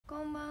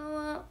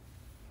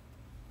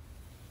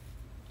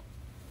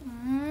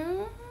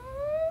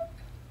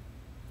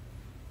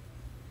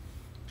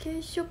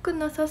血色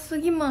なさす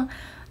ぎま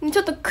ち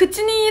ょっと口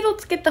に色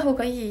つけた方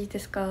がいいで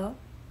すか？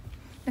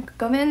なんか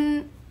画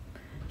面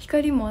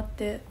光もあっ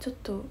てちょっ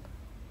と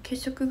血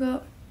色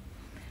が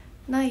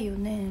ないよ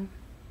ね。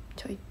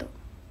ちょいと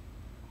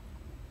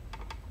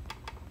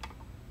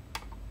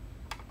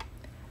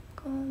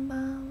こんば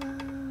んは。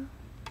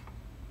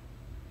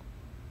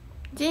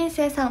人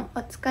生さんお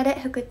疲れ、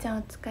福ちゃん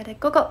お疲れ、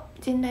午後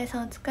陣内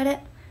さんお疲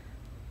れ、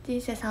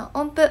人生さん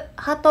音符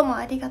ハートも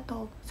ありが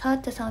とう、さわ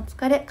っちゃさんお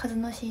疲れ、和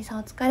野しんさん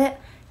お疲れ、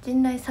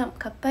陣内さん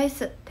カップアイ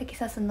ス、テキ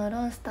サスの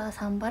ロンスター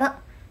さんバラ、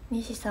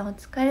西さんお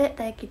疲れ、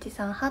大吉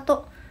さんハー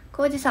ト、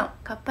浩二さん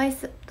カップアイ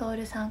ス、トー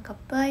ルさんカッ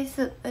プアイ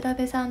ス、浦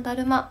部さんだ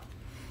るま、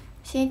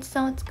しんいち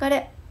さんお疲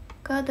れ、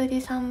カード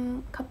リさ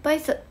んカップアイ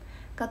ス、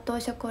ガト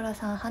ーショコラ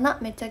さん花、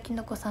めっちゃき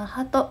のこさん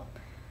ハート、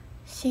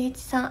しんい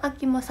ちさんあ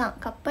きもさん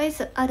カップアイ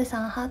ス、ある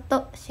さんハー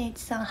ト、しんい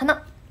ちさん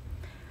花、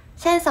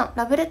シェンさん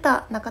ラブレ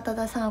ター、中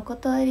田さんお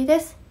断りで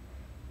す、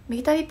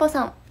右たびぽ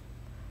さん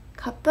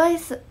カップアイ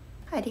ス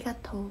ありが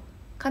とう、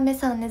カメ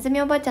さんネズ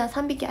ミおばあちゃん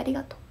3匹あり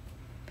がと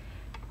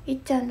う、いっ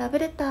ちゃんラブ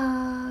レター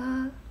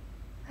あ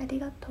り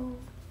がとう、あ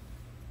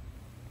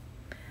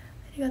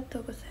りがと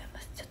うございま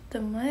す。ちょっと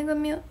前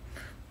髪を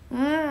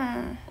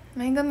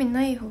前髪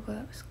ない方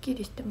がすっき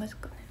りしてます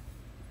かね。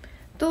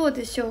どう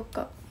でしょう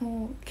か。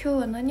もう今日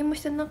は何も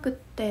してなくっ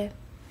て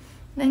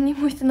何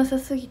もしてなさ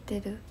すぎて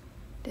る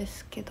で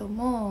すけど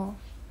も、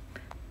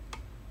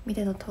見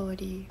ての通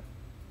り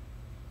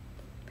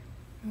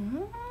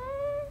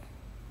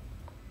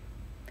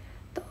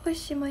どう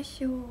しま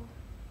しょう。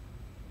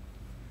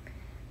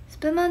ス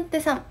プマン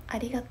テさんあ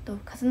りがとう、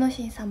カズノ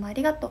シンさんもあ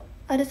りがとう、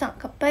アルさん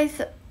カップアイ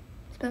ス、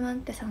スプマン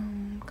テさ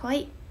んかわ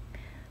いい、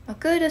マ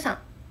クールさん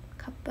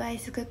カップアイ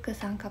ス、グック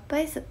さんカップア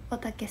イス、お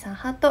たけさん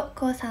ハート、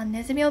こうさん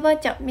ネズミおばあ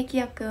ちゃん、みき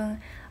やく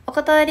んお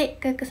断り、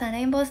グックさん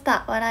レインボース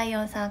ター、ワライ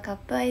オンさんカッ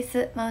プアイ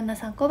ス、マウナ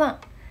さん小判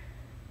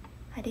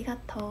ありが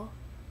と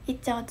う、いっ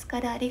ちゃんお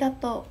疲れありが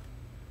と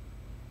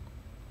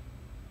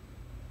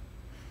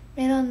う、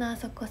メロンのあ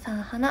そこさ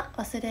ん花、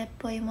忘れっ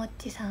ぽいもっ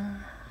ちさん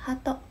ハー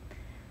ト、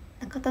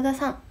中田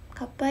さん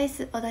カップアイ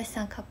ス、おだし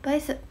さんカップア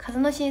イス、風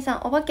野しんさ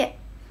んお化け、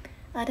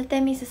アル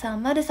テミスさ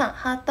んまるさん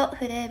ハート、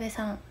フレーベ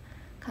さん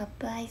カッ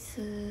プアイ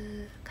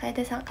ス、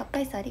楓さんカップ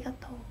アイスありが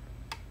とう、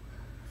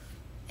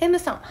 M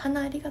さん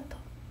花ありがとう、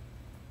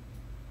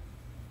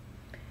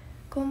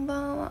こんば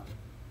んは、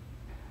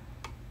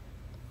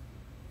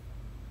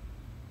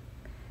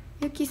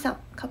ゆきさん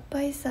カップ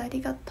アイスあ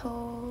りが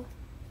とう、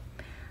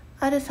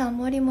あるさん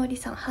もりもり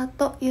さんハー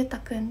ト、ゆうた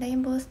くんレイ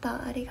ンボースタ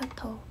ーありが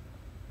と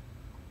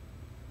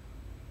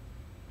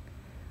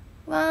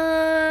う、わ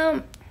ー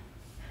ん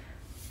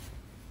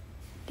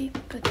リッ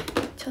プで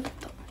ちょっ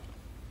と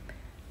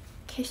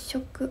血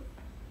色、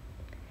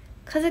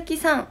かずき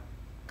さん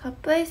カッ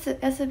プアイス、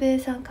やすべえ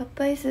さんカッ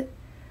プアイス、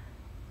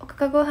おか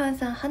かごはん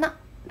さん花、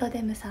ロ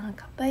デムさん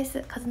カップアイ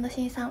ス、かずの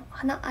しんさん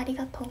花あり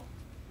がとう、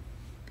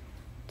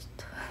ちょっ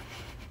と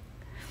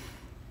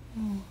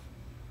もう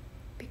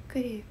びっく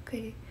りびっく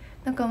り、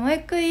なんか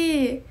毎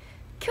回今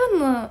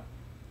日な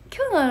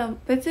ら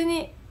別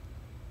に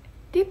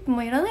リップ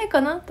もいらないか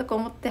なとか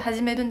思って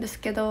始めるんです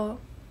けど、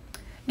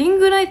リン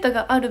グライト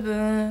がある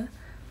分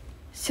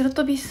白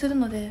飛びする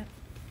ので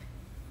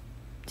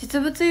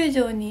実物以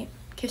上に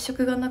血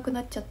色がなく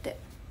なっちゃって、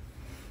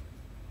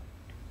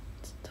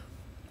ち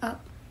ょっ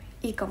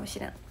といいかもし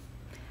れん、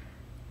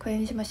これ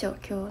にしましょう。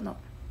今日の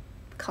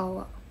顔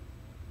は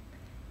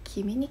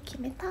君に決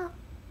めた。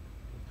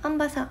アン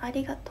バさんあ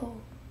りがとう、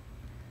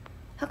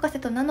博士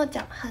とナノち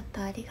ゃんハー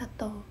トありが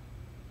とう、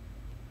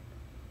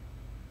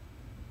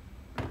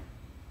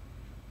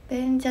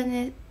ベンジャ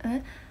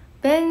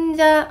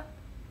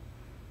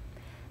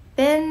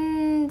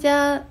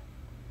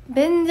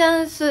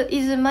ンス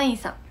イズマイン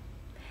さん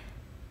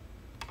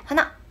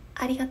花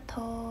ありが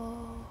と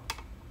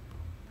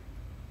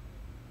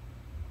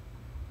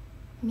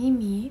う、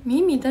耳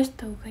出し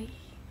た方がいい、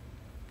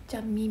じゃ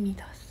あ耳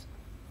出す、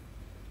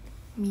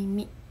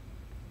耳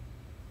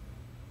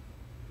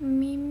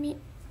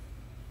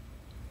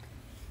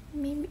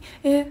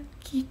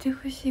聞いて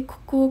ほしい。こ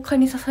こを蚊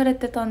に刺され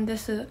てたんで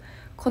す。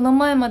この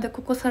前まで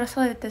ここ刺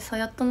されてさ、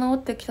やっと治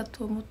ってきた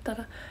と思った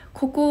ら、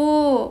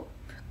こ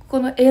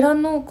のエラ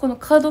のこの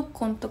角っ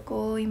このと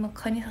こを今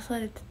蚊に刺さ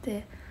れて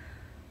て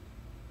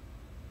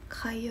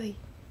かゆい。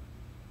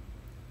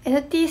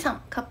 LT さ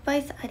んカップア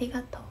イスあり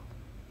がとう、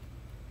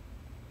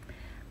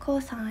こ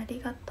うさんあ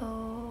りがとう、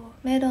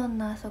メロン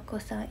のあそこ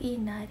さんいい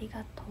なあり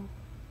がとう、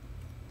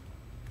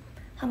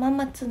浜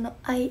松の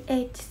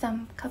IH さ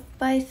んカッ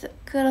プアイス、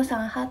黒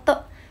さんハー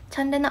ト、チ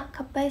ャンレナ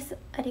カップアイス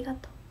ありが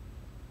と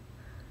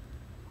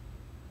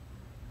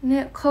う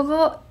ね。蚊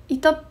がい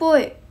たっぽ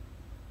い。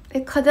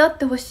蚊であっ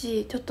てほ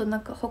しい。ちょっとな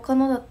んか他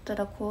のだった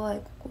ら怖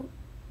い。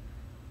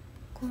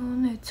この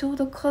ねちょう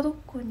ど角っ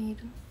こにい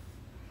るの。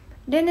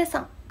レネさ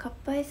んカッ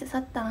プアイス、サ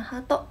ッタンハ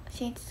ート、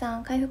しんいちさ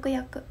ん回復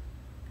薬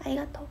あり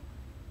がとう、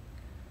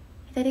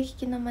左利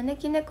きの招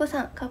き猫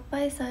さんカップ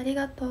アイスあり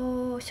が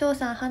とう、しょう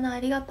さん花あ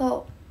りが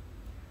と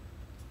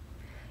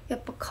う。やっ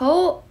ぱ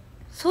顔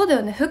そうだ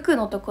よね、服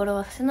のところ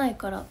はさせない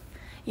から、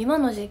今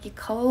の時期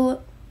顔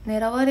を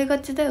狙われが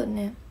ちだよ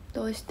ね、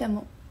どうして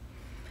も。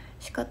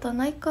仕方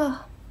ない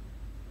か、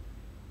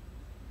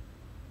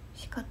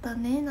仕方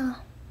ねえ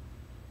な。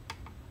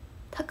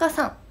タカ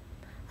さん、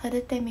ア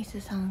ルテミ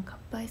スさん、かっ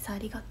ぱいさんあ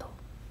りがとう。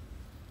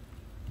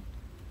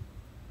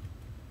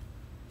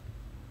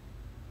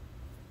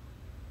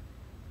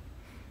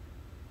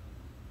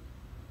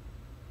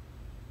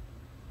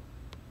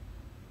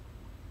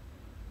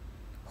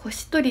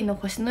星取りの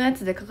星のや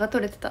つで蚊が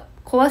取れてた。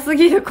怖す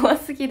ぎる怖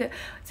すぎる、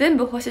全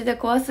部星で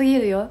怖すぎ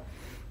るよ。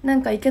な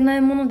んかいけな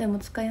いものでも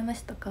使いま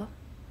したか？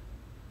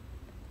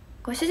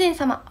ご主人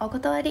様お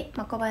断り。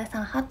まこばやさ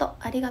んハート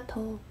ありが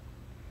とう。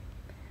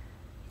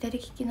左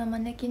利きの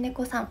招き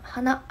猫さん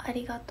花あ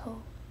りが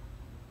と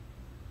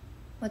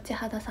う。もち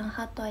はださん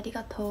ハートあり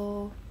が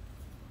とう。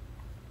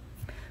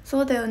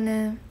そうだよ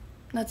ね、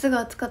夏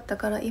が暑かった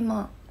から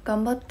今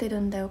頑張って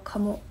るんだよ。カ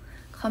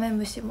メ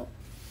ムシも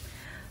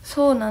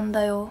そうなん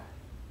だよ。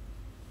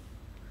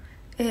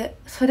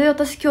それ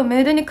私今日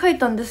メールに書い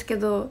たんですけ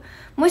ど、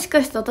もし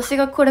かして私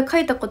がこれ書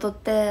いたことっ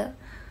て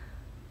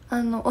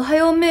おは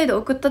ようメール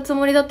送ったつ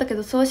もりだったけ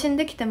ど送信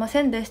できてま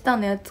せんでした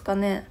のやつか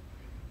ね。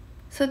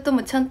それと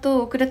もちゃん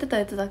と遅れてた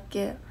やつだっ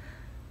け。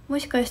も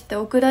しかして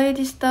お蔵入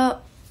りし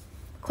た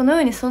この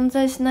世に存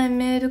在しない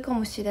メールか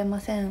もしれま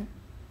せん。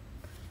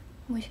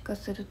もしか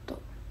すると、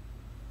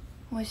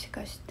もし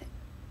かして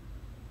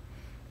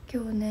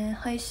今日ね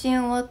配信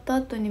終わった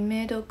後に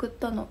メール送っ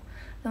たの。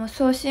でも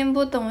送信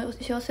ボタンを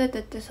押し忘れて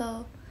って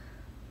さ、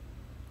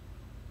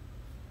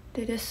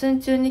でレッスン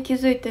中に気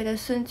づいてレッ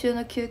スン中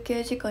の休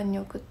憩時間に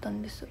送った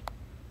んです。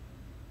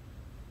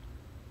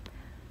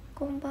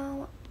こんばん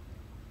は。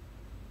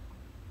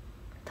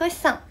とし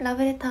さんラ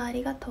ブレターあ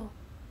りがとう。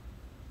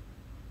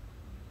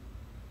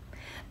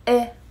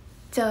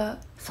じゃあ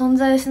存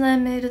在しない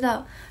メール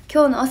だ。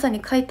今日の朝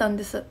に書いたん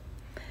です。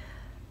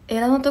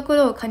エラのとこ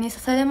ろを蚊に刺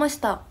されまし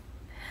た。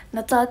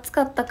夏暑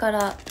かったか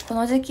らこ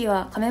の時期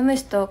はカメム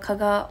シと蚊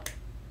が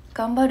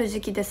頑張る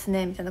時期です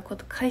ねみたいなこ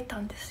と書いた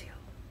んですよ。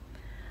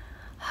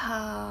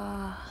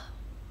はあ、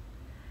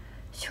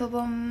しょ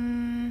ぼ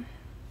ん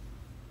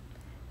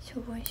し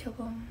ょぼんしょ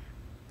ぼん。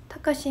た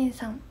かしん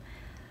さん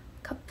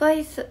カップア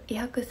イス、い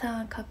はく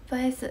さんカップ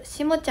アイス、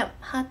しもちゃん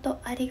ハート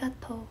ありが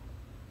とう。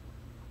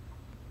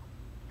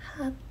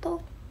ハート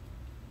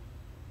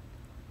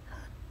ハー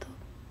ト。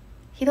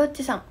ひろっ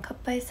ちさんカッ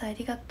プアイスあ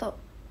りがとう。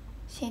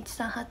しんいち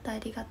さんハートあ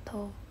りが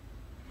とう。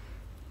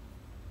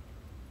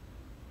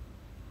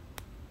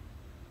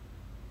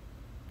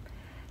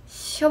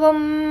しょぼ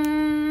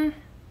ん。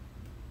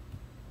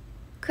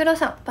くろ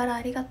さんバラ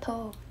ありが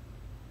とう。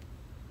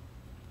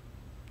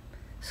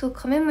そう、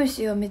カメム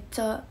シはめっ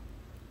ちゃ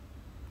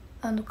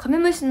カメ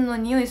ムシの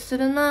匂いす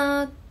る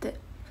なーって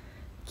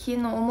昨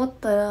日思っ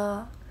た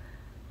ら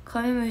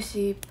カメム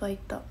シいっぱいい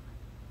た。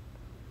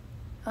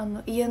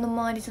家の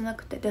周りじゃな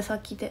くて出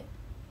先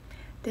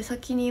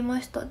にい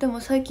ました。でも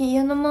最近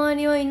家の周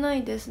りはいな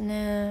いです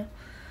ね。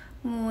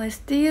もう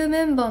STU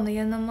メンバーの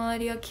家の周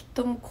りはきっ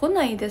ともう来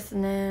ないです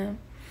ね。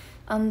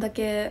あんだ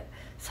け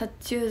殺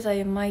虫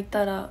剤撒い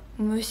たら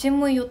虫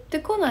も寄って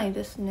こない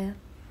ですね。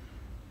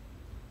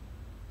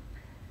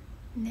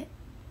ね。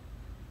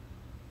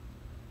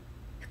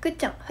福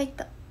ちゃん入っ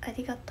た、あ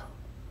りがとう。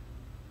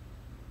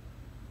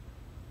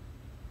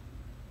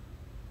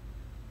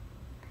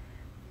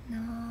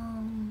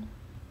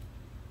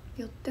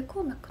寄って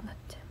こなくなっ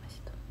ちゃいま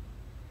した。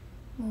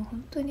もう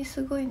本当に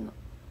すごいの、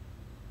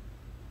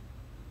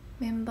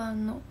メンバー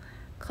の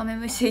カメ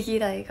ムシ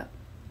嫌いが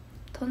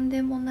とん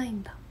でもない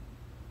んだ。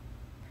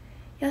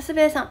安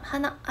兵衛さん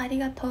花あり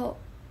がとう。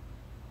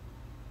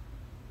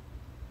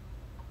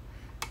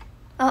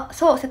あ、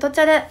そう、瀬戸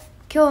茶で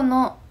今日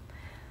の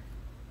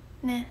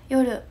ね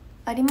夜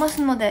ありま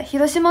すので、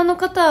広島の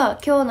方は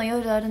今日の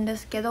夜あるんで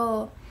すけ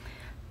ど、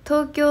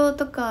東京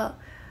とか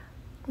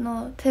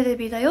のテレ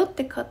ビだよっ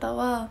て方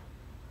は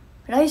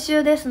来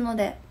週ですの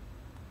で、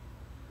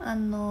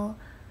今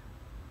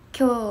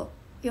日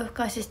夜更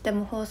かしして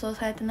も放送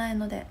されてない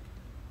ので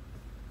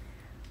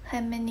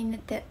早めに寝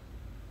て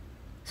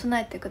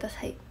備えてくだ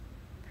さい。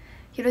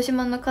広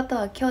島の方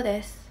は今日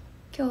です。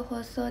今日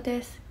放送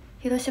です。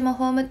広島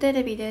ホームテ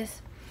レビで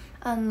す。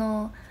ど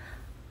の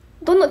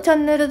チャ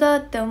ンネルだ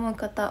って思う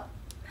方、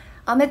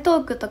アメト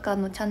ーークとか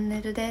のチャン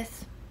ネルで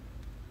す。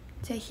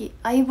ぜひ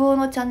相棒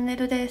のチャンネ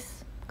ルで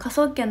す。科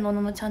捜研の小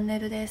野のチャンネ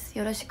ルです。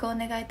よろしくお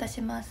願いいた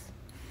します。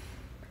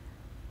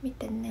見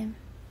てね。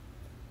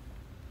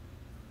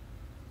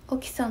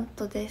沖さん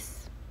とで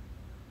す。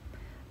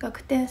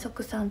学天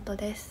則さんと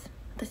です。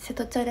私瀬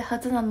戸茶で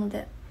初なの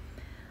で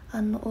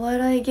お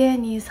笑い芸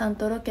人さん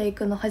とロケ行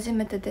くの初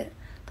めてで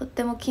とっ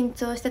ても緊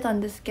張してた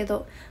んですけ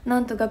ど、な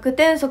んと学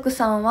天則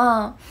さん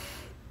は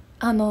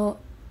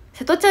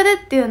瀬戸茶でっ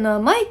ていうのは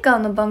マイカー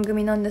の番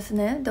組なんです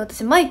ね。で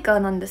私マイカー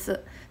なんで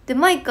す。で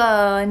マイ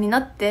カーにな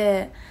っ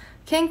て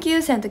研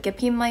究生の時は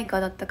ピンマイカ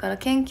ーだったから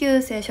研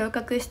究生昇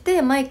格し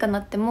てマイカーにな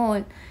っても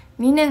う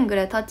2年ぐ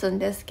らい経つん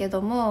ですけ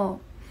ども、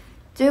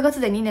10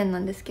月で2年な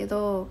んですけ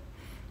ど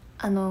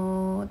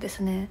で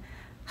すね、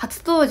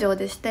初登場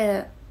でし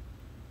て、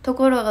と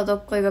ころがど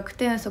っこい学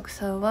天則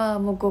さんは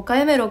もう5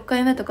回目6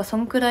回目とかそ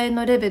んくらい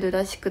のレベル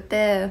らしく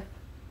て、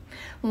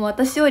もう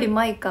私より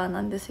マイカー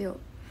なんですよ。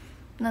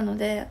なの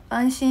で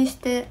安心し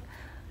て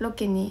ロ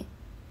ケに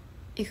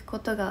行くこ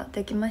とが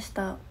できまし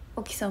た。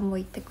沖さんも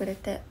言ってくれ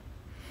て、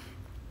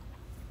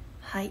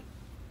はい、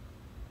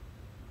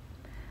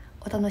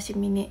お楽し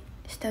みに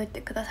しておい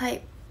てくださ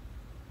い。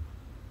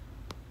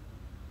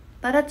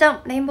バラちゃ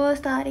んレインボー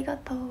スターありが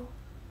とう。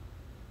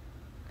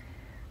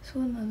そ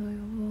うなのよ、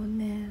もう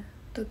ね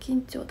ド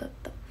緊張だっ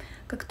た。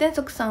学天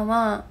則さん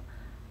は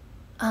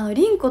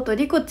リンコと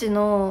リコチ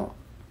の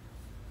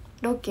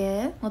ロ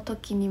ケの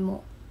時に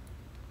も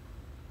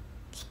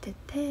来て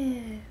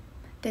て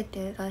出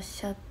てらっ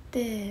しゃっ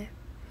て、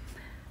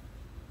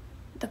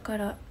だか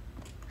ら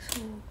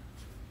そう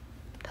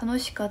楽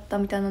しかった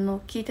みたいなのを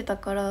聞いてた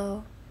か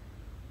ら、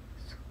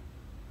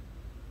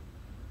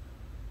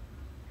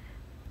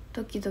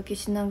ドキドキ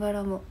しなが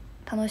らも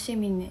楽し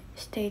みに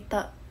してい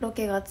たロ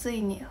ケがつ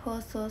いに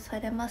放送さ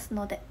れます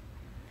ので、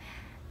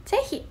ぜ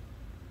ひ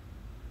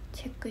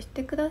チェックし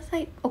てくださ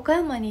い。岡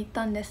山に行っ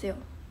たんですよ。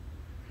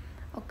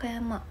岡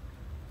山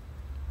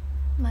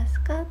マ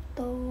スカッ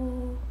ト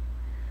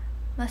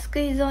マスク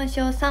依存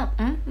症さん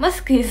マ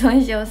スク依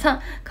存症さ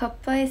んカッ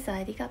プアイス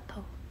ありがと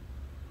う。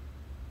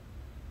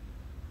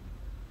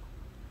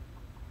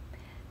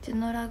ジュ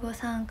ノラゴ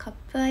さんカッ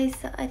プアイ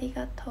スあり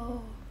がと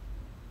う。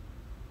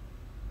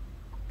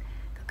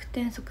学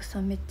天則さ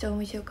んめっちゃ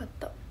面白かっ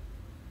た。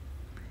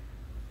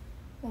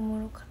おも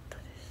ろかった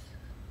です。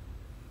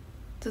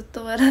ずっ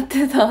と笑っ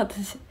てた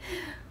私。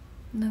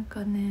なん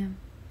かね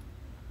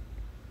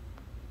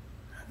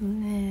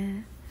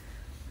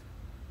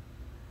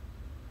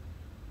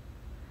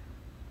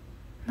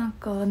なん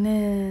か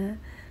ね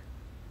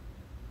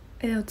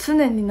でも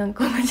常になん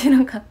か面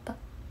白かった。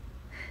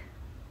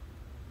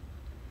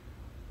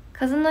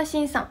和野し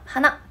んさん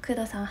花、工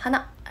藤さん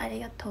花あり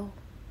がと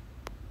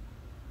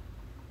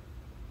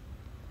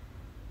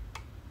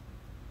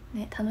う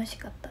ね、楽し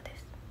かったで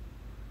す。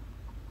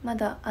ま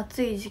だ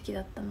暑い時期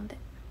だったので。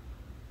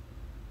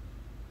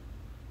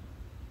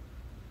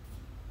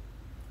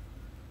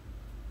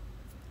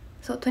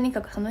そう、とに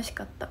かく楽し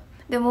かった。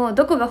でも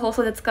どこが放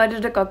送で使われ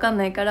るか分かん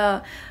ないか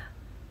ら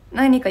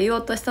何か言お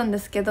うとしたんで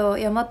すけど、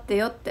いや待って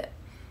よって、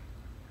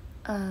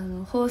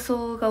放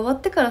送が終わ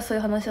ってからそうい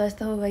う話はし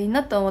た方がいい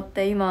なと思っ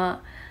て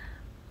今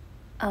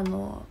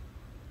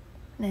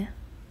ね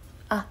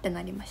あって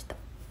なりました。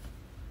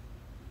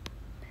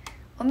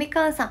おみ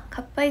かんさん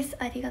カップアイス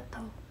ありがと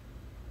う。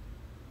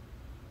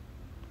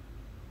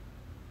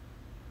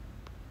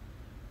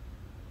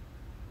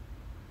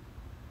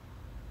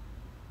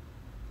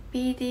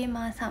BD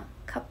マンさん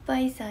カップア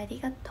イスあり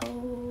がとう。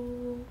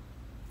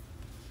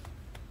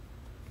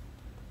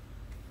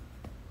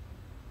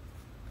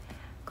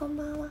こん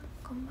ばんは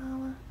こんば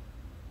んは。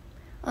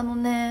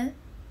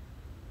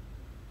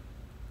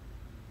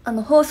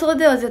放送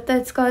では絶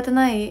対使われて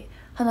ない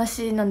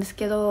話なんです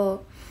け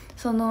ど、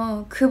そ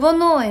の久保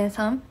農園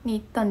さんに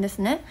行ったんです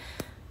ね。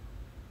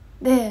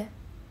で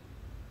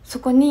そ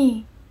こ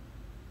に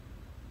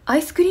ア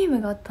イスクリーム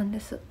があったんで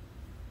す。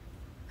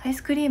アイ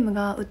スクリーム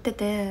が売って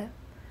て、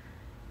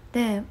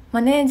で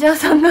マネージャー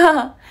さん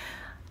が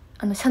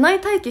車内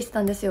待機して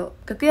たんですよ。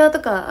楽屋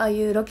とかああ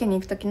いうロケに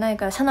行く時ない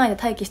から車内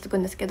で待機しとく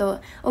んですけど、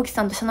沖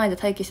さんと車内で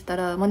待機してた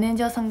らマネー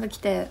ジャーさんが来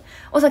て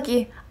「おさ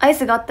きアイ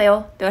スがあった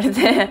よ」って言われ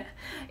て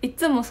い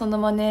つもその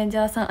マネージ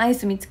ャーさんアイ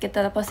ス見つけ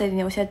たらパセリ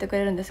に教えてく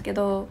れるんですけ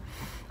ど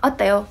「あっ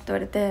たよ」って言わ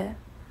れて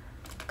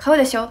「買う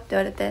でしょ」って言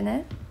われて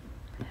ね、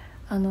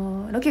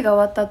ロケが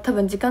終わった多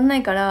分時間な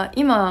いから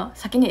今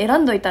先に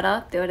選んどいたら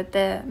って言われ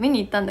て見に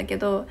行ったんだけ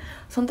ど、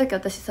その時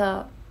私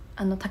さ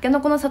たけの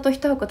この里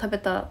一箱食べ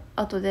た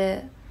後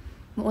で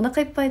もうお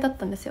腹いっぱいだっ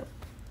たんですよ。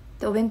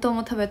でお弁当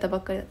も食べたば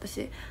っかりだった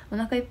しお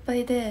腹いっぱ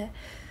いで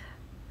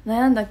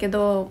悩んだけ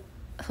ど、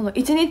その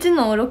一日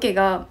のロケ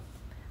が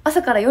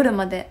朝から夜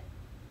まで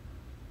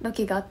ロ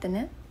ケがあって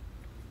ね、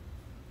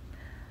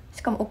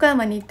しかも岡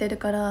山に行ってる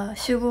から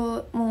集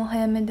合も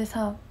早めで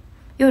さ、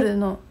夜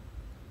も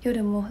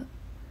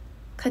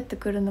帰って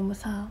くるのも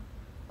さ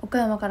岡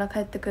山から帰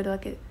ってくるわ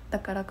けだ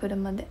から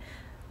車で、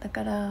だ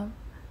から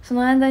そ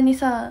の間に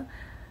さ、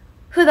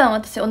普段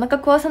私お腹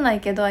壊さない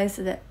けどアイ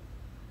スで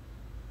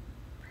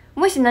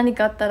もし何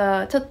かあった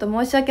らちょっと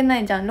申し訳な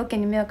いじゃん、ロケ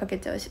に迷惑かけ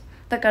ちゃうし。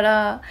だか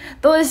ら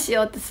どうし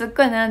ようってすっ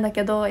ごい悩んだ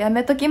けどや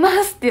めときま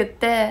すって言っ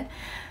て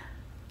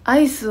ア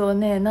イスを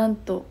ねなん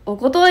とお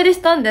断り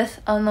したんで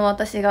す、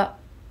私が。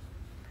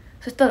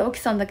そしたら沖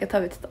さんだけ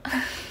食べてた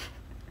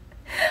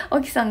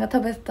沖さんが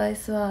食べてたアイ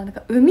スはなん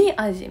か海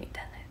味み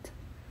たいなやつ、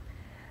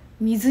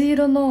水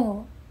色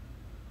の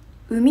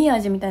海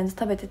味みたいなやつ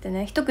食べてて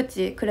ね、一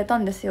口くれた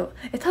んですよ。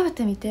食べ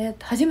てみて、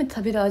初めて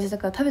食べる味だ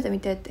から食べてみ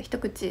てって一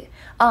口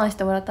あんし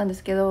てもらったんで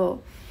すけ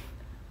ど、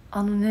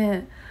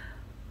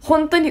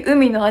本当に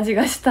海の味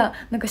がした。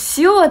なんか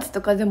塩味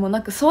とかでも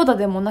なくソーダ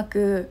でもな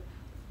く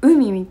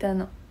海みたい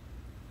な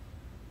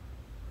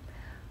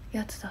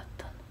やつだっ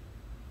たの。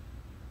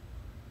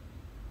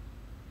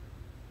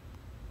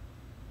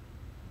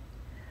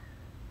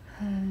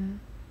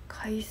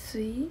海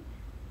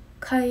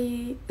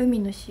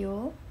の塩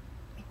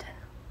みたいな、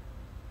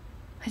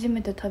初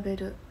めて食べ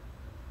る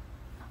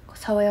なんか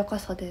爽やか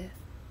さで、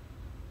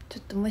ち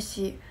ょっとも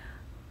し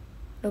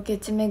ロケ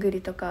地巡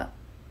りとか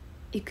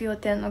行く予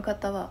定の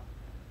方は、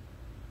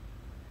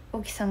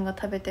沖さんが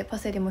食べてパ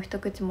セリも一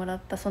口もらっ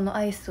たその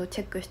アイスを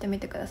チェックしてみ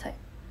てください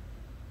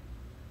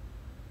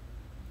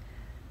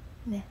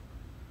ね。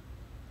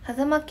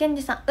狭間健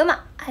二さん、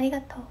あり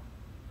がとう。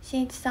し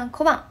んいちさん、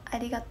小判あ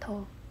りがと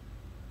う。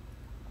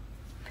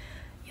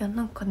いや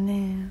なんか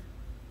ね、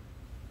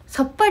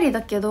さっぱり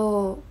だけ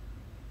ど、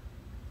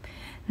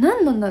な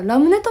んなんだろう、ラ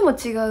ムネとも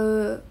違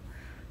う。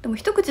でも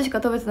一口しか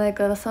食べてない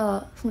から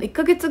さ、その1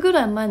ヶ月ぐ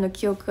らい前の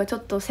記憶がちょ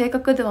っと正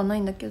確ではな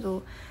いんだけ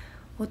ど、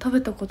食べ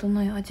たこと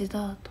ない味だと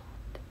思っ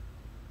て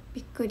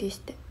びっくりし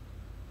て。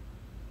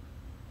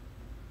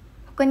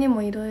他に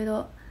もいろい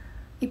ろ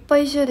いっぱ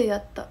い種類あ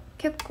った。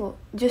結構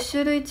10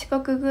種類近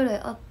くぐらい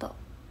あった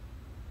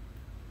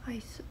アイ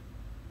ス。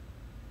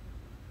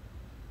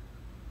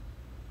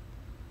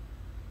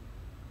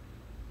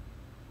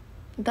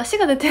出汁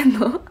が出てん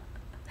の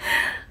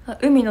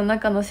海の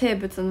中の生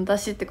物の出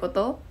汁ってこ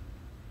と？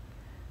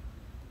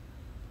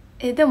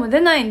でも出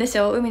ないんでし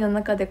ょ、海の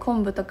中で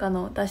昆布とか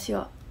の出汁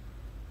は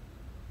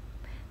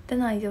出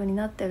ないように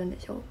なってるんで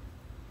しょ。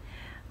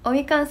お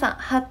みかんさん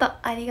ハート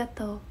ありが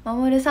とう。ま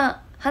もるさ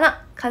ん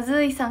花、か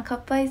ずいさんカッ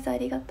プアイスあ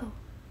りがと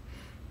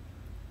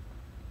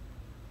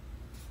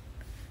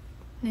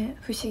うね。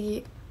不思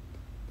議、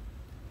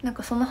なん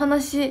かその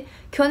話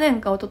去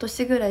年か一昨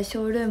年ぐらいシ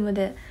ョールーム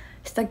で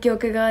した記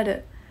憶があ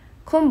る。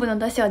昆布の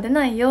出汁は出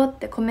ないよっ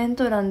てコメン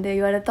ト欄で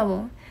言われたも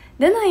ん。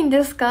出ないん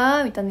です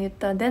かみたいな言っ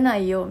たら、出な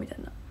いよみた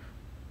いな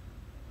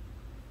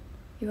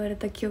言われ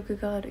た記憶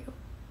があるよ。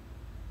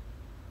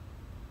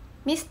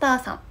ミスタ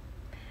ーさん、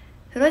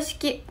風呂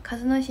敷、和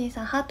之進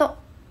さんハート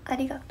あ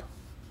りがとう。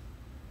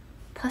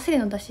パセリ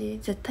の出汁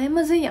絶対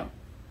まずいやん。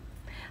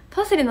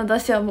パセリの出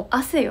汁はもう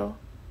汗よ、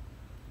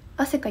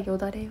汗かよ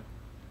だれよ。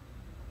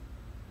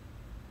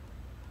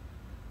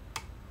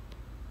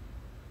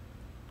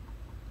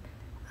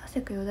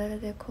汗かよだれ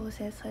で構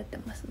成されて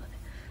ますので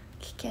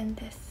危険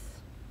で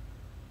す。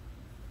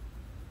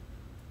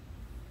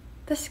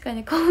確か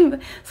に昆布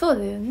そう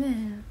だよ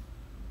ね。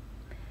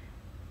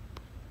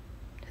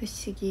不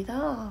思議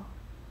だ。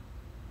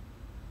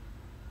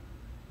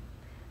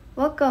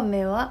わか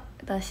めは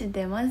出汁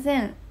出ませ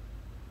ん。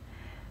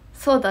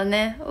そうだ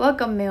ね、わ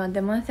かめは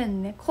出ませ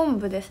んね。昆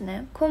布です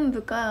ね。昆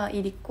布か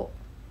いりこ、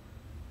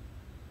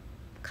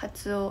か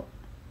つお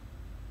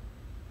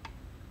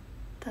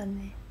だ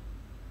ね。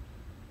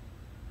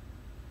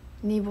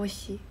煮干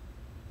し、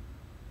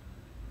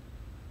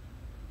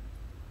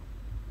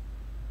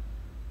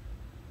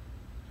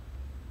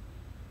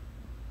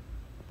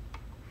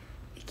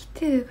生き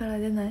てるから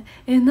出ない。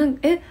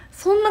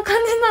そんな感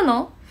じな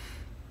の？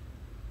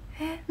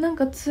なん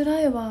か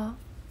辛いわ。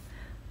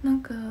な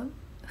んか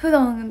普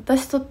段出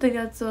し取ってる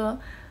やつは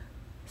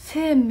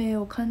生命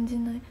を感じ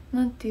ない。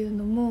なんていう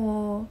の、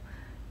もう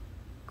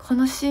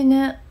悲しい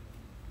ね。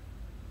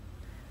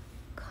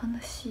悲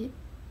しい。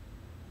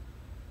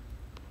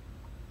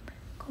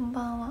こん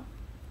ばんは。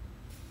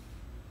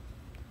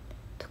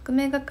特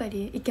命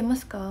係いけま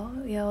すか？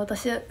いや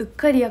私はうっ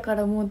かりやか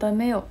らもうダ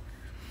メよ。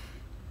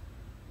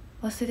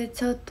忘れ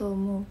ちゃうと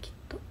思う。きっ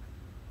と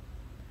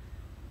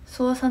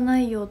操作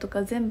内容と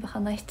か全部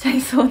話しちゃ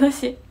いそうだ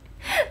し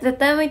絶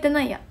対向いて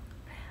ないや。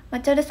ま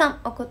ちゃるさん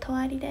お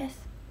断りで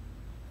す。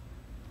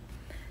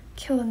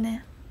今日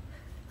ね、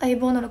相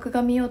棒の録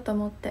画見ようと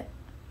思って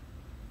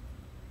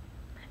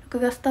録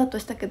画スタート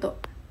したけど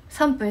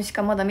3分し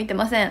かまだ見て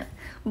ません。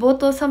冒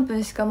頭3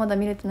分しかまだ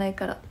見れてない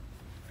から、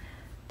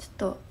ちょっ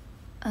と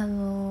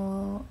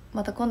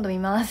また今度見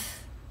ま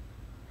す。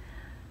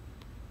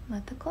ま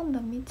た今度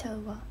見ちゃ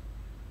うわ。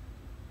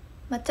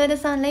まっちゃる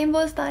さんレインボ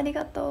ースターあり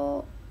が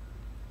とう。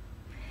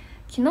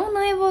昨日の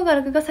相棒が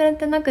録画され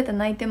てなくて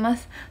泣いてま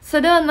す。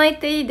それは泣い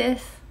ていいで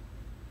す。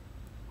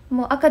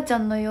もう赤ちゃ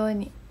んのよう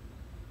に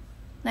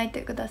泣い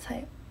てくださ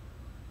い。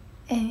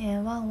ワ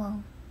ンワ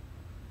ン。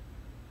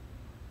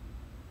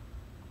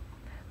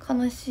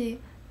悲しい。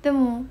で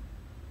も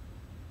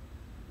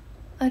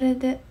あれ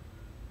で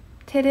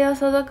テレ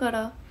朝だか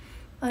ら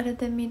あれ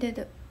で見れ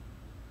る。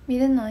見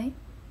れない？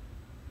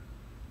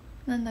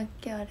なんだっ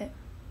けあれ。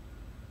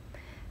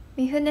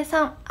みふね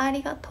さんあ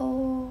りが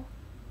とう。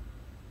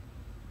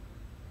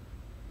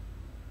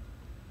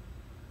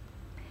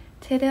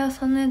テレ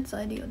朝のやつ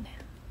あるよね、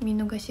見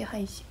逃し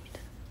配信みた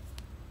いな。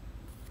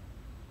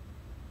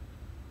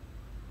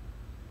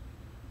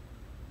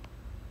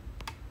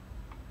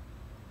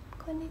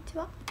こんにち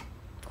は。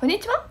こんに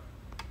ちは。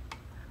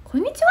こ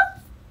んにちは。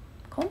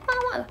こんば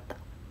んはだった。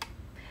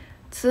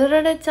つ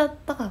られちゃっ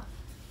たか。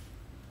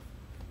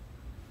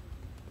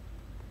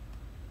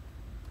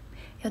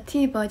いや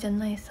TVer じゃ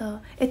ない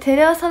さ。テ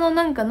レ朝の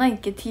なんかないっ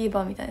け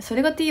TVer みたいな。そ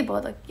れが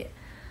TVer だっけ。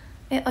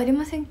あり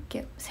ませんっ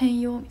け専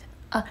用みたいな。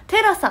あ、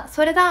テラサ、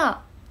それ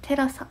だ。テ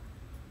ラサ。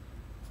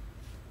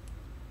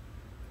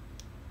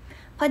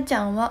パち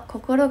ゃんは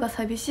心が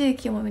寂しい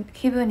気分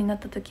になっ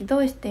た時ど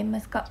うしていま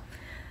すか？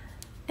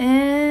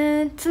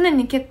常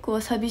に結構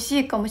寂し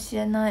いかもし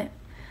れない。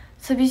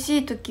寂し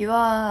い時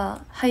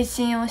は配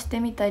信をして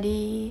みた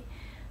り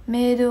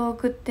メールを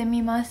送って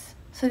みます。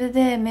それ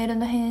でメール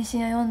の返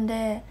信を読ん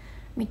で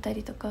みた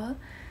りとか。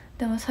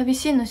でも寂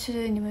しいの種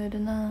類にもよ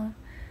るな。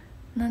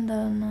なんだ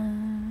ろうな、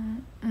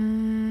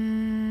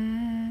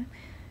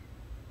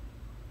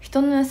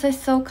人の優し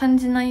さを感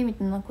じないみ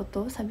たいなこ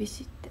と。寂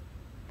しいって、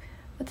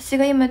私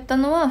が今言った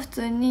のは普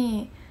通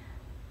に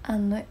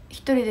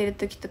一人でいる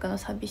時とかの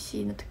寂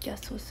しいの時は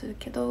そうする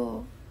け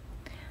ど、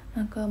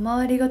なんか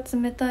周りが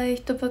冷たい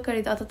人ばか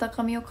りで温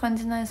かみを感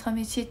じない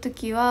寂しい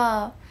時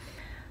は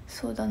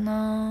そうだ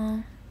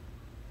な、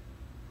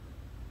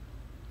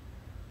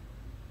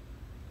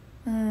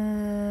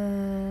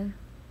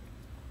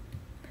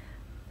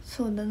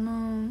そうだ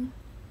な、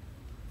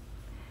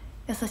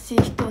優し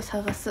い人を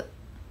探す。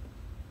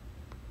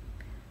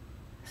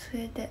そ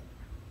れで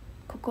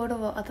心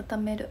を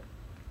温める。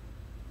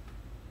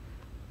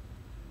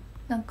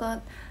なん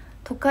か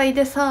都会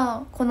で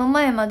さ、この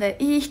前まで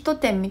いい人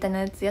展みたいな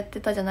やつやっ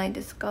てたじゃない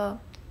ですか。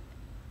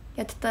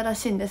やってたら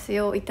しいんです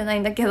よ。行ってな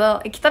いんだけ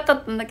ど、行きたか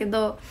ったんだけ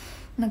ど、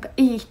なんか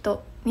いい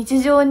人、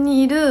日常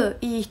にいる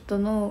いい人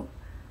の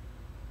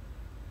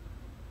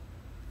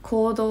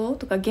行動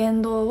とか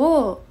言動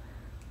を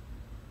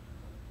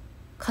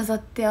飾っ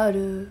てあ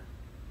る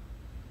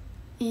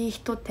いい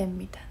人展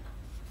みたいな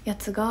や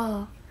つ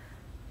が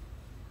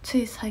つ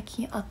い最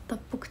近あったっ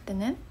ぽくて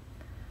ね。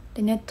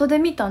でネットで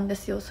見たんで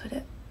すよ、そ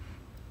れ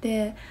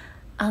で。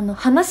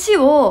話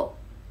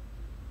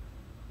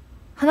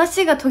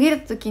が途切れ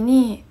た時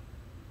に、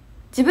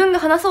自分が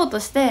話そうと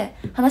して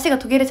話が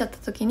途切れちゃった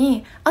時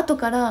に後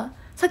から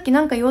「さっき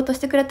なんか言おうとし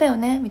てくれたよ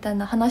ね」みたい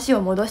な話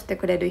を戻して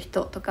くれる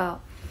人とか、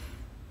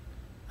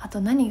あ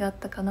と何があっ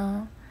たか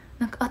な、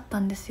なんかあった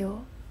んですよ。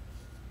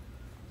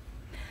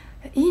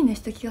いいね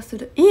した気がす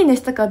る。いいね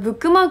したからブッ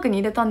クマークに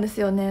入れたんです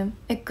よね。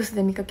 X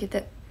で見かけ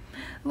て、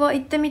行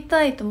ってみ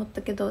たいと思っ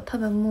たけど、多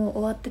分もう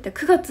終わってて、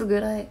9月ぐ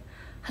らい、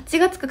8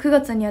月か9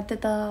月にやって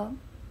た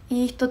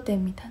いい人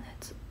展みたいなや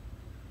つ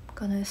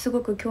がね、す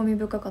ごく興味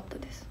深かった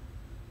です。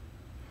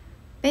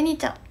ベニ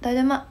ちゃん、だ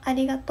るまあ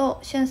りがと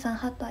う。しゅんさん、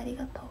ハートあり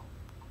がとう。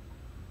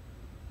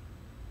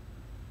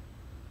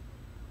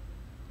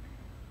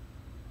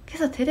今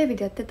朝テレビ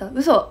でやってた。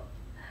嘘、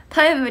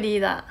タイムリ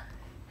ーだ。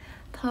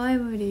タイ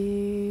ム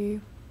リ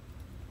ー。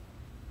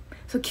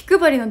そう、気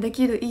配りので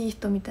きるいい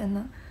人みたい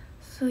な、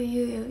そう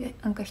いう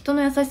なんか人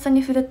の優しさ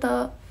に触れ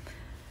た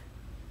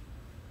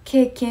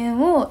経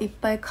験をいっ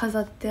ぱい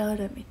飾ってあ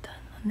るみたい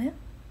なね、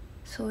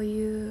そう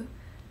いう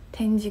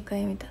展示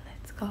会みたいなや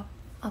つが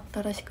あっ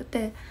たらしく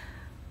て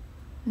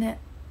ね。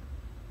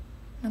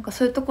なんか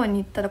そういうとこに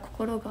行ったら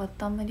心が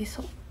温まり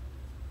そう。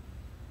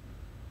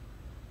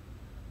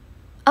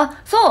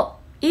あ、そ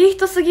う、いい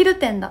人すぎる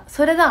展だ。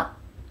それだ、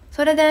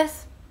それで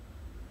す、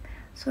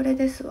それ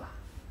ですわ。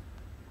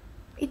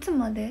いつ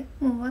まで？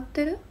もう終わっ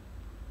てる？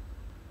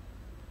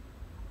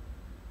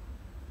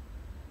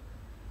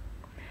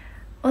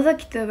尾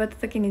崎と呼ばれた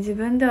時に自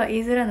分では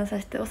言いづらいの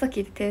さして尾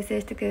崎で訂正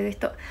してくれる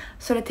人、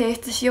それ提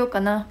出しようか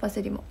な。パ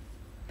セリも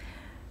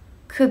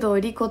工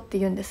藤理子って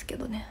言うんですけ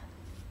どね。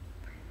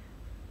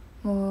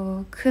も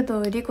う工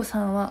藤理子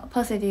さんは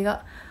パセリ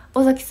が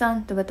尾崎さん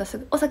って呼ばれたらす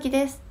ぐ尾崎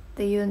ですっ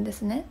て言うんで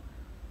すね。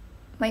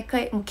毎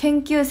回もう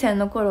研究生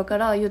の頃か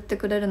ら言って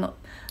くれるの。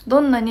ど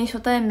んなに初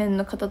対面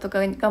の方と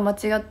かが間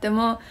違って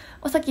も「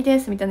お先で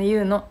す」みたいな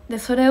言うので、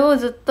それを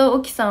ずっと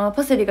沖さんは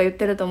パセリが言っ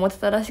てると思って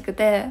たらしく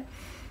て、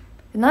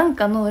なん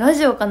かのラ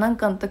ジオかなん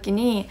かの時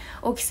に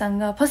沖さん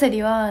が「パセ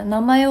リは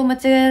名前を間違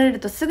えられる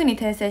とすぐに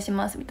訂正し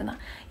ます」みたいな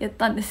言っ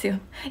たんですよ。い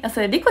や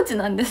それリコチ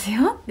なんです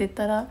よって言っ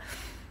たら、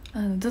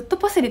ずっと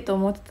パセリと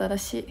思ってたら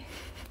しい。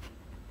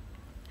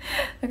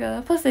だか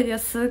らパセリは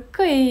すっ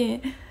ご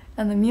い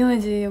名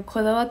字を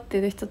こだわっ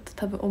てる人と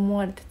多分思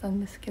われてたん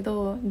ですけ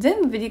ど、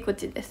全部リコ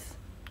チです。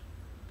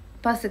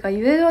パスが言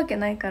えるわけ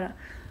ないから、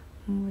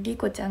もうリ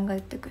コちゃんが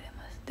言ってくれ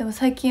ます。でも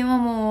最近は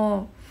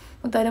も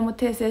う誰も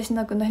訂正し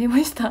なくなり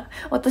ました。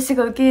私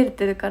が受け入れ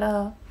てるか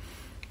ら、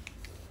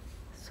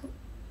そう、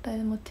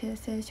誰も訂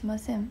正しま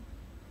せん。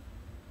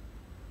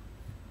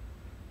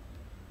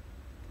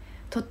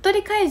鳥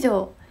取会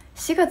場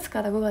4月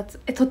から5月、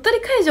鳥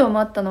取会場も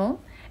あったの？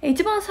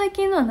一番最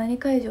近のは何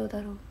会場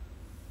だろう。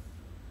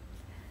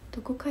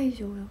どこ会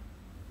場よ。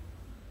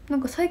な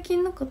んか最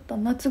近なかった？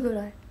夏ぐ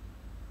らい。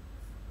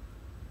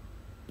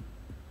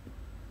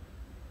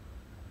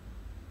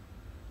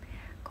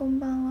こん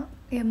ばんは。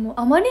いやもう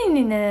あまり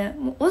にね、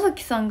もう尾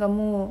崎さんが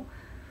も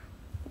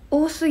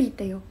う多すぎ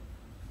てよ、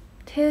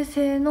訂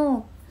正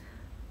の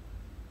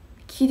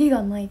キリ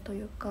がないと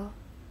いうか。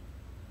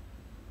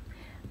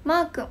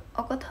マー君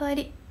お断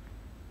り。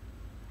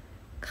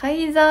カ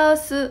イザー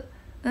ス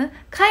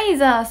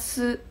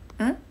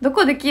ど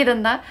こで切る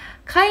んだ。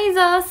カイ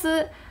ザー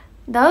ス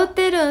ダウ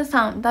テルン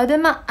さん、だる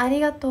まあ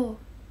りがと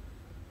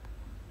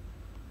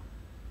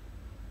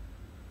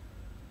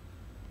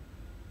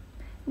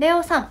う。レ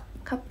オさん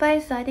カップア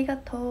イスありが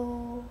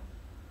と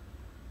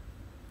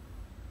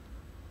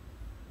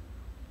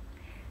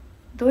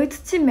う。ドイ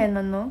ツ地名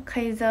なの？カ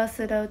イザー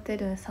スラウテ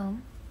ルンさ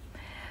ん。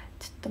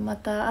ちょっとま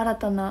た新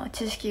たな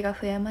知識が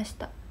増えまし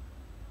た。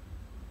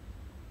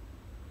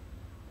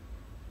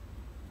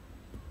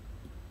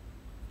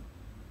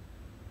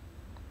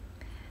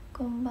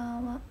こんば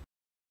んは。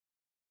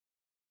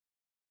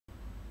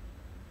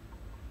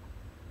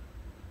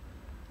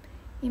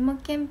いも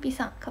けんぴ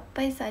さん、かっ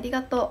ぱいさんあり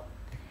がと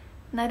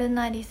う。なる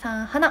なり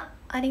さん、花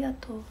ありが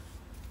とう。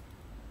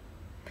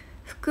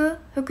服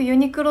ユ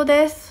ニクロ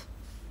です。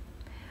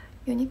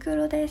ユニク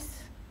ロで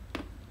す。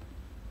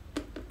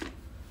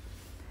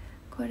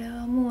これ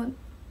はもう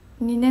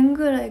2年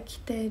ぐらい着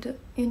ている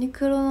ユニ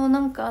クロのな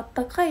んかあっ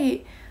たか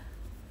い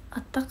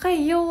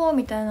よー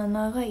みたいな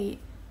長い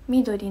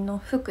緑の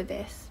服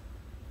です。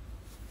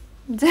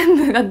全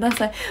部がダ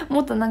サい。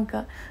もっとなん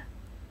か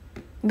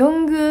ロ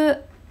ンテ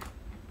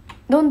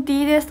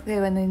ィーですとか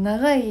言わない、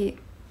長い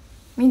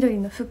緑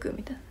の服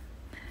みたいな、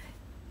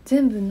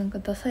全部なんか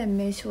ダサい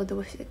名称で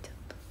教えちゃった。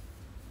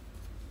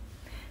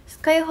ス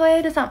カイホエ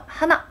ールさん、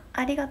花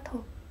ありがとう。い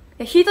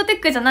やヒートテ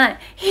ックじゃない、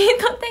ヒー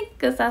トテ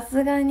ックさ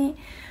すがに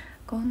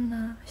こん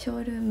なシ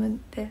ョールーム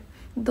で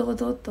堂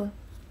々と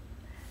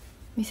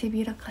見せ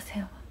びらかせ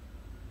んわ。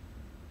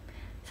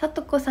さ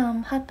とこさ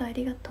ん、ハートあ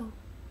りがとう。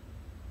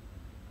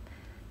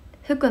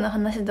服の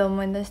話で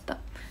思い出した。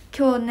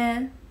今日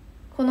ね、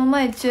この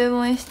前注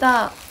文し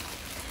た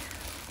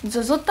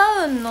ZOZO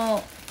タウン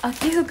の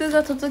秋服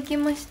が届き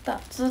まし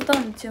た。 ZOZO タ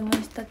ウンで注文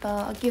して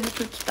た秋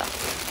服来た。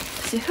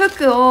私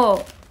服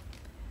を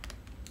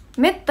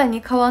めった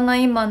に買わな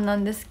いマンな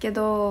んですけ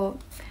ど、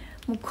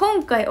もう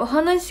今回お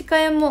話し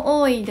会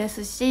も多いで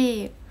す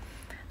し、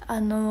シ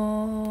ナ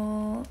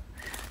の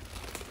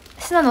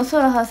ソ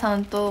ラハさ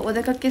んとお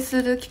出かけ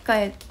する機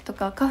会と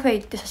かカフェ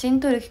行って写真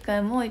撮る機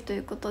会も多いとい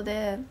うこと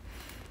で、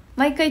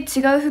毎回違う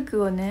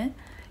服をね、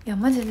いや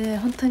マジで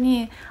本当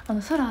に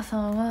ソラハさ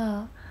ん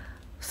は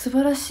素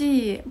晴ら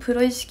しいプ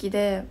ロ意識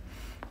で、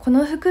こ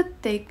の服っ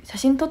て写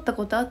真撮った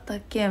ことあったっ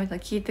けみたい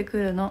な聞いてく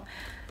るの。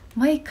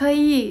毎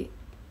回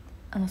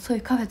そうい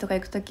うカフェとか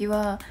行く時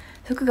は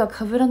服が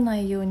被らな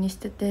いようにし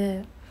て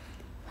て、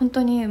本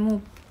当にも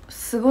う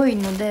すごい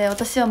ので、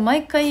私は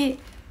毎回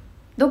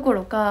どこ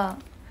ろか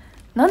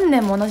何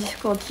年も同じ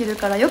服を着る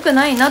から良く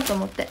ないなと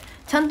思って、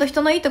ちゃんと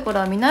人のいいとこ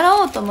ろは見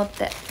習おうと思っ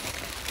てね、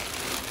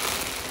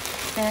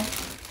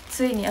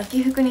ついに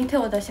秋服に手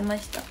を出しま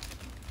した。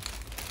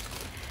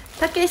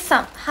たけし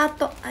さん、ハー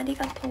トあり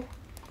がとう。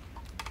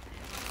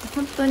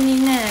本当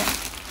にね、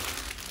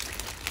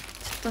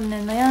ちょっと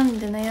ね悩ん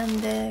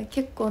で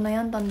結構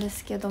悩んだんで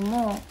すけど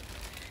も、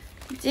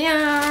じ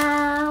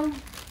ゃーん、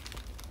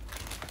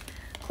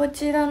こ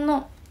ちら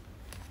の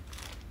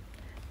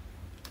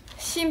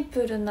シン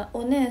プルな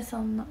お姉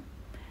さんの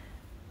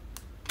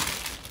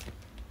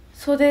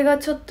袖が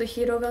ちょっと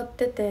広がっ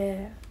て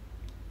て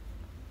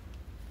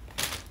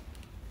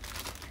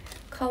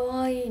可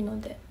愛いの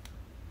で、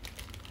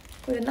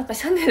これなんか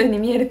シャネルに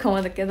見えるか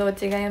もだけど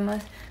違いま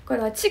す。これ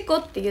はチコ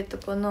っていうと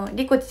この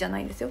リコチじゃな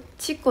いんですよ。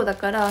チコだ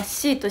から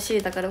C と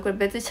C だから、これ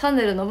別にシャ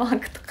ネルのマー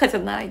クとかじゃ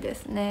ないで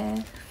す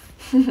ね。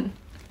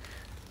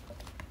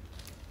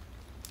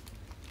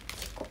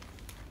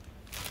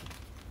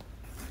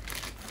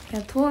い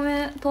や透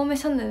明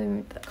シャネル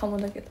みたいかも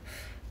だけど、い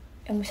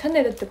やもうシャ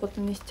ネルってこと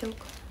にしちゃおう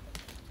か。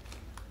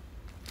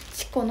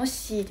チコの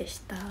C でし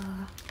た。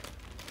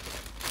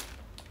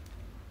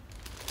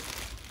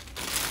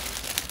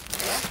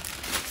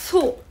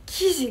そう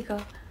生地が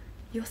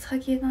良さ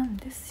げなん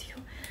ですよ。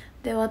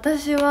で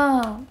私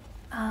は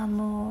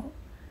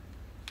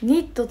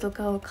ニットと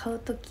かを買う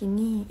時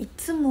にい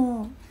つ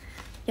も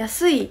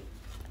安い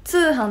通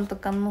販と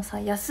かのさ、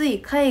安い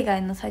海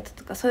外のサイト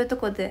とかそういうと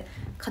こで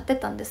買って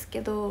たんです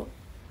けど、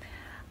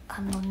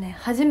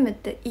初め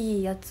て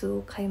いいやつ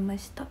を買いま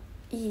した。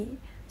いい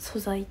素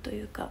材と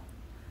いうか、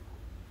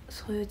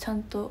そういうちゃ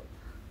んと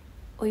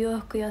お洋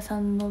服屋さ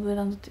んのブ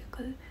ランドという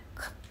か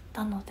買っ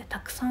たので、た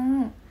くさ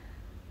ん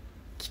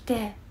着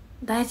て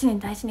大事に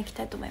着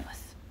たいと思いま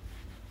す。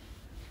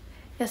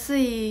安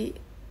い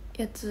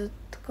やつ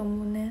とか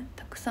もね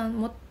たくさん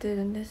持って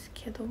るんです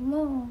けど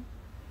も、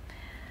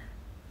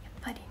やっ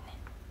ぱりね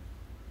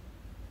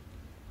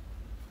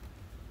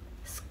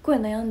すっごい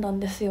悩んだん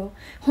ですよ。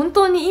本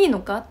当にいいの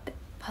かって、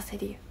パセ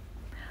リ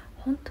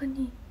本当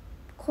に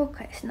後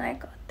悔しない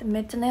かってめ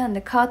っちゃ悩ん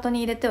で、カート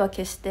に入れては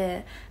消し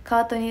てっ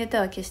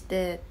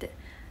て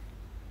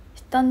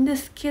したんで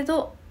すけ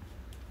ど、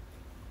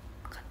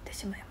買って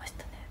しまいまし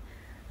たね。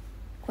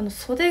この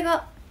袖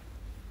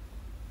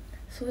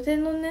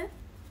のね、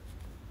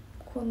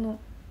この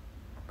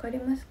分かり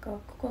ますか、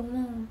ここ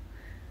の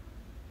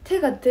手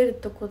が出る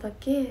とこだ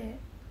け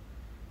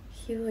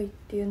広いっ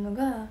ていうの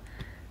が好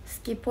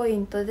きポイ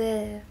ント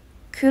で、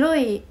黒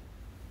い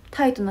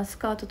タイトなス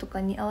カートと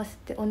かに合わせ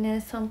てお姉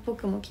さんっぽ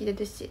くも着れ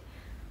るし、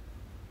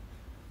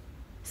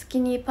スキ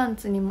ニーパン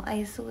ツにも合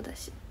いそうだ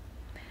し、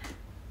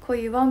こう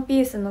いうワン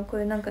ピースのこう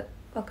いうなんか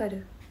わか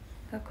る、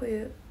こう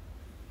いう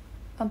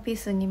ワンピー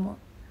スにも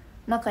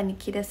中に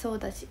着れそう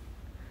だし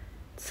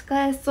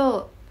使えそ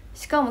う。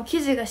しかも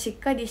生地がしっ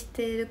かりし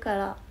ているか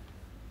ら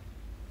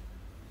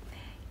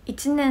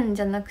1年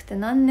じゃなくて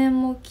何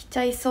年も着ち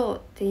ゃいそうっ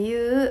て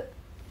いう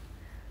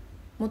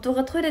元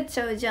が取れ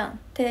ちゃうじゃんっ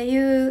てい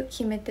う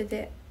決め手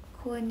で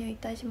購入い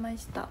たしま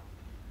した。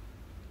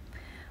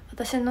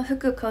私の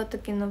服買う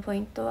時のポイ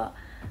ントは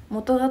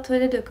元が取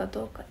れるか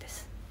どうかで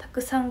す。た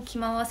くさん着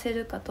回せ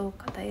るかどう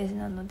か大事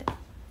なので、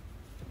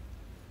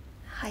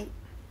はい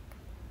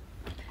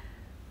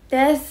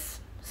で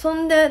す。そ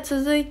んで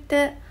続い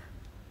て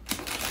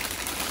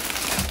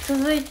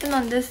な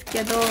んです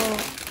けど、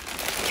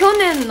去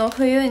年の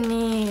冬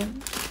に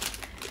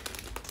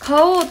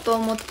買おうと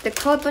思って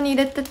カートに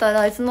入れてた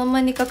らいつの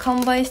間にか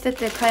完売して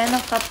て買えな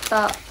かっ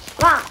た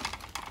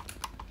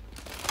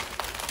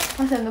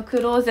パフェの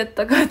クローゼッ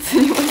トが映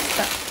りまし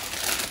た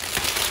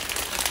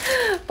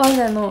パフ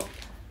ェの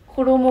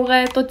衣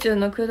替え途中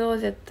のクロー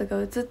ゼット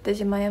が映って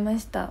しまいま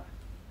した。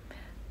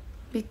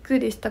びっく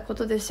りしたこ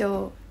とでし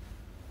ょ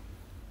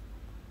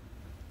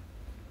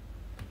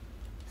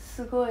う。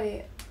すご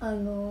い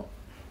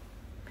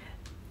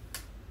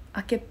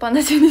開けっぱ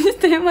なしにし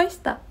ていまし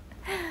た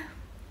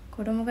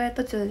衣替え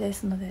途中で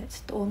すのでち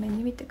ょっと多め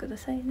に見てくだ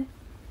さいね。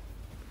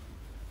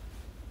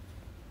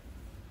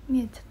見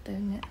えちゃったよ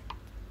ね。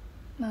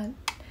まあ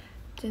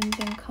全然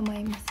構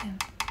いません。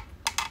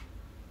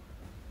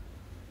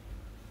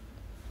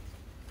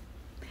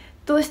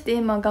どうして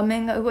今画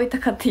面が動いた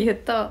かっていう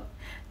と、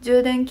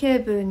充電ケ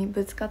ーブルに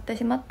ぶつかって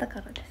しまった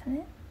からです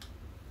ね。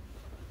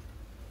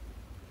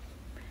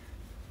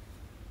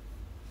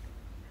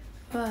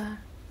わあ、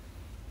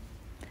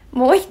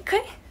もう一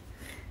回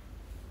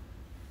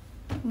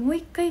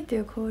ってい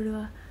うコール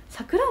は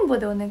さくらんぼ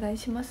でお願い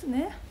します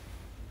ね。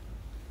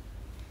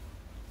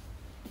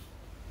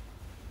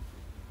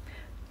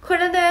こ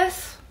れで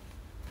す。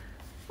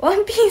ワ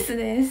ンピース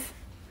です。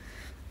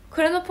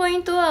これのポイ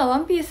ントはワ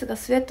ンピースが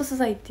スウェット素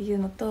材っていう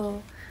の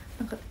と、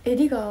なんか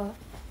襟が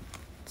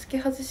付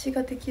け外し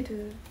ができ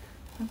る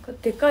なんか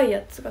でかい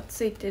やつが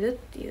ついてるっ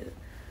ていう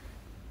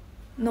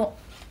の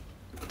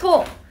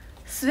と、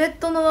スウェッ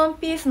トのワン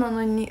ピースな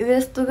のにウ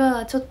エスト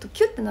がちょっと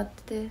キュッてなっ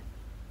てて、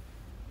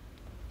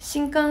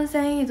新幹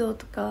線移動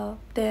とか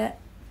で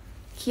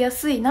着や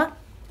すいな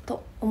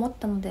と思っ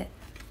たので、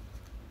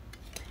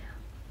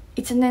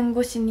1年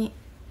越しに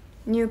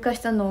入荷し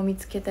たのを見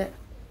つけて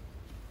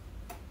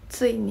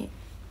ついに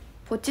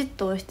ポチッ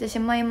と押してし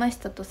まいまし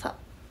たとさ。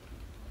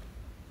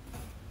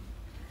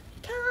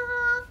キャー。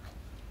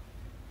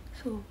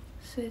そう、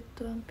スウェッ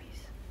トワンピー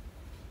ス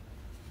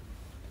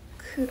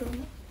黒の。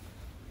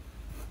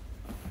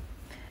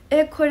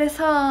これ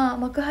さ、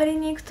幕張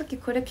に行く時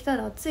これ着た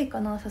ら暑い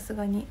かな。さす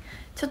がに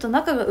ちょっと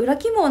中が裏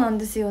起毛なん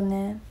ですよ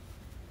ね。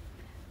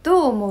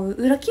どう思う？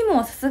裏起毛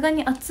はさすが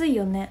に暑い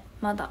よね。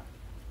まだ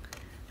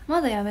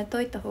やめ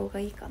といた方が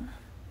いいかな。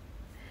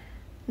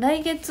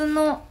来月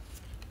の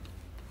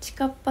チ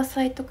カッパ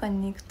祭とか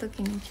に行く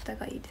時に着た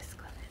がいいです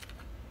かね。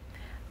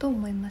どう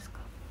思いますか？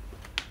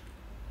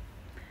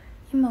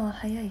今は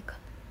早いかな。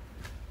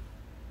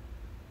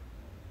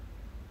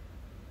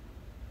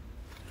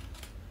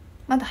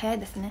まだ早い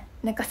ですね。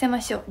寝かせ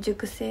ましょう。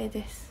熟成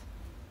です。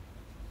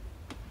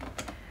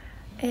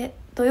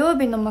土曜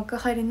日の幕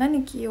張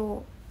何着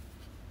よ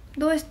う。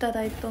どうした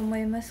らいいと思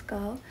います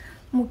か？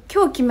もう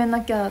今日決め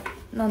なきゃ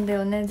なんだ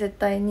よね。絶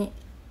対今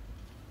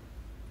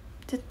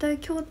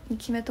日に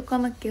決めとか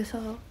なきゃさ、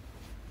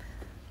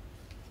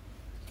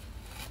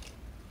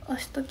明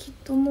日きっ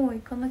ともう行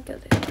かなきゃ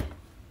だよね。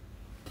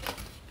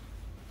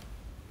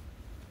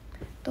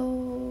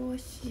どう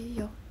し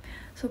よう。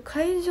そう、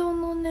会場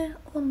のね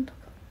温度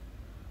が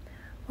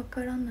わ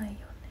からないよね。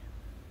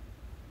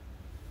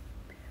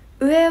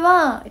上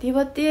はリ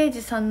バティエイ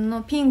ジさん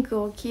のピン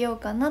クを着よう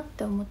かなっ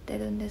て思って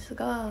るんです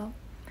が、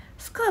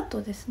スカー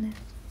トですね。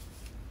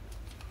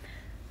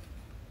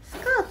ス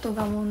カート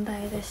が問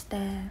題でして、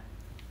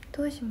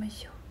どうしま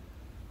しょう。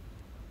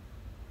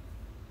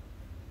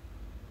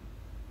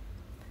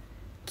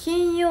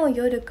金曜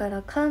夜か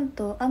ら関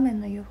東雨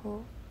の予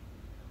報。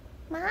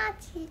マ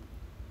ジ？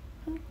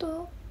本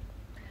当？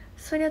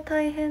そりゃ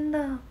大変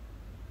だ。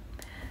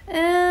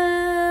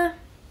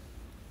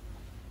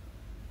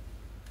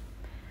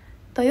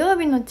土曜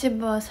日の千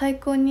葉は最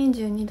高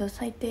22度、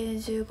最低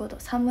15度。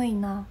寒い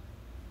な。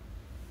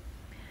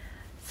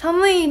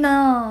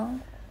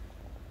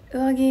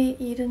上着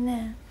いる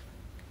ね。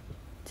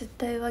絶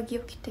対上着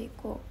を着てい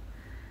こ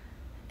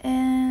う。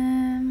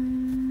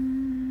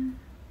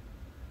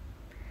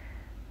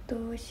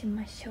どうし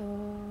ましょう。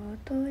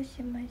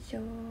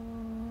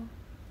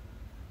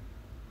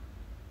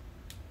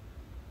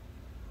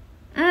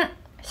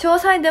詳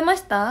細出ま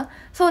した？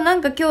そう、な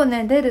んか今日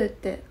ね出るっ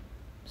て。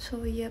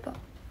そういえばちょ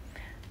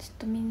っ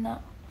とみんな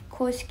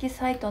公式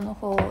サイトの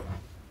方、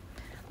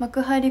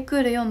幕張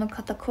来るような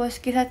方公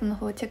式サイトの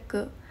方チェッ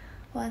ク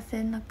お忘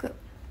れなく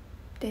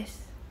で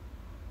す。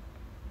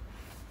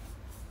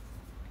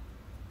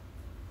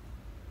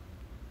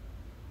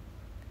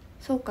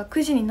そうか、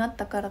9時になっ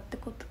たからって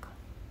ことか。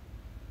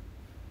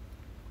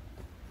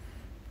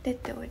出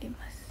ておりま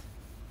す。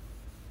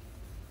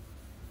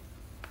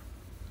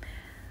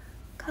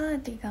カ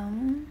ーディガ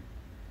ン、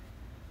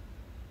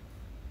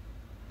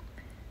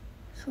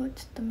そう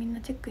ちょっとみん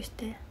なチェックし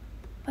て。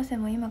パセ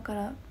も今か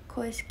ら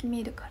公式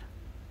見るから。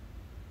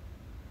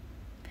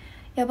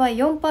やばい、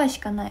4% し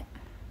かない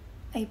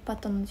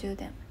iPad の充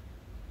電。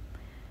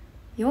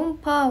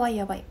4% は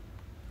やばい。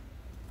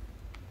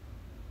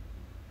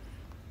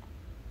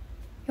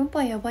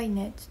4% やばい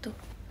ね。ちょっ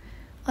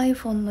と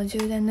iPhone の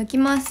充電抜き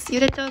ます。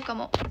揺れちゃうか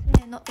も。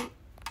せーの。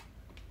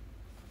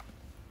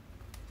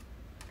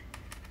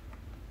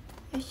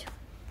よいしょ。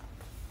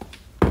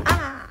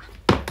あ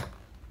ー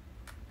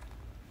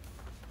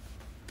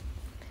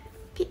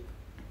ピッ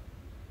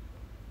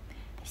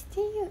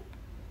STU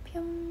ぴ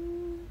ょ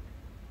ん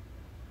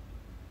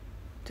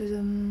ドゥド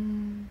ゥ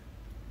ン。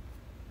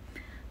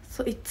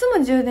そういつ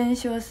も充電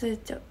し忘れ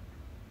ちゃう。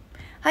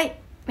はい、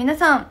皆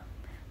さん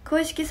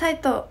公式サ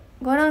イト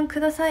ご覧く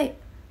ださい。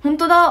本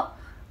当だ、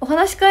お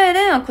話し会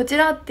レンはこち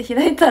らって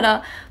開いた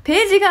ら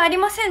ページがあり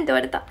ませんって言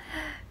われた。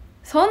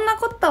そんな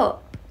こ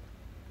と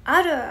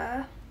ある？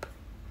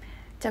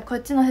じゃあこ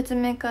っちの説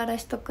明から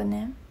しとく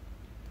ね。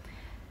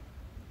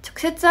直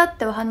接会っ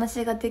てお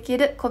話ができ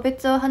る個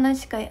別お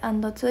話会&ツ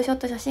ーショッ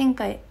ト写真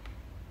会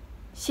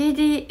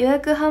CD 予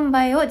約販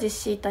売を実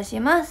施いたし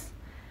ます。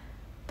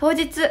当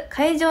日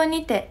会場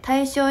にて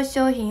対象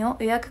商品を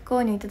予約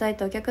購入いただい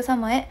たお客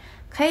様へ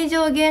会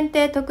場限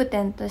定特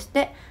典とし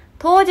て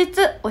当日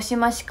おし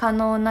まし可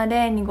能な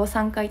例にご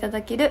参加いた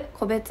だける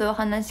個別お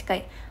話し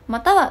会ま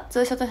たは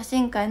ツーショット写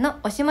真会の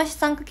おしまし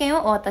参加券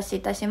をお渡し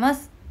いたしま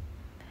す。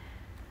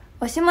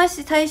おしま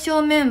し対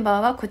象メン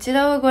バーはこち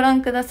らをご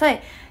覧くださ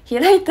い。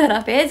開いた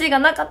らページが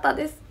なかった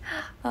です。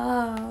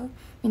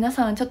皆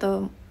さんちょっ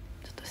と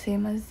すい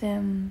ませ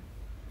ん。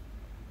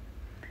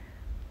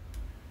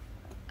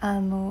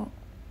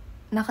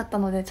なかった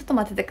のでちょっと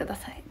待っててくだ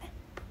さいね。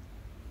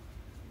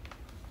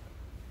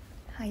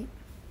はい、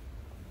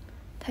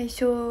対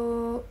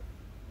象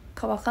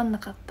か分かんな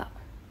かった。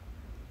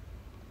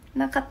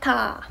なかっ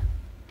た。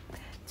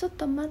ちょっ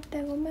と待っ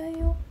て、ごめん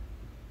よ。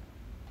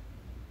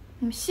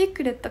シー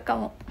クレットか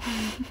も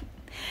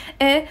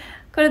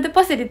これで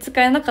パセリ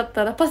使えなかっ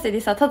たらパセリ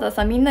さ、ただ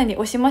さみんなに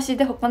おしまし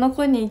で他の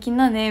子に行き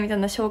なねみたい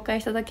な紹介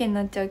しただけに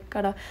なっちゃう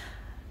から、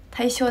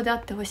対象であ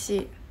ってほし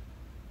い。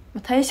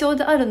対象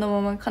であるの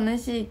もまあ悲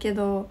しいけ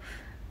ど、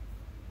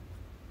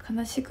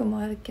悲しくも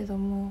あるけど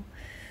も、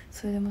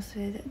それでもそ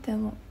れでで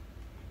も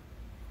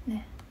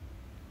ね。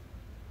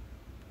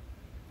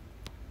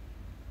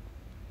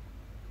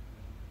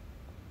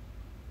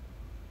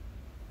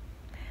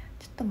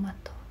ちょっと待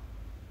とう。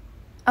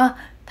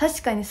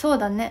確かにそう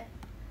だね。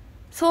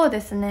そう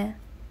ですね、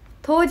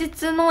当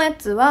日のや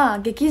つは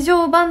劇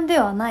場版で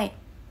はない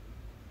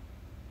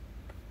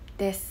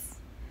で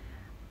す。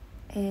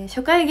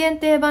初回限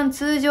定版、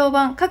通常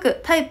版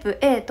各タイプ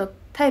A と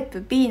タイ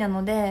プ B な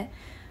ので、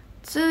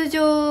通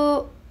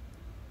常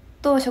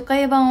と初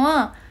回版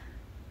は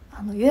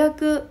予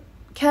約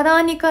キャラ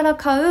アニから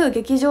買う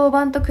劇場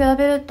版と比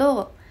べる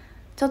と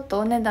ちょっと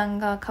お値段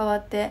が変わ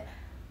って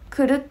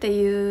くるって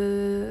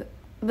いう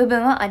部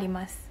分はあり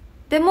ます。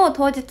でも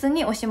当日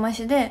におしま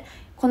しで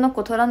この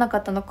子取らなか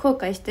ったの後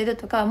悔してる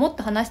とか、もっ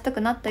と話した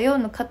くなったよう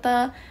な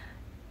方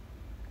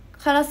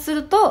からす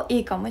るとい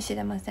いかもし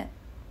れません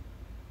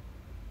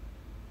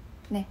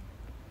ね。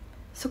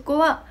そこ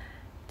は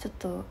ちょっ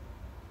と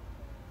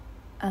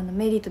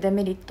メリットデ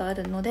メリットあ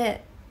るの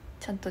で、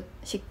ちゃんと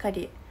しっか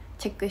り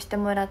チェックして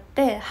もらっ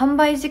て、販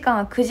売時間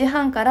は9時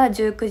半から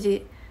19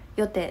時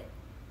予定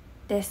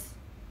です。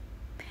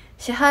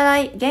支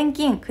払い現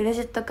金、クレ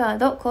ジットカー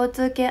ド、交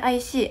通系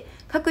IC、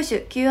各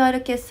種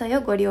QR 決済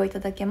をご利用いた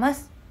だけま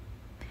す。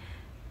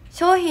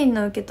商品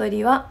の受け取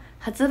りは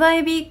発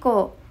売日以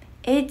降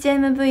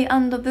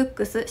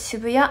HMV&BOOKS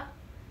渋谷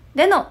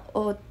での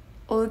お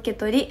受け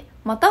取り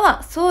また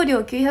は送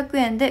料900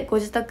円でご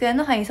自宅へ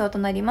の配送と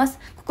なります。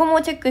ここ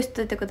もチェックし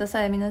ておいてくだ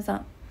さい。皆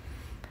さ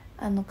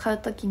ん買う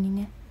ときに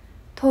ね、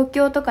東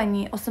京とか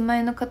にお住ま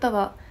いの方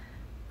は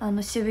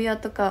渋谷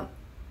とか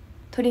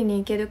取りに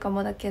行けるか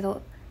もだけ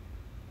ど、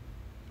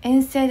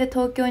遠征で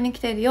東京に来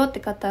てるよっ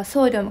て方は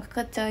送料もか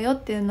かっちゃうよっ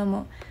ていうの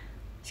も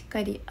しっ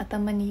かり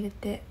頭に入れ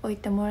ておい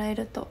てもらえ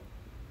ると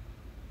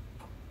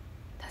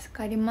助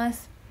かりま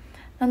す。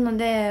なの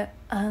で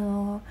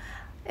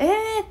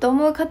と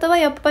思う方は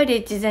やっぱ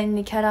り事前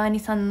にキャラアニ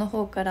さんの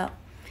方から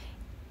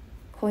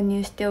購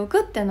入してお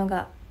くっていうの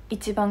が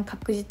一番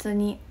確実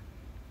に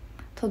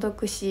届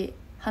くし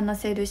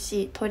話せる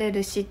し取れ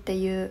るしって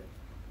いう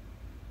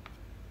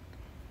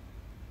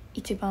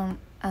一番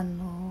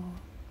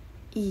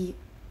いい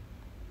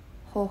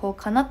方法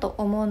かなと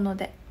思うの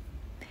で、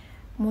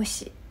も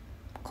し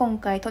今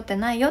回取って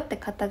ないよって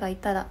方がい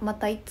たらま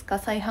たいつか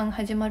再販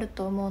始まる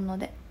と思うの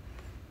で、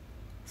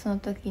その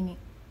時に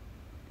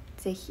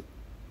ぜひ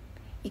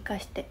活か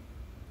して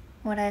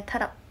もらえた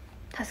ら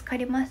助か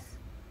ります。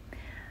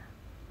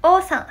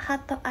王さんハー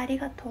トあり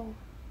がとう。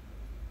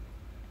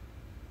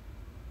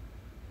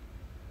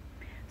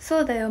そ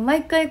うだよ、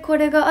毎回こ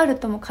れがある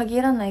とも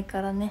限らない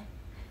からね。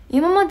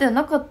今までは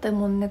なかった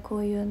もんね、こ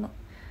ういうの。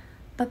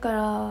だか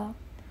ら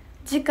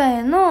次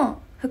回の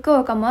福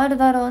岡もある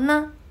だろう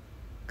な、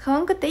買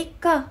わんくていっ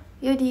か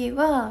より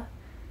は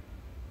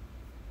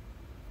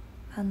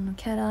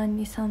キャラア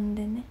ニさん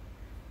でね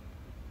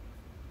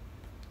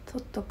撮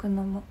っとく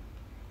のも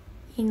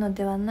いいの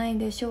ではない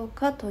でしょう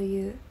かと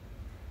いう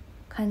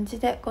感じ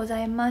でご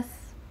ざいま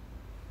す。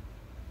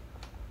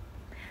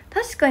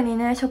確かに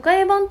ね、初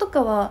回版と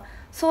かは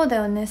そうだ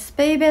よね、ス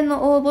ペイベ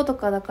の応募と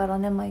かだから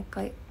ね。毎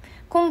回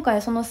今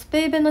回そのス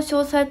ペイベの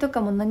詳細と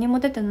かも何も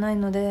出てない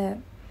ので、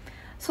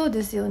そう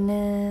ですよ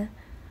ね、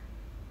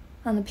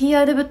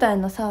PR 舞台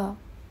のさ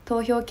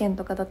投票権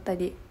とかだった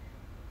り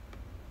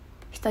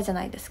したじゃ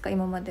ないですか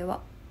今までは。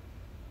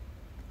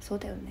そう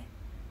だよね、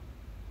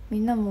み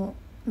んなも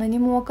何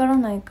もわから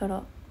ないか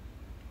ら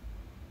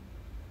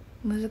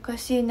難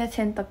しいね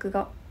選択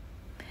が。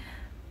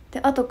で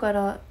後か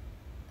ら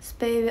ス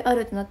ペイベあ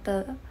るってなっ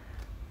たら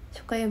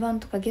初回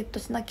版とかゲット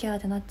しなきゃっ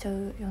てなっちゃ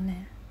うよ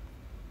ね。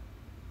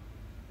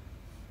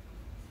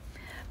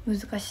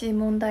難しい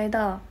問題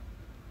だ。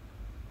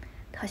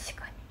確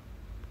かに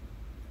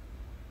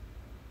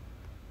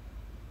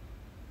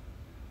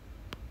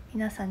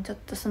皆さんちょっ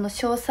とその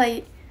詳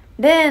細、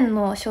レーン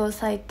の詳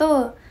細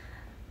と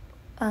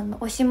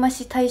押し増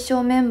し対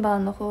象メンバー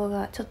の方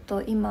がちょっ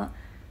と今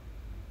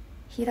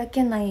開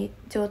けない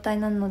状態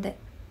なので、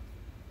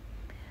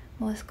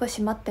もう少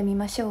し待ってみ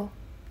ましょう。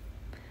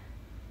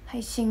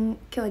配信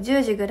今日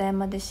10時ぐらい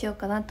までしよう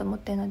かなと思っ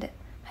てるので、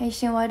配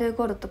信終わる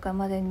頃とか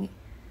までに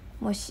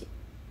もし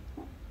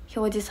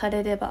表示さ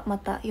れればま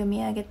た読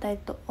み上げたい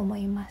と思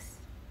います。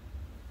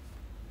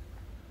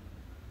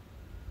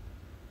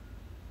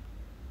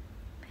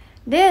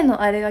例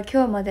のあれが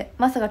今日まで、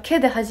まさか「け」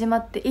で始ま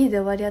って「い」で終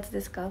わるやつ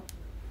ですか。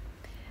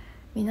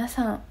皆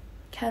さん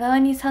キャラア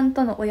ニさん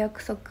とのお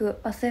約束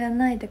忘れ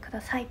ないでくだ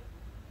さい。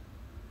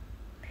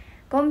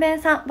ゴンベ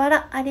ンさん、バ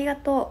ラありが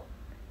と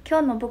う。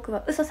今日の僕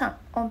は嘘さん、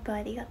音符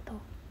ありがとう。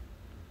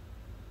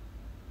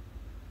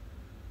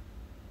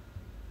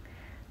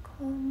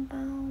こんば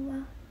ん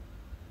は。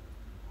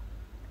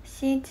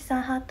しんいちさ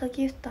ん、ハート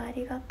ギフトあ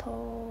りがとう。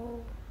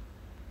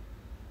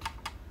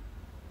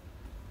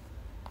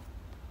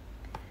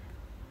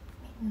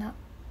みんな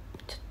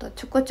ちょっと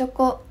ちょこちょ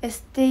こ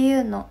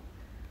STU の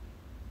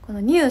こ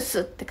のニュー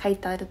スって書い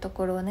てあると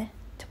ころをね、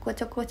ちょこ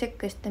ちょこチェッ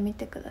クしてみ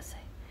てくださ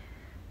い。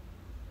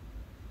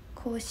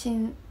更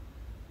新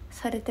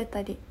されて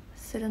たり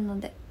するの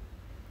で。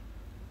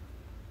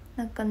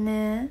なんか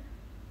ね、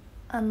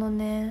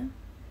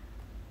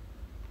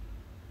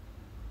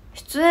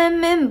出演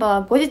メン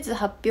バー後日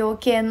発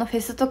表系のフ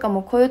ェスとか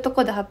もこういうと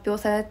こで発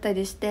表された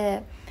りし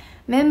て、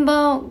メン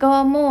バー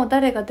側も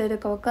誰が出る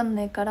か分かん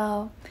ないか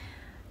ら、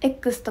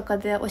X とか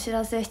でお知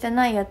らせして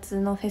ないやつ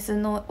のフェス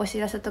のお知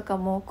らせとか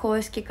も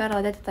公式か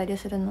ら出てたり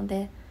するの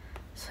で、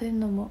そういう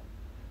のも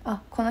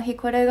この日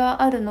これ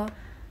があるの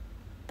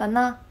だ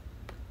な、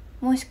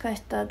もしか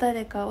したら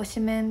誰か推し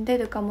メン出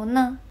るかも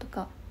なと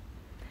か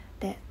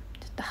で、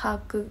ちょっと把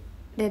握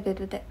レベ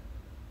ルで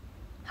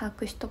把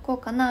握しとこう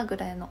かなぐ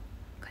らいの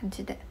感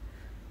じで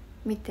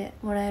見て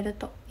もらえる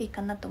といい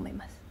かなと思い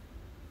ます。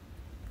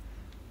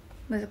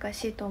難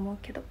しいと思う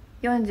けど、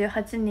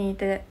48人い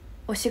て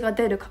推しが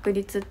出る確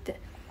率って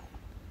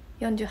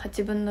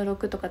48分の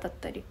6とかだっ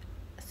たり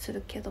す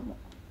るけども。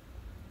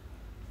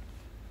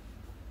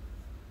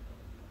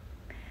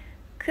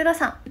黒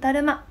さん、だ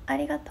るまあ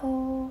りが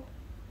とう。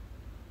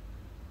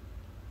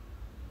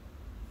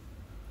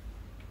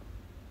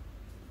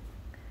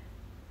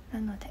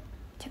なので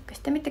チェックし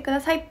てみてく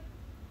ださい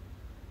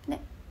ね。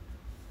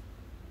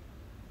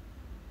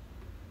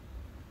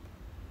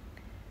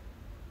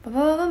バ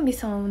ババンビ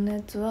さんの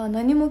やつは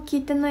何も聞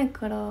いてない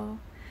から、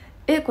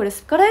これ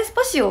スカラエス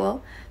パシ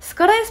オ？ス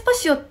カラエスパ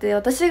シオって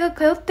私が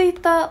通ってい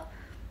た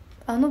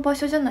あの場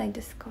所じゃない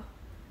ですか。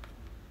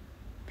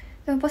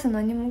でもパス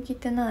何も聞い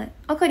てない。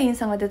あかりん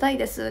さんが出たい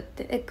ですっ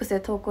て X で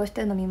投稿し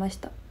てるの見まし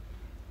た。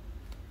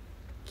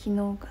昨日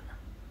か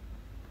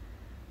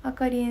な。あ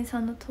かりんさ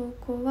んの投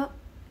稿は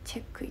チェ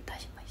ックいた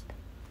しました。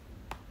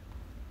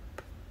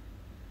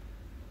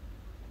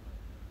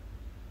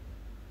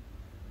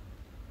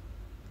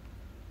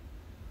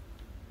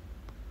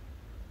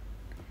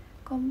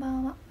こんば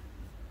んは。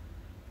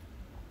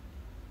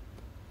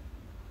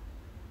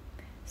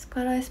ス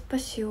カラエスパ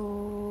シ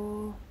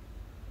オ、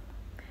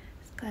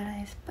スカラ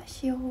エスパ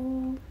シオ、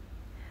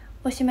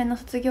おしめの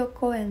卒業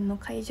公演の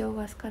会場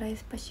がスカラエ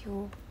スパシ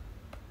オ。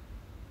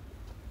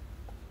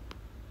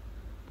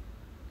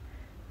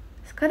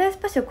スカラエス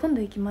パシオ今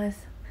度行きま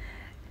す。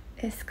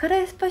スカラ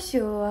エスパシ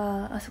オ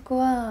はあそこ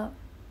は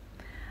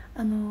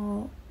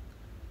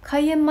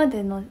開演ま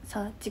での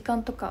さ時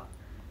間とか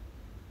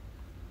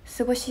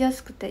過ごしや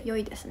すくて良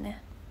いです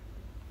ね。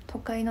都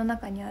会の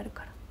中にある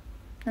から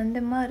何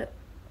でもある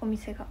お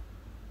店が。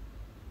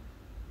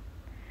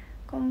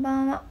こんば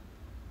んは。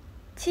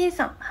ちー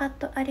さん、ハー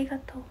トありが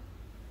とう。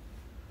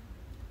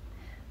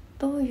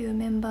どういう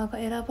メンバーが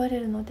選ばれ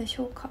るのでし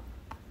ょうか。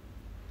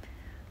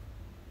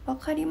わ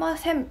かりま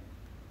せん、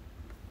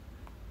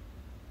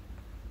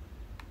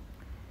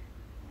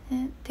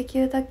ね。でき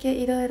るだけ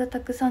いろいろた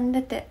くさん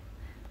出て、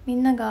み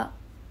んなが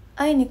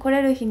会いに来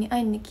れる日に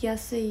会いに来や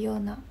すいよう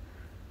な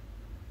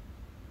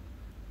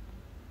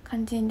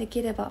感じにで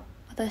きれば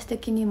私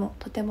的にも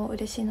とても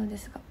嬉しいので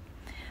すが、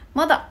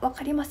まだ分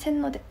かりませ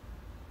んので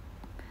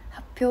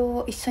発表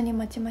を一緒に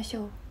待ちまし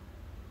ょう。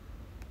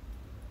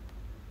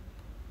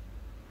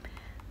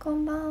こ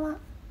んばんは。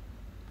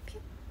ピュッ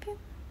ピュッ。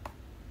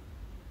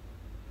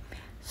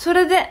そ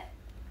れで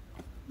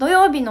土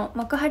曜日の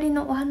幕張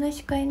のお話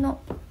し会の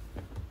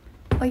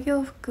お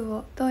洋服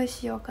をどう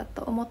しようか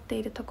と思って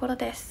いるところ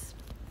です。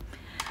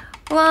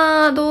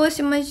わー、どう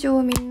しましょ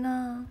う。みん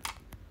な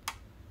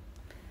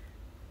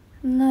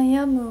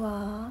悩む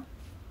わ。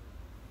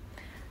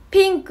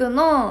ピンク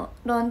の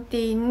ロンテ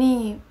ィー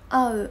に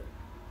合う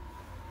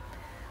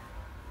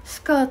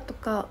スカート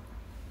か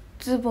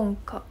ズボン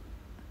か。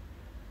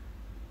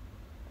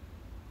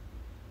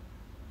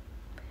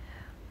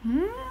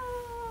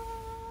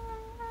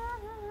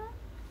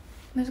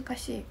難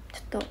しい。ち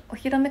ょっとお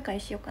披露目会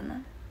しようか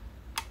な。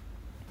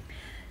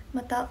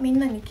またみん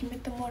なに決め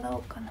てもらお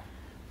うかな。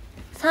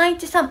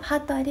313ハ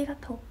ートありが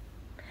とう。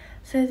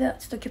それでは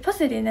ちょっと今日パ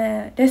セリ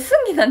ねレッス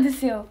ン着なんで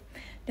すよ。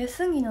レッ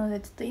スン着なので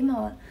ちょっと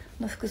今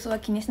の服装は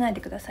気にしない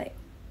でください。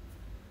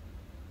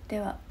で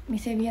は見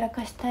せびら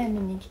かしタイム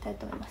に行きたい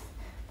と思います。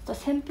ちょっ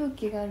と扇風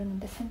機があるの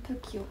で扇風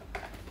機を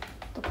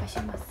どかし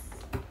ます。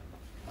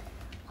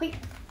ほい、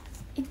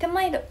行って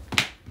まいるよ。よ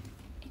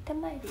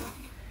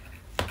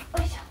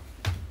いしょ。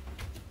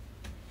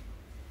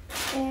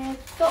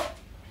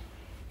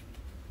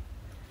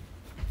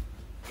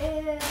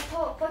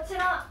こち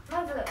ら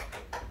まず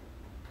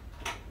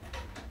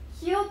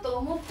着ようと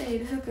思ってい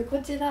る服、こ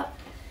ちら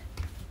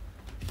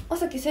尾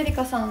崎せり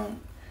かさん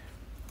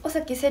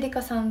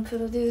プ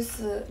ロデュー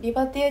スリ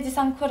バティエージ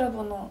さんコラ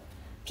ボの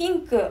ピ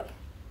ンク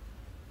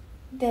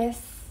で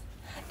す。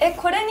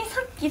これに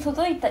さっき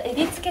届いた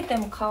襟つけて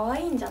も可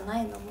愛いんじゃな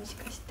いの？もし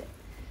かして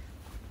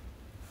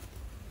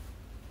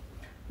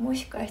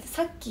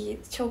さっき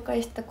紹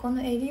介したこ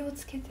の襟を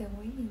つけて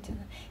もいいんじゃ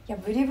ない？いや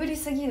ブリブリ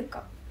すぎる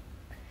か、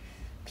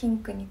ピン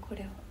クにこ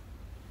れは。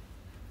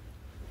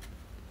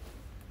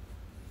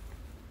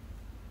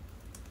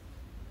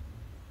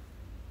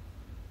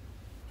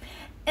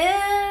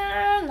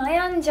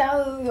悩んじゃ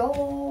うよ。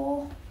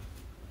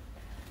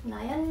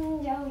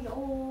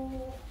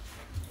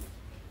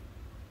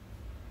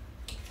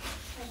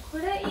こ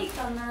れいい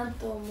かな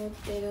と思っ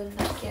てるん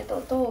だけ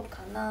ど、どう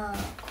かな。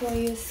こう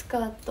いうスカ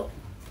ート、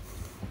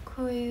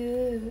こう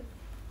いう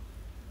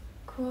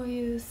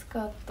スカ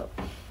ート、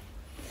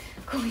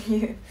こう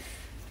いう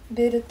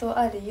ベルト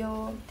ある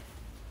よ。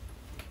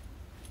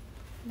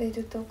ベ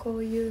ルトこ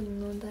ういう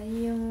のだ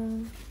よ。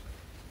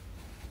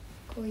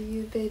こう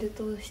いうベル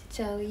トし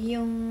ちゃう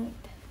よ。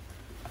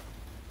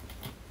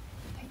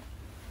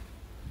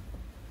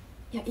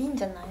いや、いいん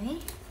じゃない？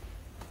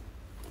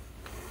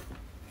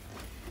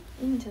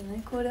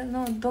これ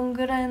のどん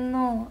ぐらい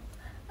の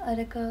あ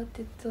れかっ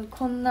て言うと、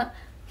こんな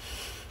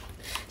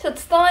ちょっ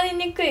と伝わり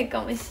にくい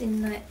かもしん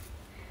ない。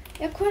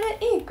いやこれ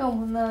いいか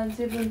もな、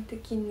自分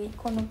的に。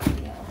この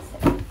組み合わ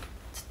せちょっ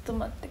と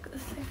待ってくだ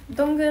さい。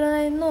どんぐ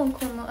らいの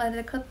このあ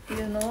れかって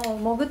いうのを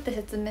潜って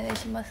説明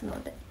します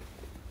ので。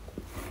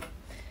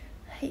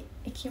はい、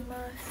いきます。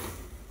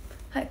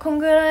はい、こん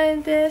ぐら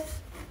いで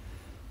す。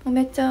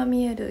めっちゃ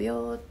見える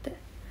よっ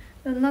て。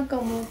中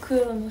も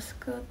黒のス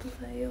カート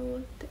だよっ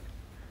て。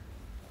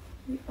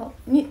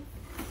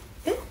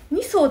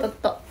2層だっ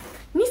た。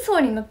2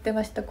層になって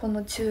ました、こ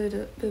のチュー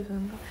ル部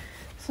分が。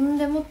そん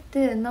でもっ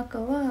て中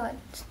は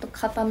ちょっと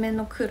固め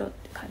の黒っ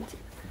て感じ。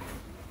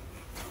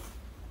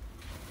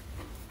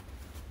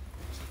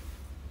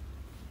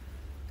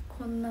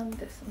こんなん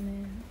です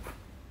ね。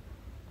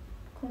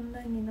こん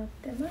なになっ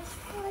てましたよ。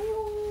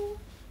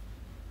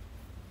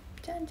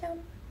じゃんじゃん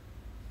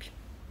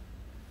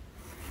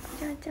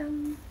じゃじゃ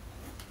ん。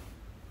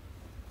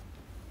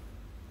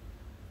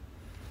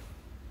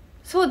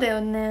そうだ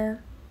よね。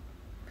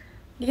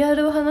リア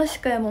ルお話し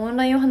会もオン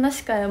ラインお話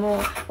し会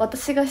も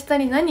私が下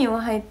に何を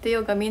履いてよ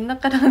うがみんな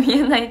から見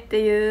えないっ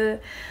てい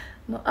う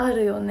のあ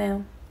るよ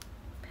ね。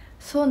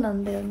そうな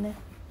んだよね。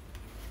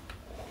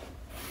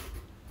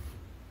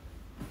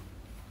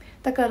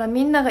だから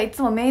みんながい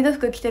つもメイド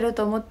服着てる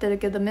と思ってる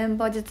けど、メン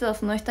バー実は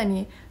その下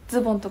に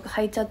ズボンとか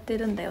履いちゃって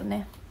るんだよ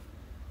ね。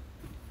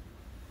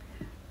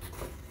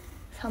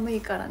寒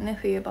いからね、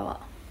冬場は。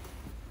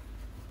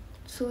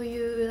そう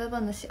いう裏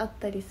話あっ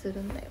たりす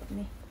るんだよ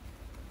ね。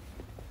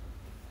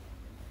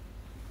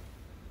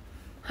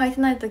履い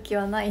てない時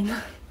はないな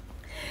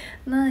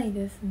ない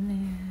ですね。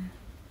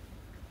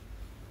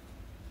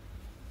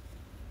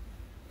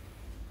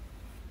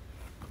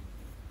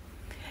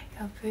い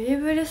やブリ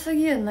ブリす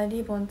ぎるな、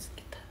リボンつ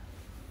けたら。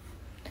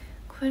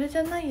これじ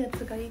ゃないや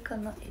つがいいか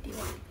な。襟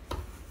は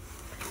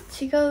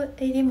違う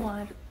襟も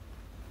ある。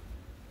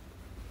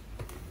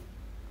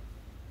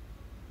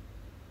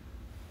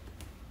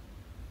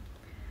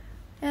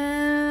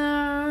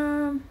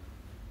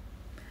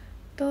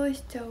どう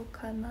しちゃおう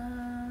か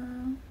な。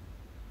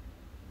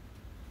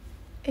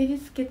襟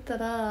つけた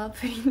ら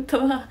プリン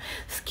トは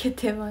透け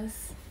てま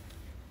す。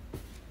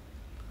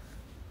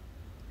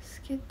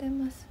透けて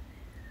ます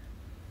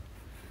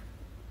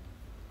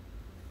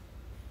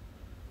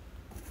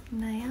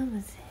ね。悩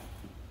むぜ。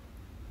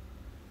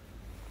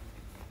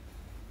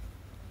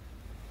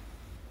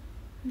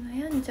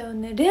悩んじゃう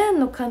ね。レーン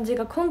の感じ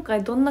が今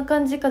回どんな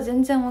感じか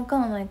全然わか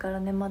らないから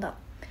ね、まだ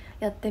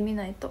やってみ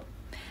ないと。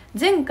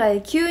前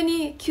回急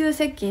に急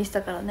接近し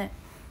たからね。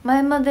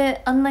前ま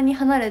であんなに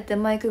離れて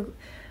マイク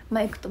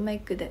とマイ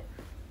クで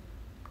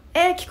「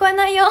聞こえ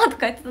ないよ」とか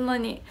言ってたの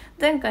に、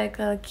前回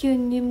から急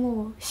に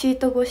もうシー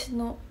ト越し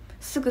の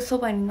すぐそ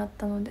ばになっ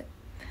たので、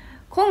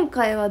今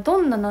回はど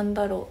んななん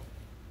だろ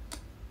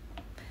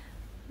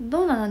う。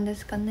どんななんで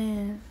すか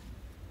ね。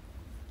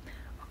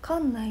わか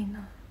んない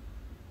な。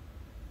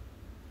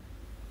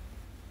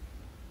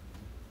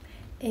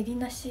襟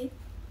なし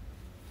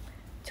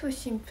超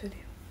シンプルよ。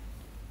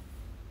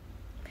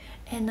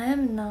悩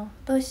むな。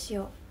どうし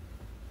よう。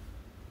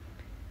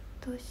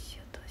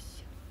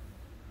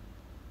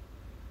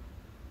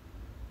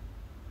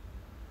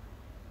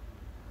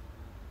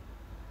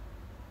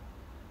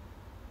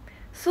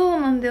そ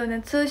うなんだよ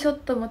ね。ツーショッ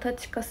トも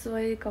立ちか座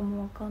りか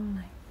もわかん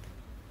ない。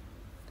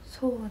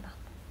そうなの、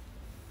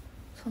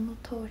その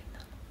通りな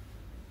の。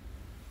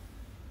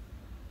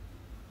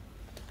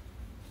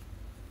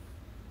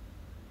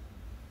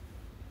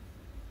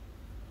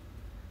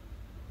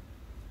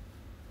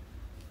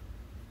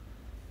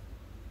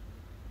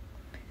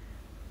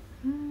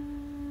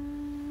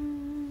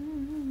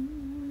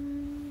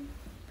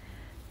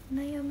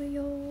悩む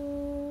よ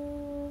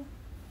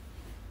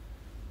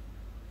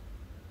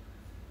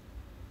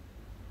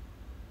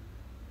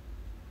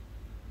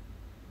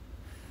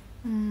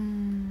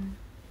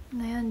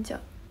悩んじゃ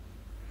う。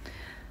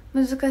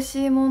難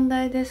しい問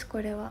題です、こ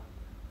れは。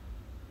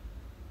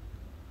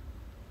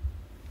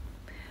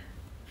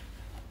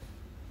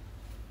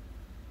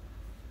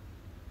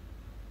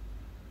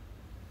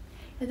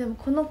でも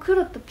この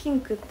黒とピン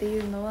クってい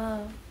うの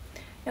は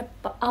やっ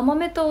ぱ甘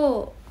め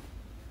と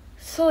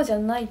そうじゃ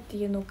ないって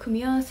いうのを組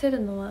み合わせる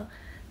のは、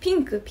ピ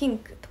ンク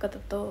とかだ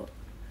と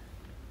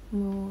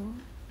もう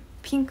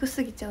ピンク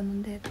すぎちゃう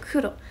ので、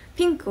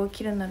ピンクを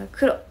着るなら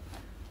黒。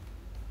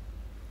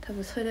多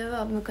分それ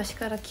は昔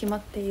から決まっ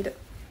ている。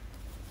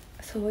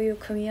そういう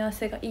組み合わ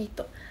せがいい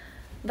と。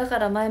だか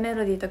らマイメ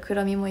ロディーと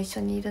黒みも一緒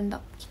にいるんだ、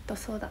きっと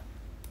そうだ。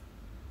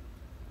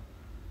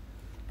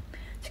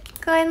初期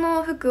会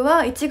の服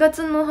は1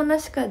月の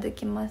話からで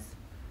きます。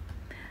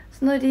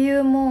その理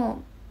由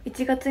も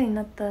1月に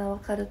なったらわ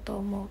かると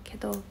思うけ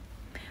ど、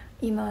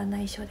今は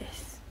内緒で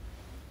す。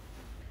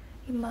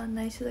今は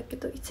内緒だけ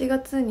ど1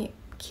月に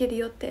着る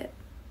予定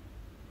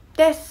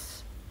で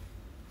す。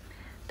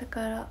だ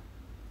から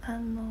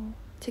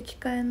チェキ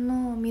会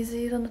の水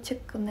色のチェ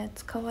ックのや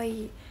つかわ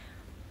いい、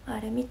あ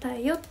れ見た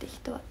いよって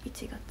人は1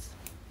月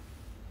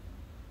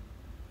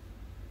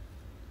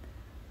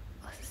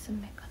おすす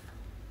めかな。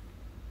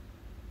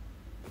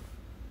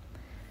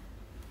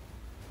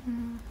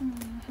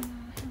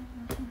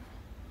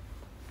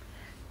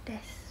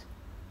です。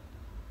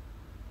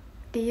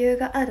理由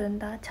があるん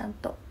だ。ちゃん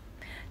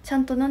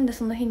となんで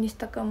その日にし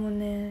たかも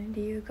ね、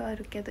理由があ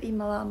るけど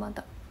今はま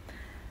だ。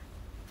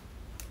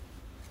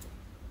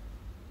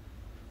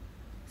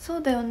そ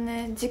うだよ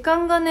ね、時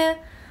間が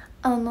ね、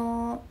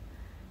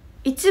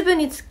一部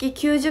につき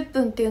90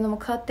分っていうのも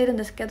変わってるん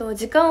ですけど、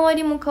時間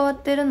割も変わっ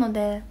てるの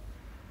で、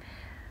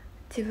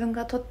自分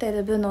が取って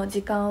る部の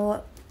時間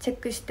をチェッ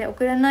クして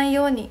遅れない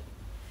ように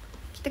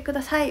来てく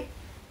ださい。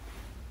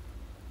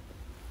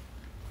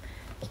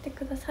来て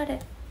くだされ。い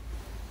や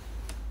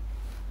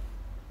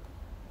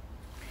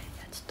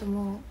ちょっと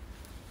もう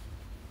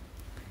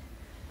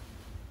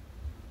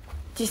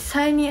実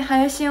際に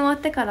配信終わっ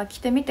てから着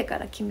てみてか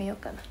ら決めよう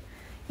かな。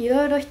い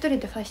ろいろ一人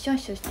でファッション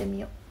ショーしてみ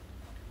よう。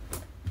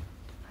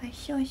ファッ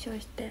ションショー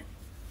して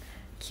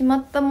決ま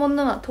ったも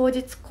のは当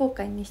日公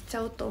開にしち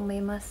ゃおうと思い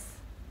ます。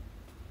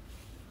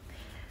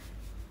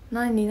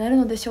何になる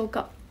のでしょう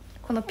か。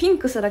このピン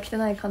クすら着て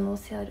ない可能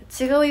性ある。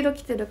違う色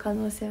着てる可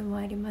能性も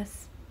ありま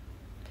す。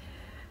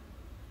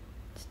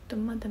ちょっと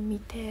まだ見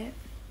て。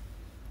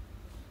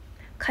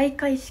開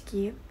会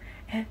式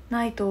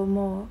ないと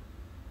思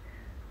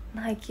う。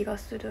ない気が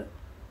する。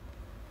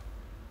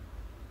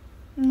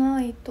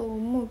ないと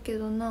思うけ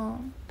どな、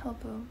多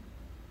分。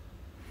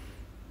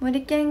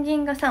森健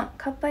銀河さん、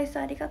かっぱい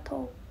さんありが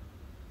と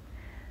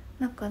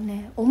う。なんか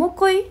ね、おも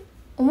こい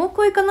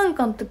かなん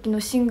かの時の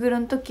シングル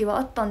の時は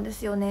あったんで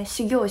すよね。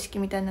始業式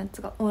みたいなや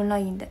つがオンラ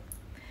インで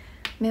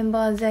メン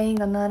バー全員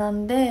が並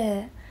ん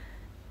で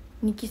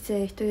2期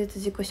生1人ずつ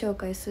自己紹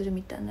介する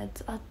みたいなや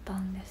つあった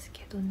んです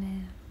けど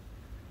ね。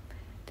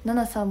ナ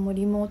ナさんも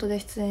リモートで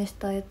出演し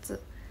たや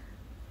つ、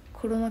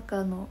コロナ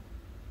禍の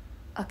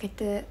明け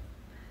て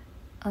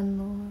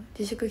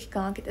自粛期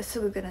間明けてす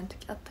ぐぐらいの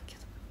時あったけ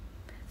ど、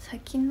最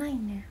近ない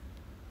ね。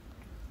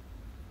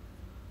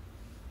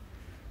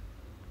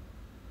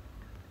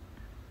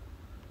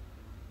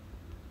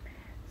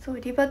そう、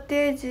リバ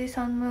テージ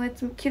さんのや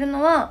つ着る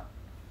のは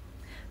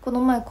この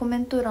前コメ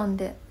ント欄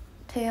で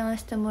提案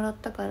してもらっ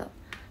たから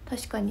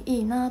確かにい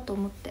いなと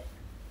思って、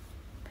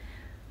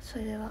そ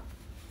れは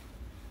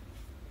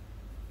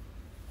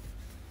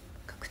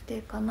確定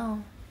かな。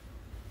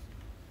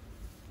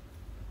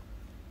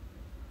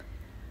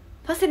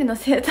パセリの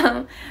生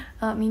誕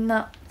みん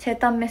な生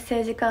誕メッ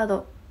セージカー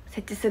ド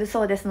設置する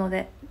そうですの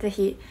で、ぜ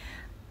ひ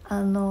ち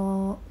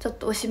ょっ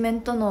と推しメ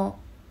ンとの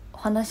お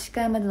話し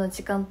会までの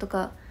時間と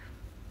か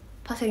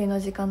パセリの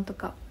時間と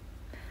か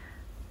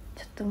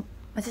ちょっと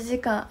待ち時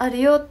間あ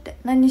るよって、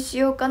何し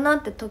ようかな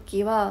って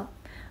時は、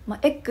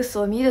X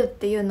を見るっ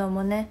ていうの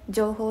もね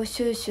情報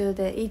収集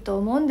でいいと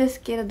思うんです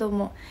けれど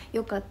も、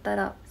よかった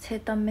ら生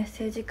誕メッ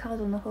セージカー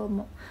ドの方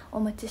もお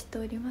待ちして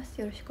おりま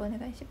す。よろしくお願い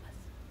します。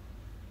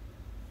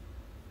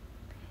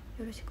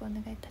よろしくお願い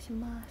いたし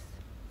ます。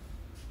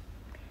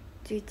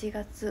11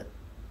月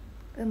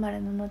生まれ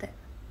なので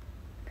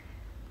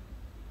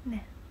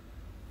ね、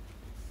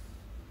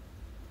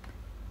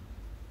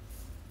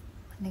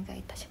お願い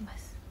いたしま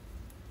す。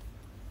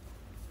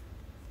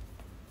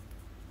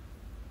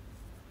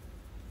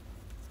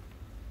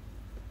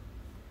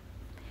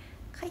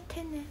書い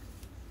てね。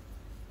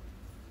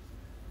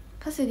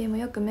パセリも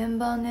よくメン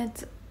バーのや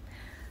つ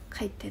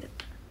書いてる。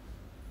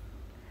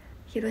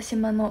広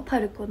島のパ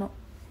ルコの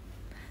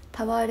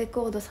タワーレ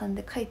コードさん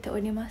で書いてお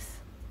ります。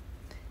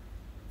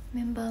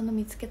メンバーの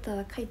見つけた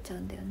ら書いちゃう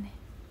んだよね。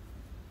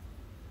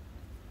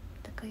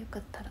だからよか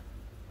ったら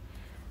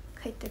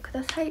書いてく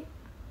ださい。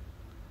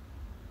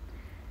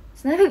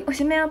ちなみに推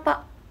しメンは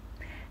パ。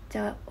じ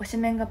ゃあ推し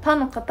メンがパ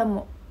の方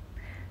も、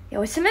い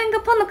や推しメンが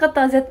パの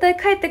方は絶対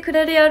書いてく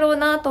れるやろう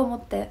なと思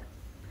って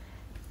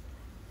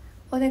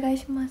お願い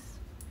します。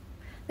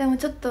でも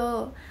ちょっ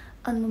と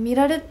見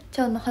られち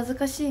ゃうの恥ず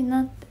かしい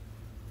なって、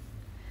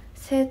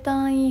生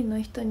誕委員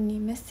の人に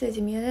メッセー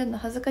ジ見られるの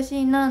恥ずかし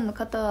いなの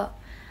方は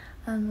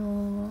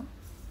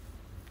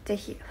ぜ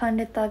ひファン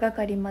レター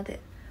係ま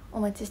でお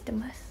待ちして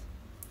ます。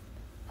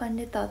ファン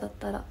レターだっ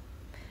たら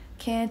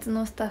検閲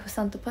のスタッフ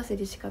さんとパセ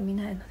リしか見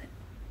ないので、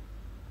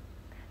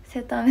生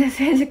誕メッ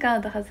セージカ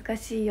ード恥ずか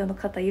しいよの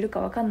方いるか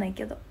わかんない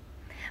けど、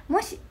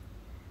もし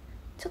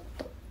ちょっ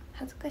と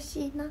恥ずか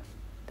しいな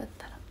だっ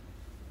たら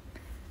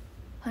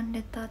ファン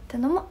レターって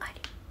のもあ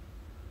り。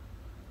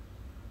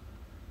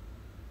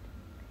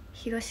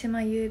広島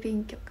郵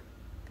便局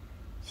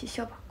支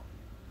所箱。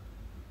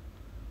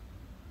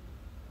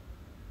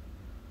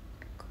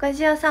コカ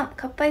ジアさん、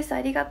カッパイス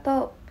ありが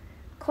と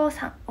う。コウ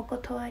さん、お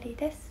断り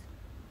です。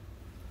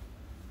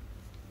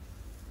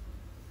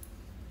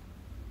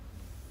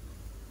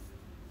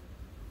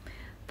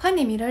パ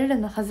に見られる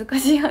の恥ずか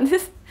しい派で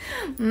す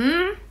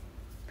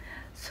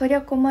そり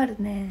ゃ困る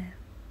ね。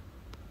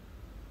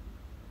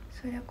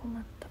そりゃ困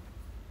った。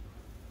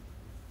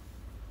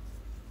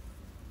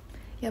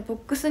いやボッ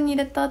クスに入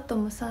れた後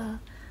もさ、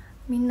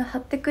みんな貼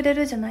ってくれ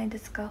るじゃないで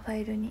すか、ファ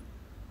イルに。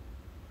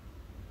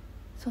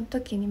その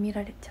時に見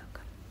られちゃう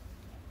か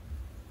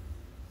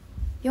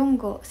ら。4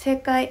号正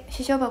解、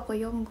支所箱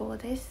4号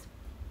です。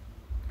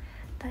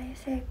大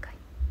正解。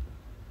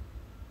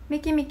ミ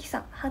キミキさ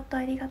ん、ハート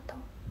ありがとう。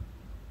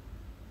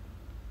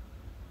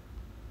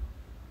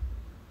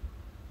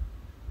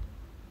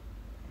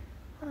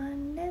ファ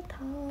ンレタ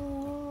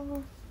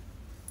ー、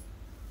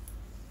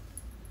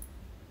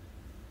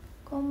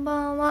こん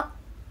ばんは。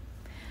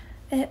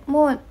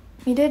もう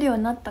見れるよう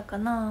になったか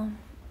な。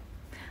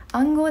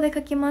暗号で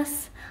書きま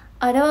す。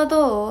あれは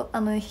ど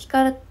う？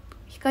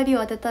光を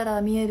当てた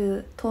ら見え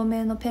る透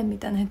明のペンみ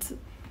たいなやつ。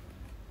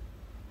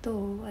ど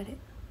う？あれ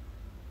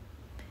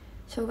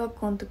小学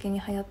校の時に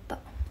流行った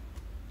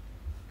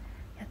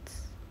や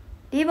つ。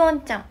リボ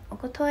ンちゃん、お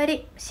断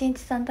り。しん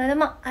ちさん、だる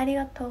まあり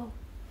がとう。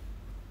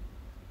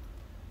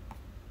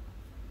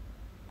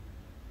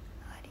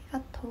ありが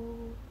とう。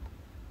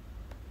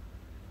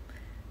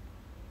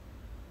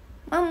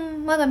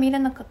まだ見れ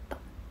なかった。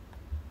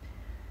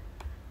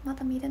ま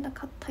だ見れな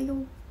かったよ。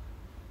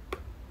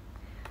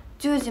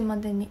10時ま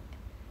でに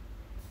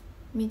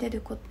見れ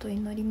ることを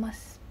祈りま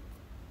す。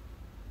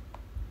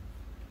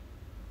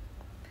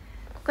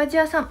コカジ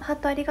アさん、ハー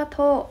トありが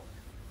とう。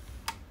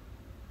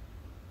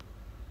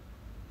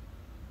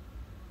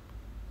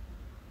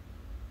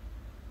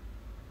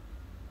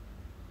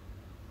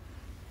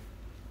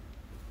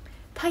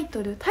タイ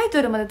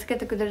トルまでつけ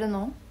てくれる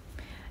の？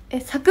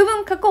作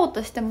文書こう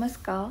としてます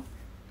か？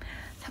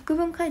作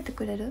文書いて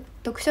くれる？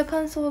読書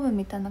感想文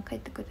みたいなの書い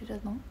てくれる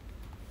の？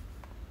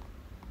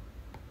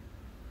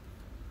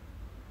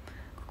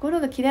心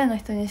が綺麗な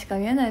人にしか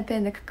見えないペ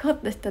ンで書こ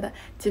うとしたら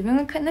自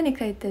分が何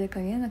書いてるか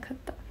見えなかっ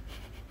た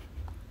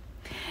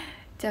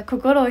じゃあ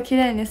心を綺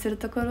麗にする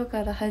ところ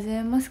から始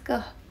めます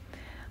か。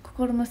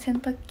心の洗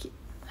濯機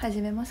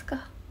始めます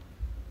か。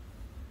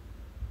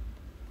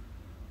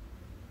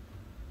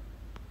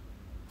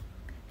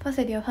パ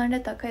セリはファン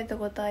レター書いた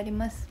ことあり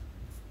ます。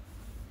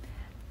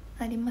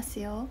あります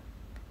よ。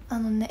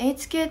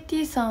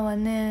HKT さんは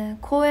ね、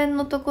公園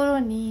のところ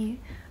に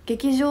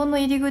劇場の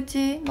入り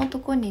口のと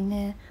こに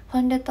ねフ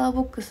ァンレター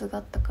ボックスが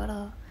あったか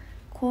ら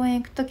公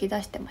園行く時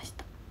出してまし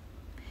た。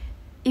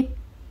いっ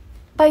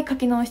ぱい書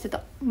き直して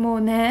た。も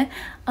うね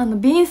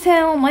便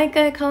箋を毎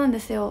回買うんで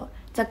すよ、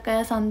雑貨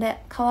屋さんで。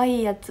可愛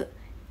いやつ、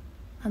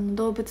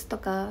動物と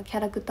かキャ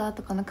ラクター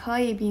とかの可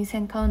愛い便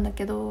箋買うんだ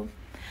けど、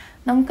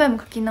何回も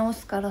書き直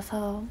すから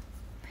さ、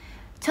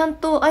ちゃん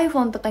と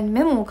iPhone とかに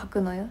メモを書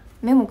くのよ。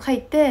メモ書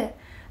いて、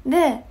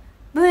で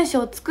文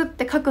章を作っ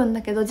て書くん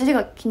だけど字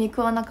が気に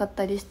食わなかっ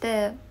たりし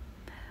て、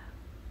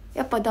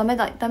やっぱダメ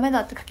だっ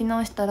て書き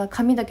直したら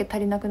紙だけ足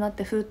りなくなっ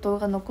て封筒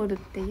が残るっ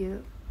てい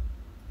う、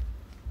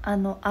あ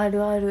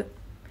るある、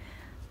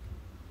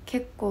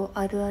結構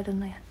あるある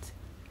なやつ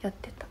やっ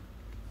てた。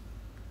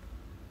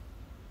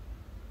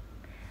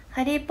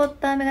ハリーポッ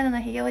ターメガネ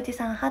のひげおじ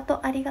さん、ハー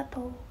トありが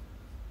とう。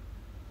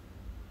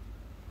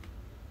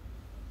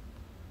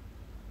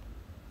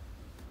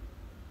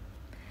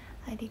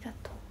ありが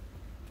とう。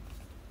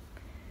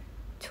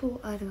超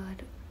あるあ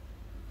る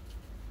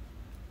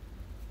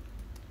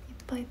いっ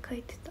ぱい書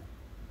いて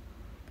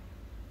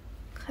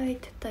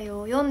た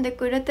よ。読んで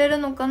くれてる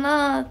のか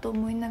なと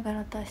思いなが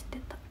ら出して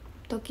た。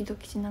ドキド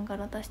キしなが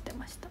ら出して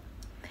ました。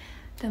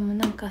でも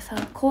なんかさ、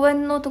公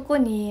園のとこ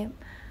に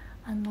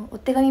お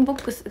手紙ボ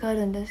ックスがあ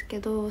るんですけ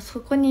ど、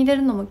そこに入れ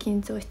るのも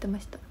緊張してま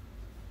した。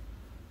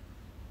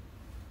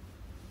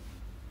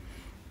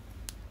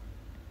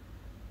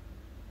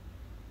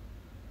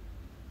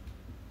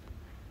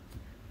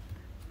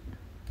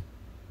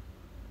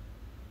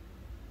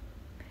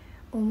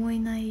重い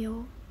内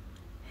容、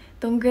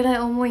どんぐらい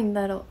重いん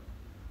だろ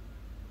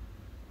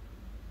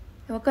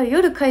う。わかる。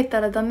夜書い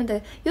たらダメだ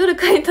よ。夜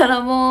書いた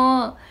ら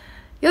もう、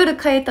夜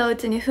書いたう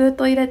ちに封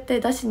筒入れて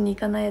出しに行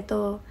かない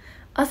と、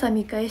朝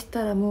見返し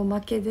たらもう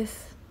負けで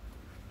す。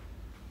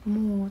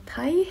もう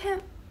大変。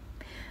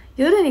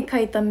夜に書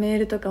いたメー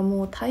ルとか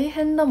もう大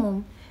変だも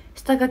ん。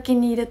下書き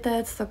に入れた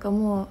やつとか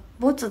もう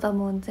ボツだ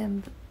もん。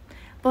全部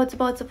ボツ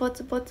ボツボ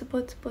ツボツ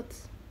ボツボ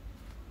ツ。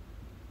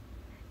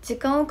時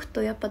間置く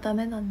とやっぱダ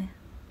メだね。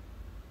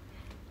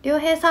良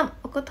平さん、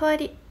お断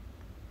り。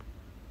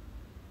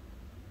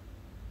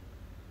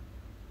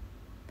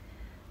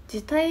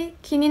字体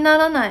気にな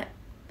らない。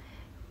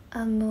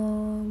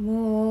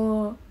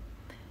もう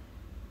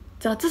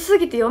雑す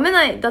ぎて読め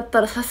ないだっ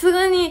たらさす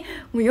がに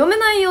もう読め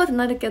ないよって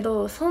なるけ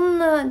ど、そん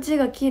な字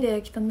が綺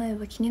麗汚い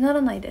は気にな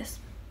らないで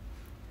す。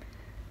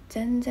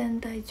全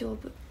然大丈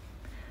夫。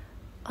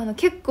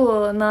結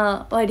構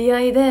な割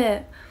合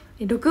で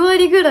6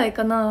割ぐらい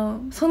かな、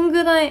そん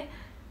ぐらい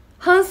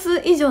半数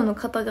以上の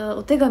方が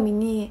お手紙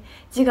に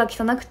字が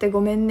汚くて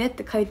ごめんねっ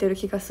て書いてる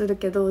気がする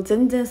けど、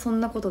全然そん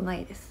なことな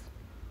いです。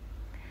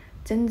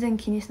全然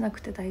気にしなく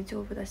て大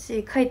丈夫だ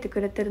し、書いてく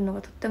れてるの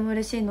がとっても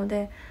嬉しいの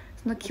で、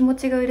その気持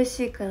ちが嬉し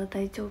いから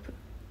大丈夫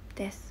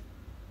です。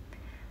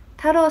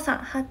太郎さん、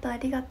ハートあ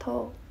りが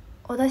と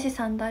う。おだし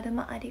さん、だる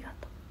まありが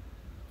とう。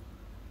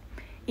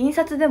印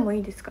刷でもい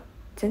いですか？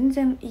全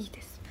然いい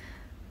です。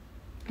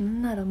な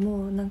んなら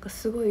もうなんか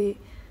すごい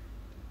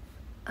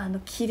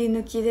切り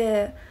抜き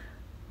で、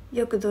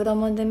よくドラ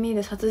マで見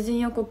る殺人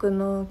予告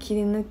の切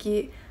り抜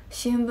き、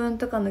新聞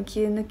とかの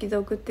切り抜きで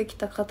送ってき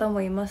た方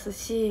もいます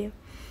し、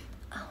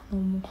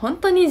もう本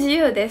当に自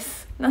由で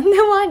す。何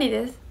でもあり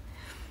です。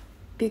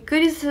びっく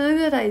りする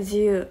ぐらい自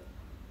由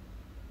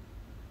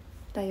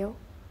だよ。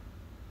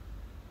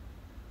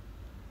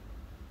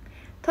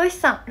とし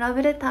さん、ラ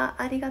ブレタ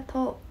ーありが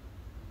と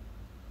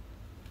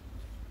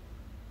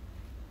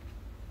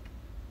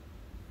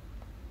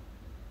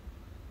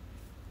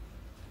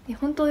う。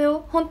本当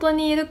よ、本当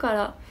にいるか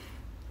ら。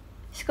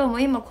しかも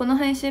今この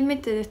配信見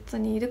てる人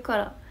にいるか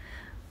ら、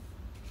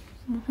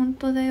もう本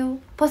当だよ。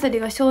パセリ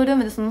がショールー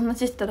ムでその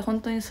話したら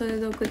本当にそれ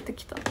で送って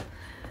きた。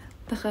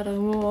だから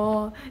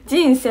もう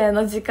人生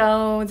の時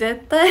間を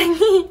絶対に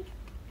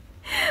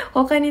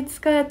他に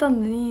使えたの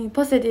に、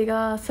パセリ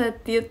がそうやっ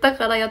て言った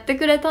からやって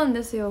くれたん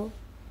ですよ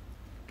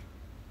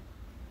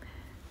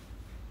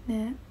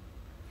ね。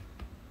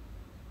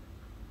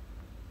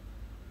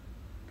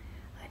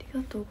あり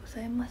がとうご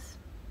ざいます。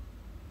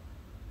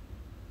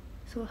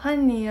そう、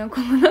犯人はこ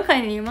の中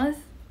にいます。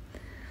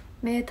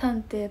名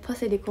探偵パ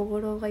セリ小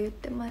五郎が言っ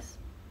てます。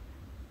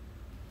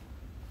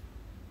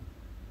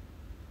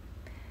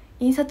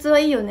印刷は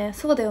いいよね。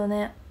そうだよ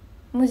ね。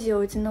文字を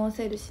打ち直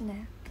せるし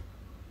ね。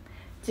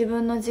自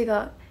分の字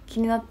が気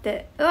になっ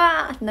てう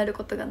わーってなる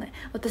ことがない。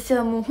私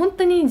はもう本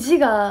当に字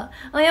が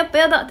やっぱ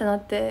やだってな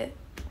って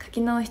書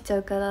き直しちゃ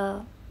うか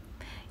ら、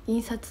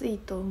印刷いい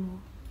と思う。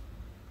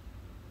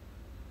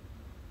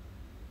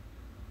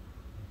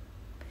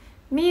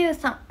みゆ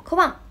さん、小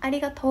判あり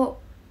が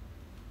と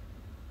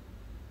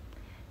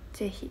う。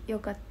ぜひよ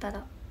かった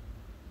ら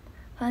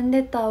ファン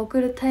レター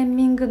送るタイ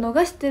ミング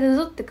逃してる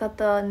ぞって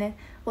方はね、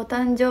お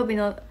誕生日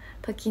の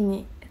時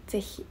に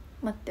ぜひ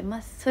待って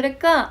ます。それ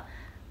か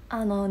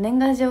年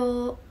賀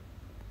状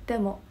で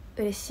も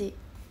嬉しい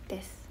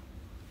です。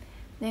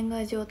年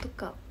賀状と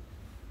か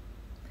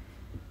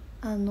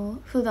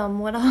普段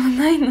もらわ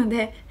ないの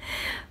で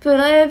プ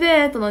ライ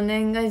ベートの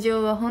年賀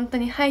状は本当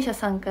に歯医者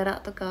さんから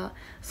とか、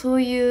そ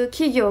ういう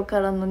企業か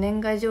らの年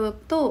賀状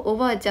とお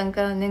ばあちゃん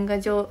からの年賀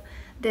状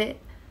で、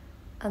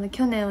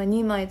去年は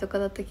2枚とか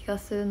だった気が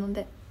するの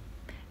で、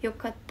よ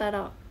かった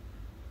ら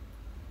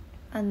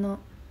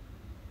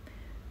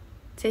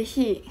ぜ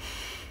ひ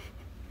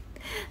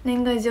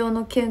年賀状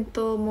の検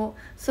討も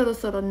そろ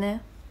そろ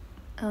ね、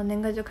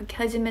年賀状書き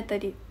始めた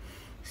り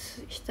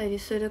したり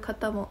する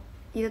方も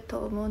いると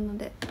思うの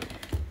で、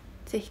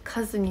ぜひ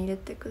数に入れ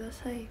てくだ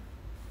さい。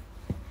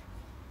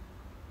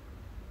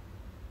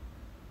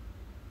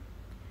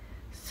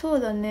そう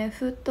だね、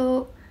封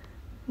筒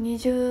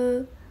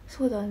20、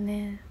そうだ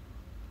ね、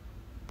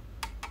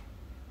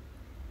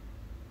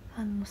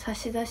差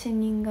出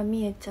人が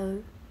見えちゃ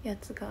うや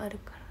つがある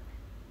からね。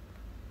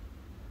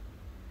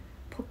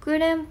ポク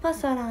レンパ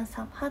サラン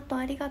さんハート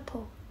ありがと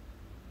う。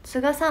津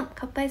賀さん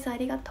カッパイスあ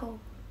りがとう。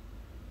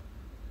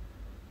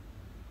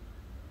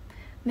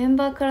メン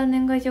バーから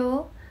年賀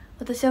状、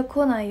私は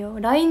来ないよ。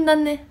 LINE だ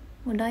ね、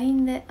もう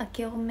LINE で明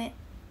けおめ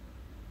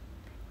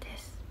で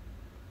す。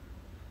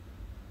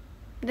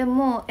で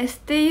も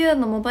STU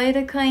のモバイ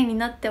ル会員に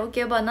なってお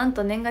けば、なん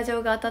と年賀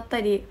状が当たっ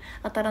たり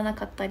当たらな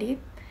かったり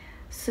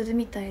する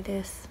みたい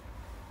です。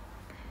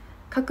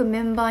各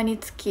メンバーに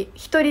つき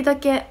1人だ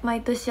け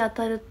毎年当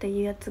たるって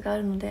いうやつがあ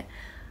るので、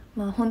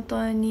まあ本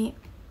当に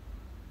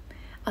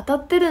当た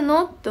ってる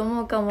のって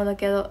思うかもだ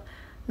けど、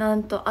な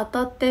んと当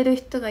たってる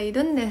人がい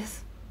るんで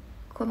す、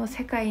この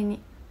世界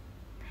に。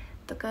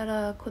だか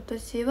ら今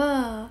年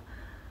は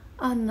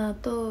アンナ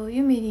と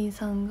ユミリン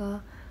さん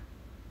が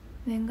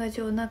年賀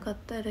状なかっ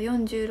たら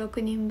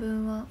46人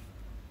分は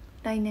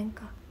来年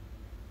か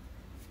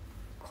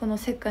この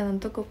世界の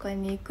どこか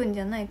に行くん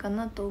じゃないか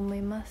なと思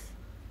います。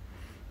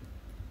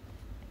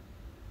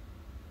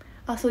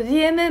あ、そう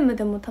DMM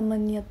でもたま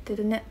にやって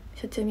るね、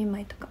初中見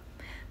舞いとか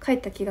書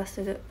いた気が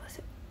する。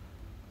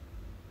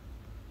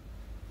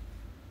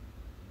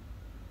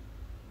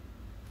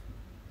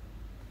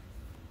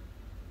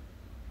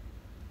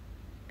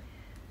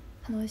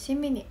楽し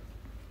みに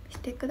し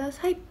てくだ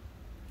さい。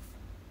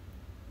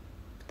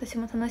私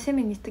も楽し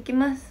みにしてき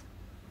ます。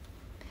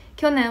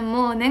去年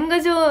も年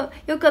賀状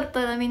よかっ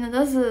たらみんな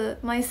出す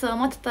枚数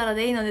余ってたら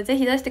でいいのでぜ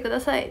ひ出してく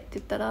ださいって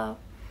言ったら、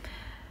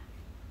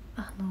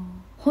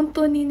本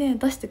当にね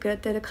出してくれ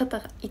てる方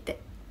がいて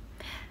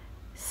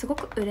すご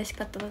く嬉し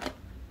かったので、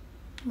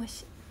も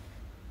し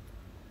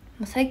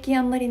もう最近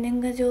あんまり年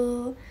賀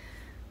状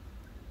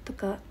と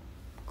か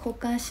交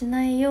換し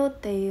ないよっ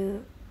てい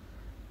う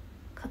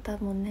方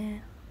も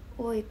ね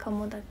多いか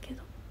もだけ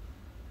ど、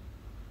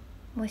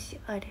もし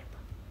あれ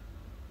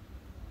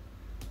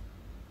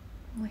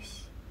ば、も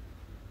し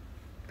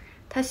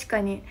確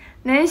かに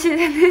年始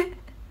でね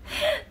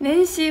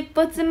年始一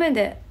発目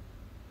で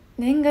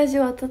年賀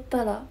状当たっ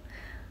たら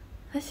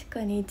確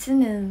かに1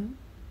年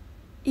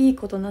いい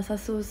ことなさ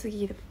そうす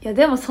ぎる。いや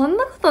でもそん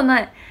なことな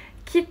い、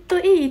きっと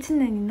いい1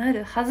年にな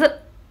るはず、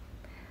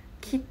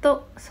きっ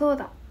とそう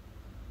だ。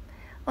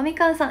おみ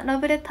かんさんラ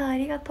ブレターあ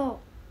りがとう。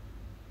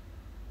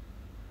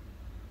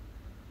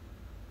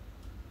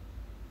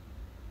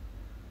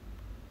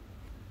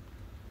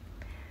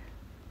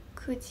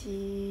9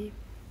時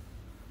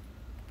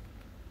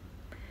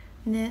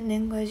ね、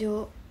年賀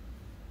状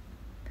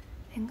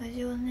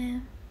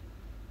ね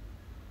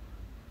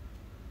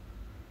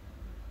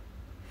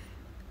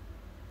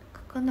書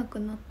かなく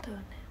なったよ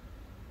ね。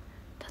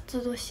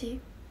辰年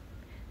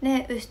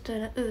ね、うしと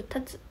らうた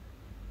つ、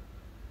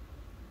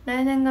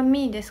来年が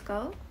みーです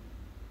か？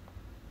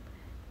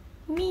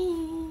み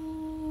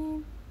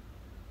ー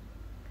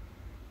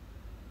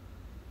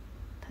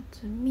た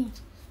つみ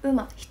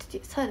馬羊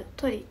猿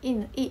鳥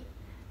犬い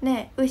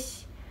ねえ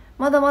牛、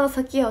まだまだ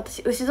先や。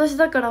私牛年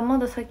だからま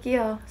だ先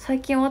や。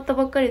最近終わった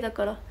ばっかりだ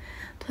から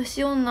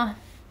年女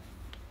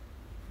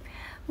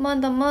ま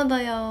だま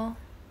だや。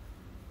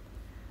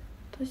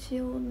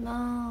年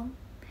女。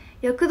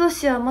厄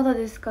年はまだ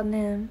ですか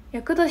ね。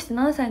厄年って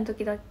何歳の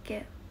時だっ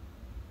け？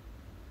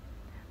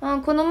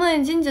この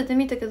前神社で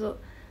見たけど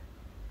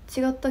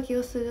違った気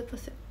がする。パ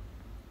セ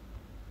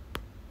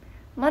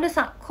まる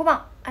さん小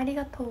判あり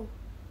がとう。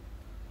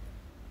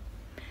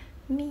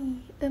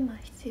み馬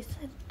羊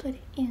猿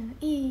鳥犬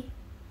いい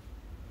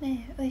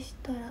ねえ牛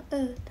とら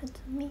うた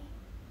つみ。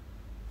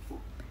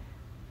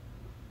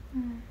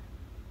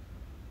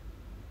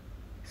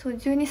そう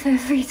12歳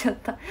過ぎちゃっ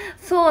た。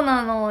そう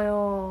なの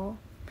よ、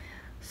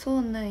そ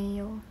うなん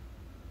よ。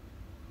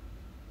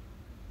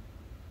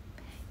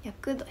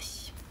厄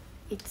年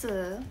い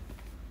つ？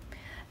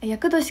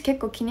厄年結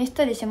構気にし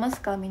たりします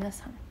か皆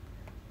さん？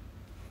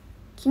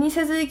気に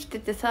せず生きて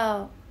て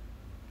さ、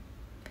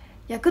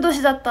厄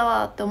年だった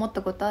わって思っ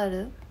たことあ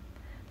る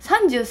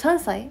？33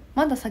歳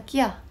まだ先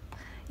や。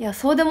いや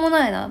そうでも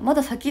ないな、ま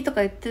だ先と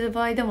か言ってる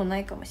場合でもな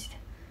いかもし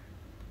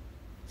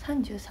れ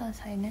ん。33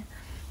歳ね。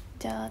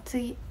じゃあ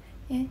次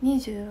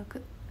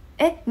26、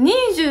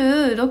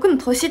26の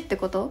年って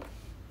こと？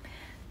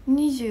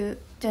 20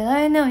 じゃあ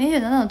来年は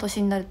27の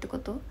年になるってこ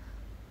と？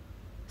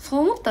そう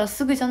思ったら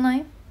すぐじゃな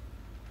い？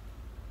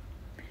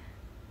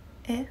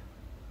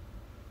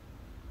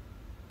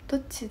ど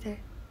っち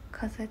で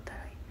数えたら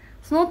いい？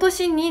その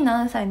年に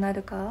何歳にな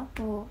るか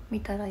を見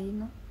たらいい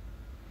の？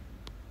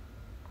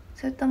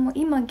それとも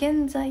今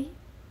現在？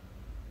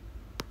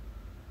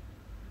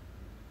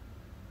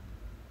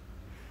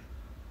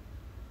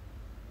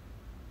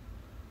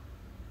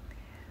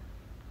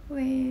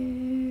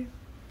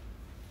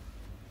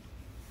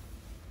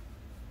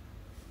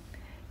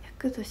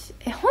厄年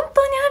本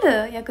当に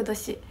ある？厄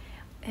年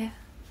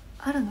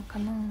あるのか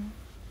な？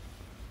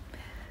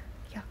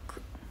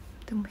厄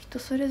でも人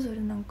それぞ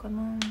れなんか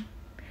な。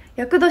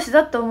厄年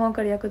だって思う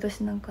から厄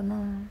年なんかな。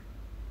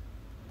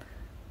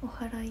お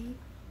祓い、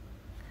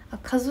あ、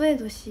数え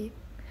年。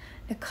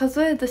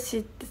数え年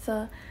って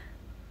さ、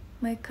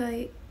毎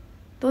回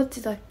どっ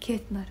ちだっけっ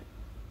てなる。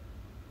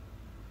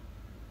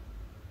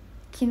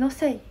気の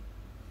せい。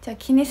じゃあ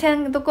気にせ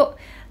んどこ。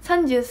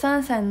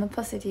33歳の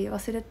パセリ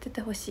忘れて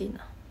てほしい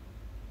な。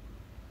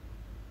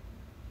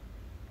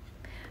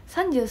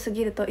30過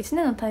ぎると1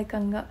年の体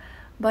感が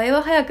倍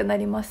は早くな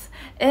ります。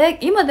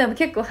今でも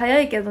結構早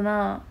いけど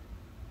な。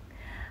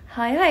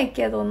早い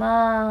けど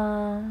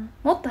な。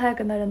もっと早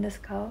くなるんで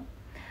すか？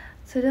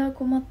それは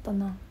困った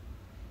な。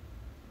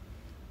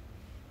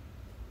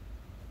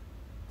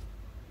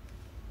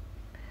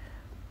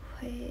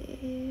へ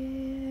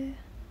え。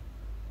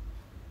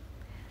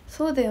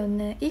そうだよ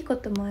ね。いいこ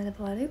ともあれ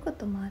ば悪いこ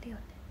ともあるよ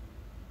ね。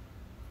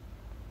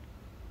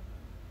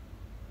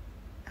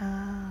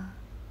ああ、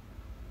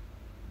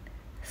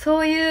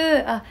そうい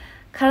う、あ、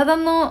体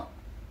の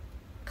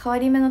変わ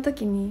り目の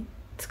時に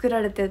作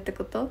られてるって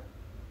こと？は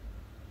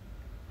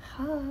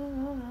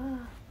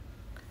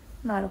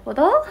あ、なるほ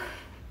ど。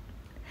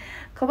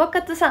こば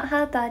かつさん、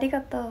ハートあり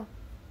がとう。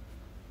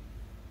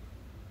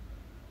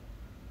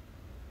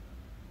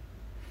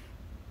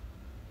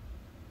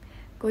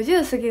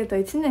50過ぎると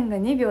1年が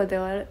2秒で終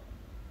わる。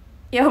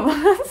やば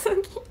すぎ。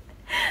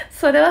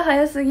それは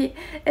早すぎ。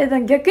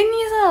逆に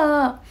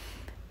さ、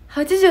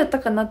80と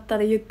かなった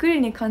らゆっくり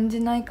に感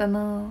じないか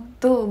な。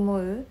どう思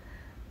う？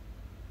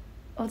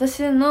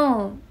私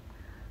の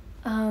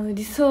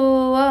理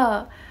想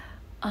は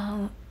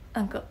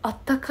なんかあっ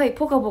たかい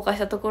ポカポカし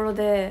たところ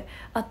で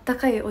あった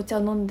かいお茶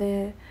飲ん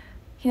で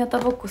日向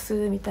ぼっこす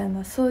るみたい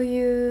な、そう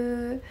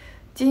いう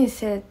人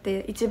生っ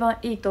て一番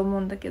いいと思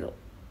うんだけど、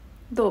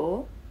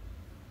どう？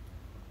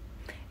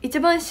一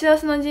番幸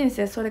せな人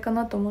生それか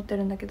なと思って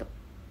るんだけど、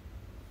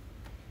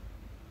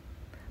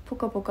ポ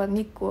カポカ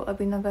日光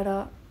浴びなが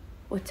ら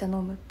お茶飲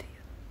むっていう。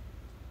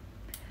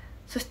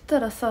そした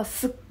らさ、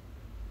すっ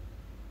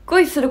ご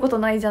いすること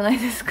ないじゃない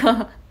です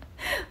か。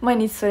毎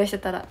日それして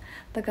たら。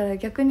だから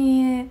逆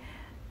に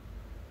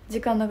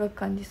時間長く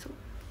感じそう。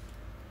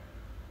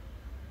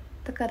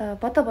だから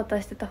バタバタ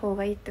してた方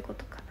がいいってこ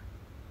とかな。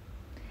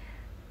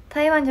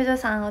台湾ジョジョ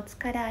さんお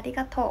疲れあり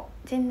がと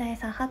う。陣内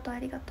さんハートあ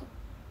りがとう。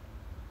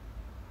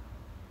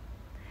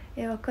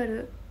わか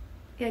る。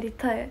やり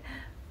たい。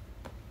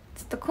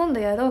ちょっと今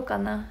度やろうか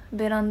な、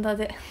ベランダ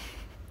で。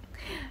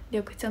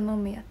緑茶飲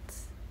むや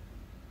つ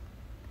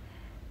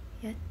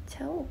やっ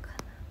ちゃおうかな。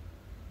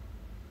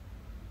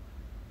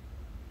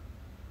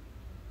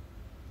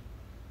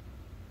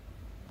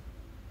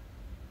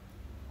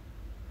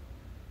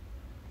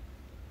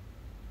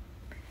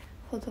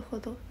ほどほ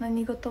ど、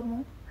何事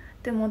も。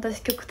でも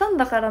私極端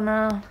だから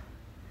な、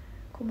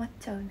困っ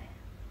ちゃうね。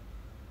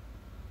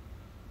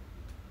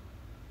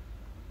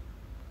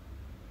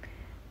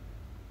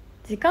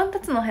時間経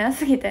つの早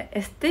すぎて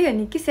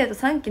STU2 期生と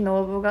3期の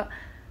応募が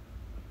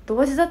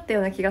同時だったよ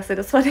うな気がす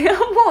る。それは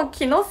もう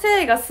気の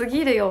せいが過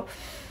ぎるよ。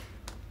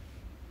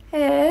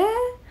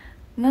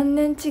何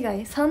年違い？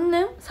 3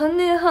 年 ?3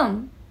 年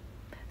半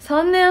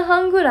 ?3 年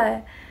半ぐら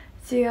い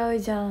違う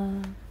じゃ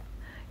ん。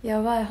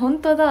やばい。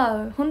本当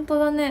だ、本当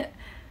だね。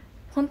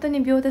本当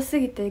に秒で過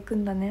ぎていく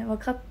んだね。分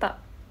かった。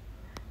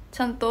ち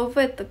ゃんと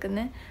覚えとく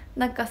ね。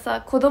なんか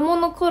さ、子供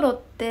の頃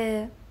っ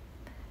て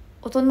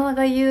大人が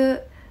言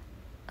う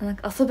なん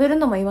か遊べる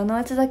のも今の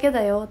うちだけ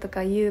だよと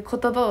かいう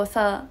言葉を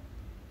さ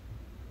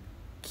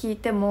聞い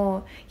て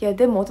も、いや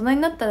でも大人に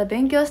なったら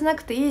勉強しな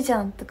くていいじ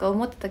ゃんとか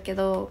思ってたけ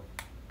ど、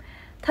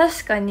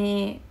確か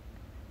に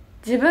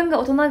自分が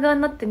大人側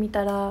になってみ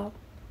たら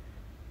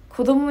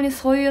子供に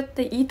そうやっ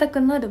て言いた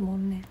くなるも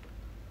んね。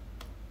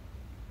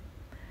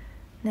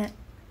ね、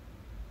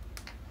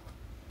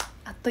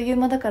あっという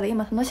間だから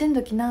今楽しん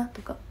どきな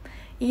とか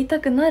言いた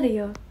くなる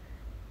よ。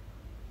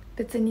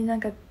別になん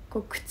かこ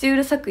う口う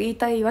るさく言い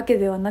たいわけ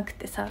ではなく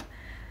てさ、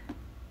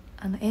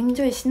エン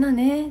ジョイしな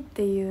ねっ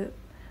ていう、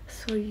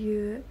そう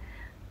いう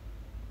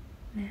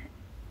ね、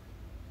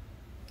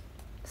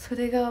そ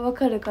れが分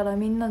かるから、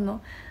みんな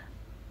の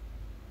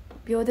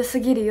秒で過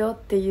ぎるよっ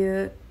て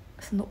いう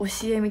その教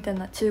えみたい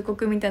な、忠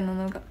告みたいな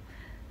のが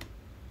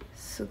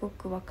すご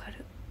く分か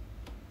る。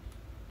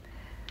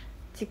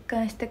実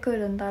感してく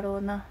るんだろ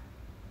うな。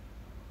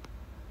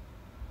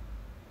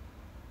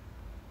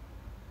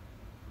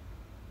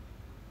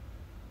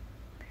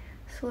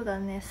そうだ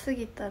ね、過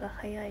ぎたら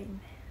早いね。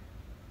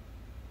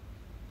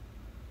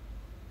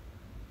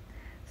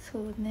そ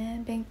う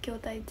ね、勉強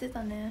大事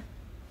だね。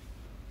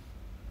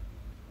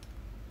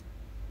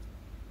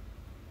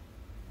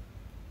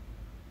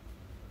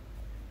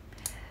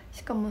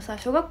しかもさ、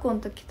小学校の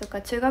時と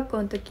か中学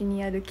校の時に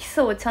やる基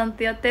礎をちゃん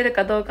とやってる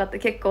かどうかって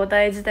結構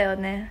大事だよ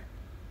ね。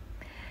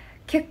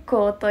結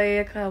構と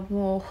いうか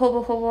もうほ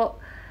ぼほぼ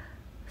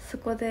そ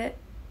こで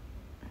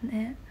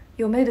ね、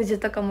読める字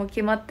とかも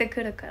決まって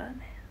くるから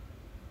ね。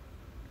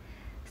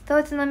スト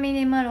ーチのミ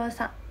ニマロン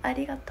さんあ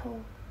りがと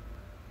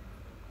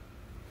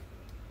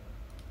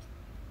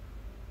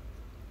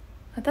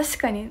う。確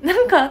かに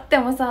何かあって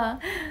もさ、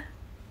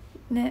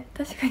ね、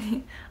確か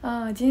に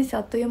人生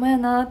あっという間や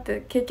なっ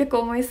て結局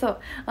思いそ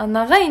う。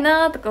長い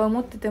なとか思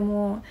ってて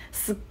も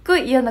すっご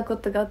い嫌なこ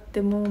とがあっ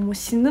てもう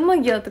死ぬ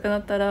間際とかな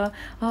ったら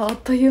あっ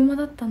という間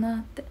だったな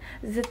って、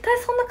絶対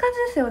そんな感じ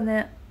ですよ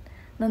ね。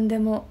何で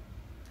も。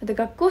で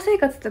学校生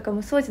活とか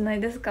もそうじゃない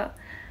ですか。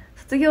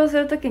卒業す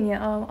る時に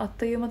あっ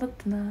という間だっ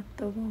たなっ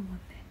て思うもんね。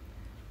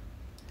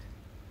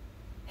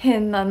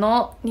変な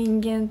の、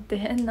人間って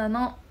変な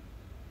の、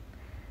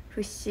不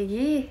思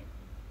議。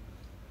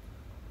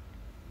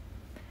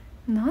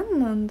何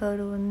なんだ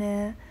ろう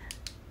ね。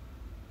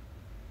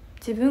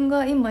自分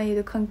が今い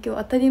る環境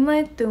当たり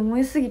前って思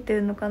いすぎて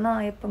るのか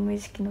な、やっぱ無意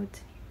識のうち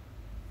に。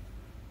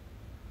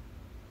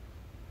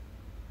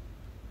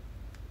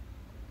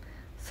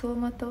走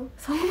馬灯のこ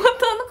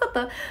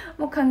と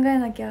も考え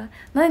なきゃ。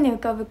何浮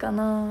かぶか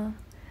な。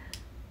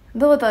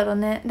どうだろう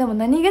ね。でも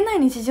何気ない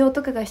日常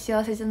とかが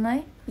幸せじゃな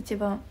い？一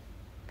番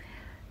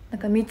な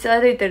んか道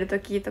歩いてる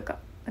時とか、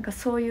なんか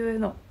そういう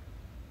の、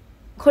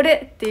こ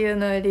れっていう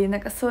のよりな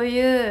んかそう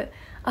いう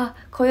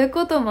こういう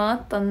こともあ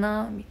った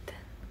なみたい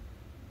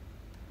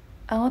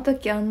な、あの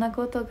時あんな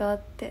ことがあ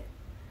って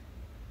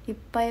いっ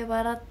ぱい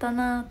笑った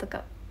なと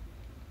か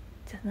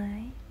じゃな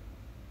い？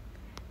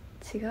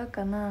違う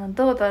かな。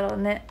どうだろ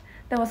うね。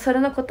でもそれ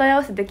の答え合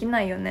わせでき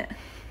ないよね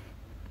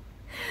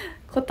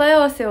答え合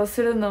わせを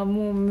するのは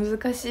もう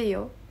難しい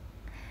よ。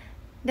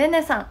レ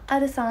ネさん、ア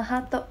ルさん、ハ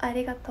ートあ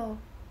りがとう。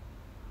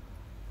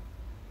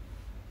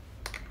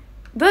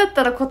どうやっ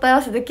たら答え合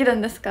わせできる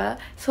んですか？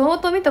相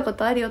当見たこ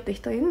とあるよって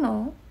人いる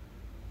の？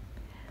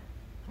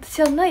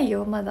私はない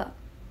よ、まだ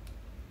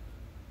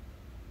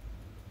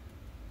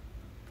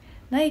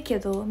ないけ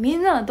ど、み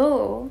んなは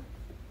どう？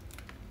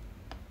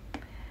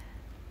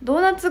ド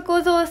ーナツ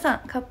小僧さん、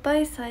カッパア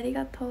イスあり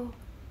がとう。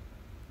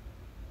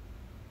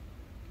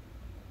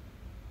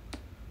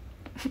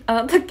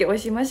あの時お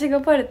しましが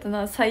バレた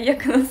な。最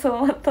悪の走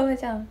馬灯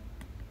じゃん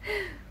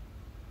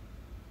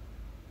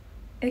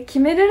決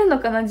めれるの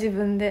かな、自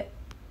分で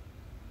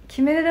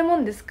決めれるも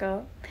んです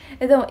か？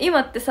でも今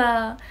って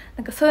さ、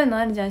なんかそういうの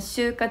あるじゃん、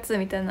就活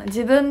みたいな、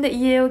自分で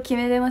家を決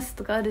めれます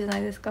とかあるじゃな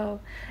いですか。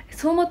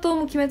走馬灯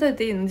も決めとい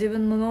ていいの？自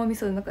分の脳み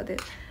その中で。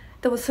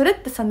でもそれっ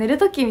てさ、寝る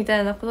時みた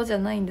いなことじゃ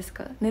ないんです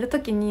か？寝る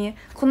時に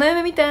この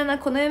夢みたいな、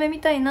この夢見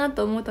たいな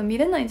と思うと見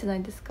れないんじゃな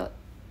いですか。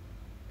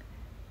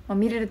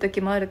見れる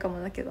時もあるか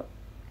もだけど、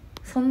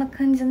そんな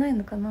感じじゃない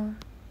のかな。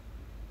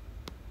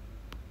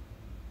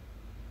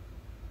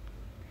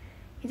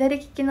左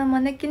利きの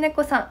招き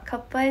猫さん、カッ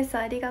プアイス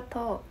ありが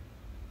と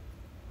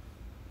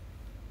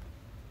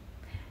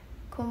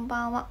う。こん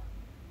ばんは。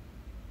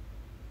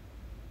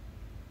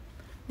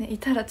ね、い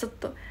たらちょっ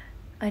と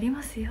あり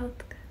ますよ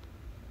とか。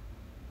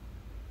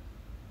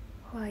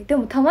怖い。で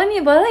もたま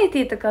にバラエ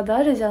ティーとかで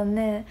あるじゃん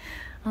ね。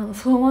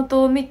走馬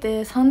灯を見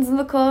て三途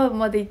の川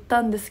まで行っ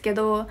たんですけ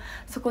ど、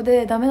そこ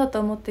でダメだと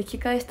思って引き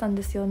返したん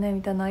ですよね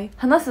みたいな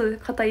話す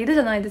方いる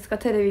じゃないですか、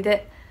テレビ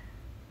で。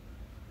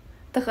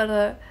だか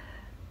ら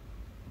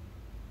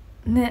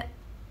ね、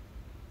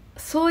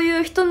そうい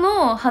う人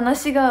の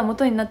話が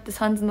元になって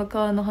三途の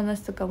川の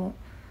話とかも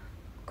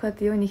こうやっ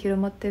て世に広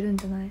まってるん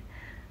じゃない？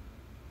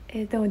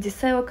でも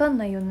実際わかん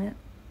ないよね。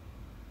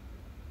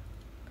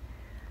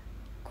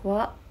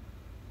怖っ。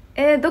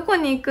どこ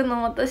に行く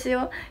の？私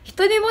は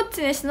一人ぼっ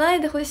ちにしな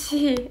いでほ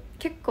しい。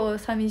結構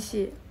寂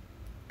し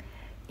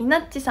い。いな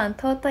っちさん、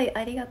尊い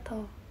ありが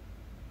と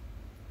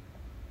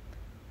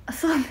う。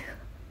そうね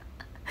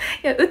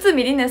いや、内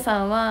海りね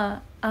さん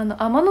は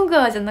天の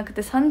川じゃなく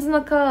て三途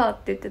の川っ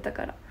て言ってた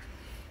から、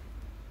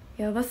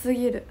やばす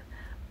ぎる。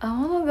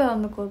天の川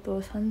のこと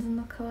を三途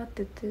の川っ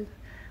て言ってる。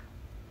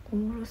お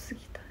もろす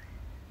ぎたね。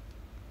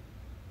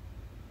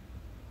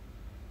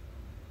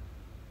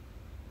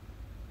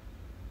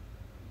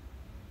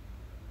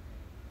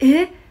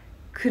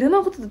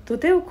車ごと土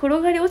手を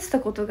転がり落ち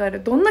たことがあ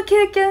る。どんな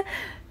経験？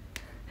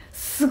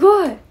す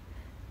ごい。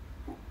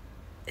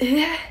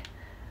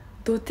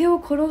土手を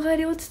転が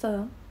り落ち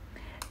た？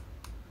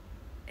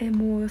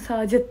もう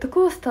さ、ジェット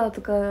コースター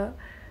とか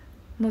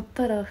乗っ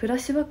たらフラッ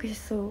シュバックし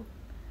そう。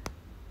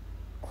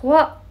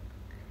怖っ。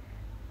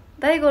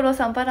大五郎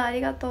さん、バラあ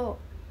りがとう。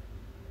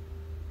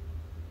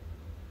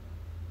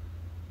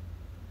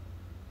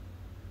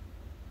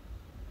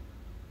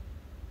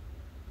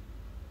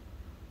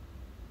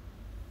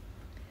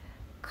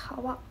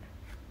川。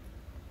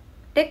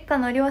劣化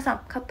のりょうさ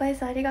ん、カッパアイ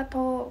スありが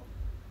とう。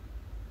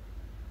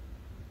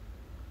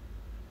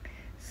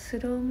ス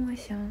ローモー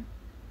ション。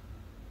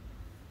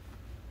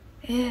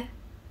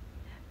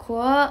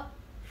怖っ。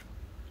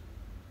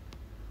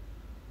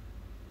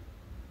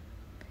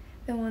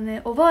でも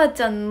ね、おばあ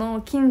ちゃん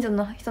の近所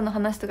の人の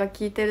話とか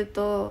聞いてる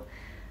と、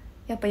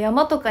やっぱ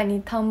山とか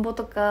に田んぼ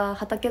とか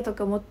畑と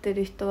か持って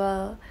る人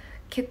は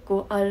結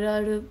構あるあ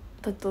る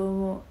だと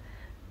思う。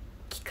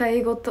機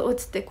械ごと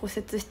落ちて骨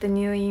折して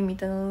入院み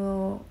たいな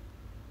のを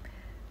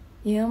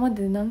今ま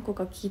で何個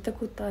か聞いた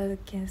ことある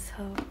けんさ、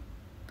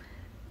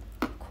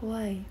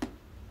怖い。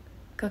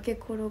崖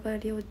転が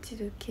り落ち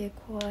る系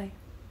怖い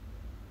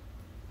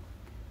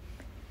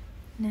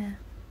ね。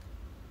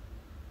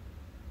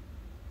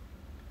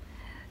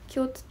気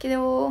をつけ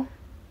よ。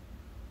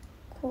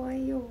怖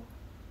いよ。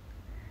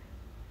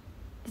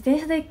自転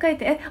車で1回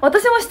転、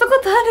私もしたこ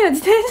とあるよ、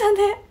自転車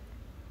で。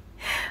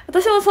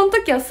私もその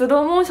時はス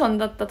ローモーション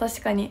だった。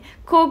確かに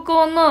高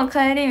校の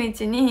帰り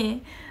道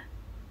に、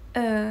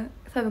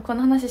多分こ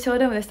の話ショー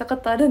ルームでしたこ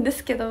とあるんで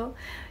すけど、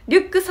リ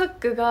ュックサッ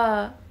ク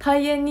がタ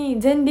イヤに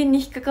前輪に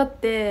引っかかっ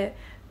て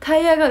タ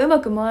イヤがうま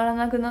く回ら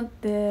なくなっ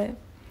て、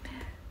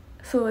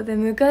そうで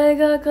向かい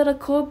側から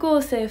高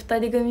校生2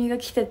人組が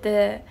来て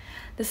て、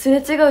です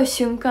れ違う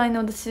瞬間に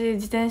私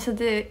自転車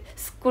で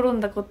すっ転ん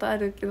だことあ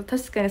るけど、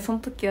確かにその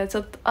時はち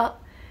ょっと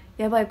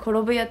やばい転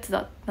ぶやつ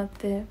だってなっ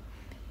て、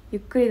ゆ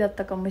っくりだっ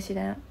たかもし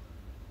れん。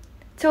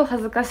超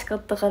恥ずかしか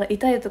ったから、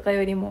痛いとか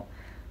よりも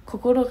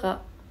心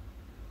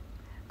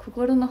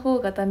の方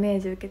がダメー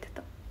ジ受けて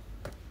た。い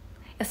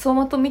や走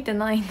馬灯見て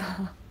ない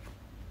な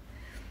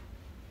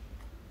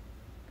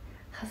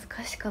恥ず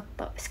かしかっ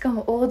た。しか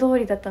も大通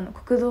りだったの、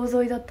国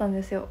道沿いだったん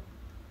ですよ。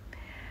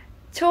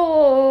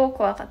超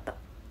怖かった。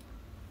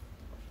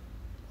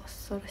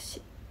恐ろし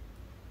い。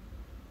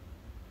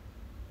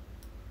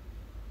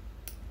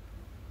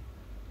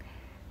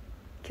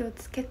気を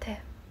つけて。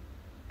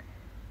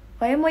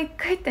ワイも1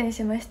回転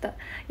しました。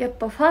やっ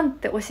ぱファンっ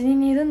て推しに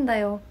似るんだ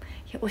よ。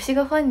いや推し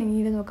がファンに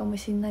似るのかも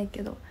しんない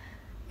けど、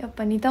やっ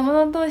ぱ似た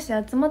者同士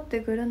で集まって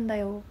くるんだ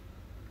よ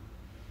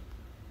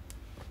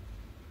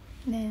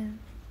ね。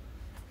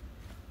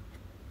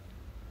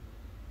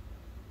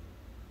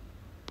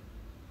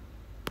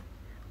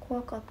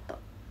怖かった。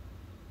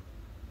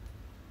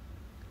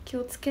気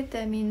をつけ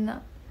てみん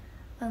な。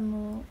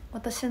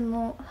私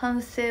の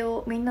反省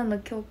をみんなの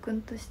教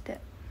訓として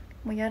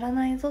もうやら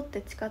ないぞっ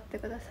て誓って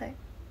ください。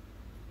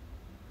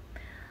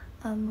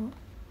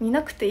見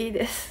なくていい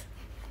です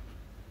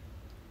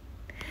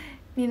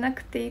見な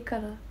くていいか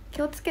ら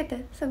気をつけ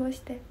て過ごし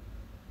て、ね、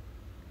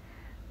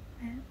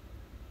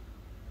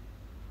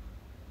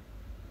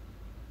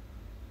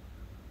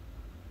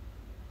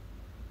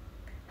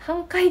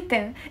半回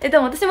転で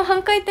も私も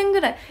半回転ぐ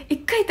らい、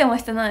1回転は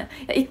してない。い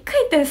や1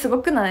回転すご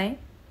くない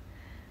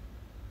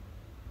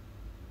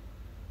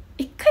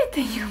？1回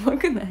転やば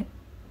くない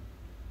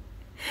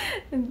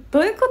ど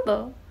ういうこ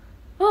と？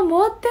回ってん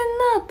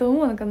なって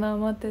思うのかな。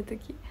回ってる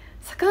時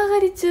逆上が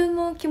り中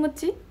の気持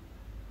ち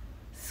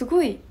す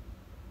ごい。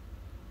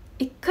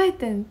1回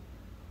転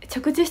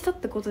着地したっ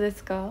てことで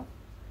すか？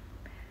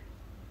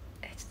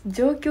ちょっと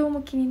状況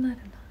も気になる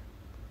な。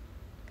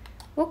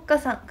ウォッカ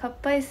さんカッ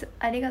パアイス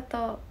ありが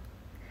とう。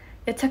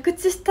いや着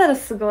地したら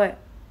すごい。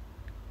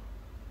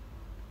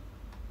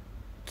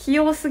器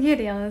用すぎ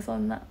るやんそ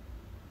んな。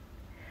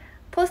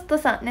ポスト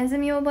さんネズ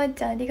ミおばあ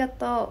ちゃんありが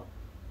とう。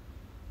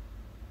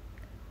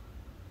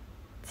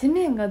地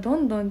面がど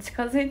んどん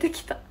近づいて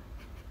きた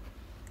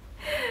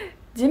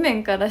地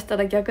面からした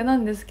ら逆な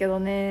んですけど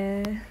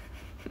ね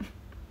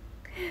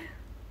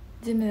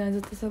地面はず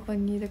っとそこ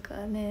にいるか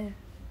らね。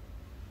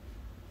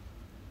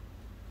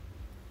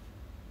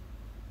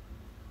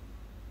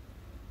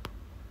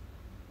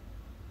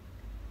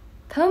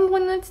田んぼ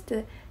に落ち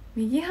て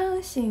右半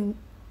身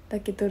だ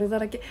け泥だ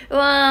らけ。う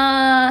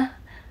わ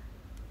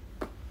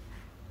ー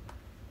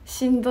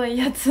しんどい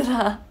やつ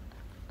ら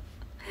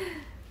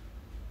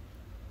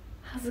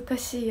恥ずか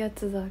しいや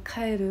つだ。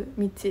帰る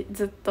道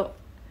ずっと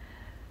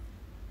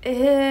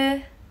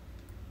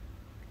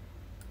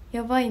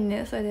やばい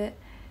ねそれ。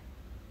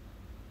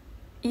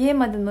家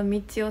までの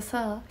道を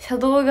さ車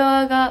道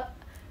側が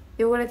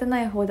汚れてな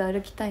い方で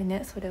歩きたい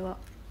ね。それは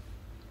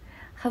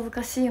恥ず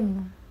かしいも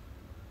ん。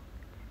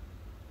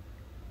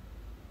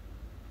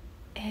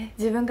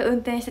自分が運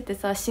転してて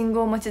さ信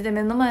号待ちで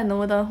目の前の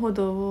横断歩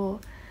道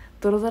を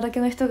泥だらけ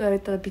の人が歩い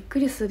たらびっく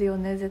りするよ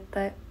ね絶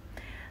対。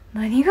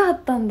何があ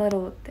ったんだろ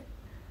うって。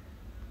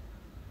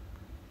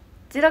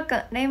ジロく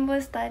んレインボ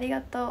ースターあり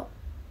がとう。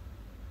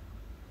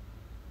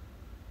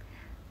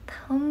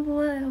田んぼ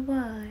はやば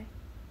い。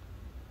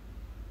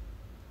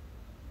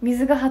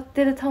水が張っ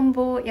てる田ん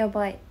ぼや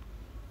ばい。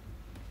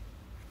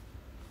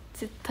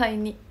絶対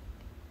に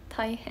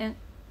大変。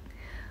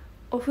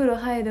お風呂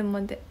入るま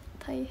で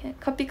大変。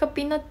カピカ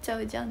ピになっちゃ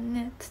うじゃん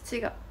ね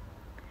土が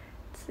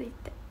つい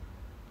て。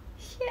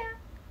ひゃ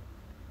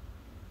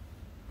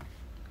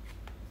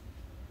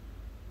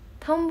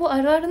田んぼあ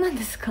るあるなん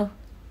ですか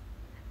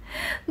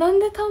なん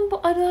で田んぼ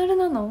あるある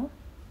なの？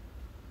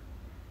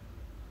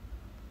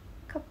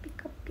カピ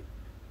カピ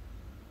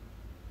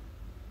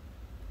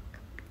カ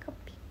ピカ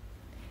ピ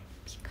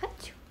ピカ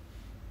チ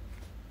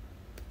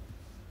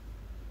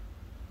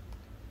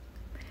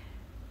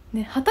ュ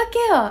ね。畑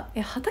は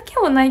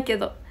ないけ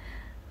ど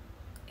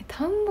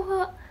田んぼ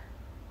は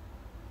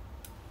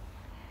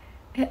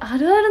あ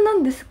るあるな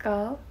んです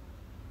か？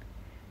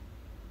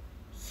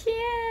ひえ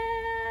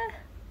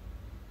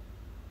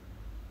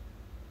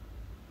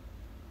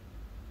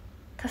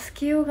助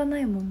けようがな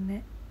いもん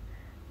ね。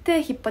手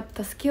引っ張っ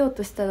て助けよう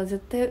としたら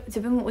絶対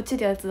自分も落ち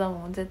るやつだ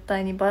もん。絶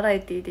対にバラ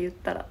エティーで言っ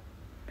たら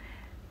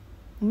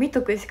見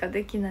とくしか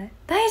できない。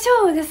大丈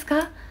夫ですか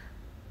っ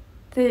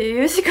て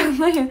言うしか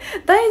ないよ。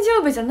大丈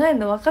夫じゃない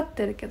の分かっ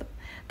てるけど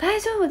大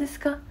丈夫です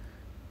か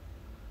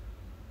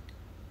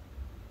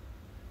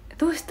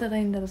どうしたら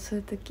いいんだろう。そう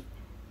いう時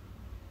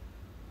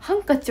ハ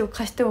ンカチを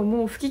貸しても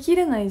もう拭きき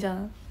れないじゃ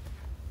ん。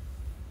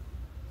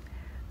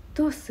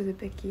どうする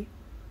べき？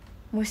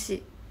も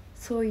し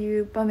そうい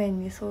う場面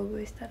に遭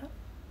遇したら。だ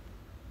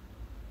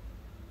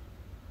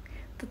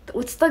って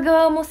落ちた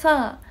側も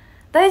さ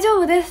「大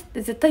丈夫です」っ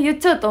て絶対言っ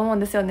ちゃうと思うん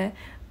ですよね。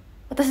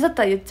私だっ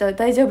たら言っちゃう。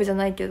大丈夫じゃ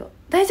ないけど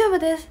「大丈夫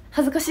です」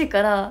恥ずかしい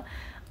から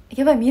「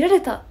やばい見られ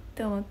た」っ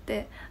て思っ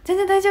て「全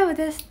然大丈夫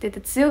です」って言っ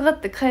て強が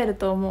って帰る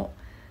と思う。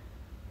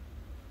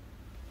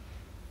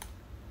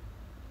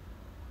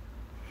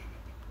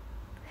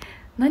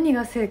何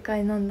が正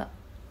解なんだ。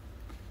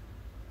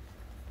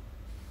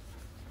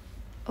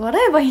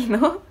笑えばいい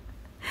の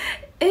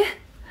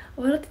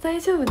笑って大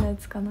丈夫なや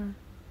つかな。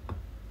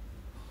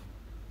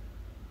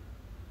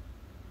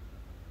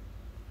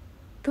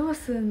どう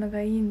するの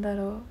がいいんだ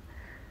ろ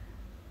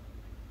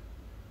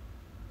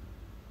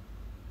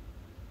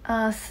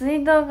う。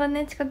水道が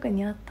ね近く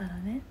にあったら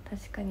ね、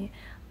確かに。い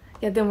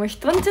やでも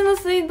人ん家の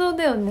水道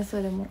だよね。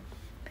それも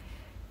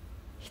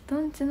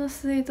人ん家の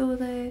水道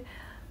代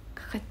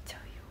かかっちゃう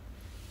よ。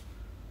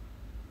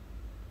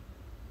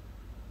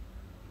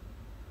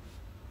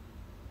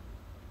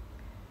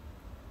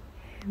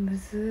む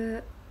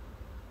ず。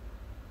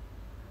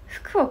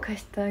服を貸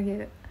してあげ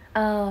る。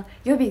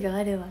予備が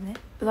あればね、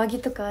上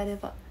着とかあれ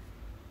ば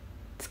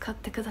使っ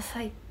てくだ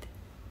さいって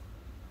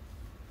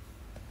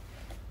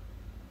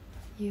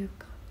言う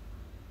か。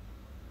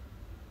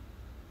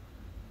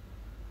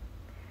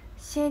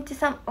しんいち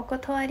さんお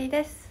断り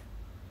です。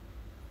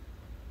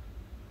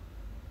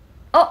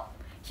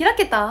開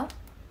けた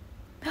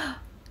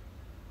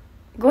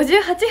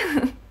58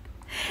分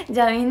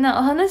じゃあみんな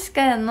お話し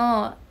会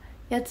の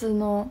やつ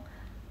の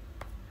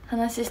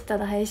話した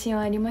ら配信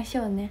はありまし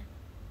ょうね。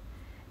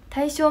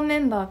対象メ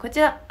ンバーこ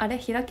ちら。あれ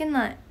開け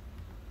ない。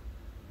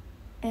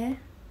開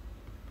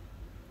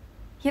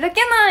け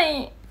な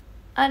い。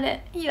あ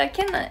れ開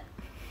けない。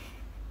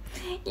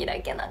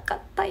開けなかっ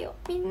たよ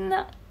みん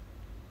な。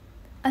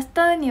明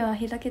日には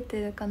開け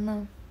てるかな。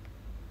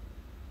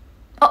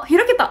開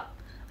けた。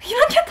開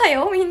けた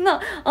よみん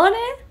な。あれ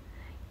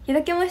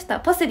開けました。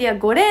パセリは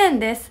5レーン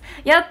です。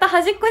やった。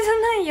端っこじゃ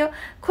ないよ。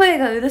声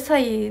がうるさ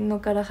いの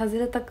から外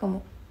れたか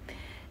も。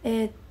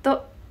1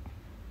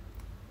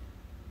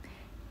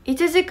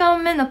時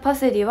間目のパ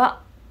セリ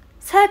は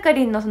さやか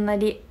りんの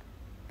隣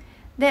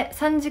で、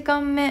3時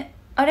間目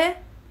あ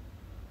れ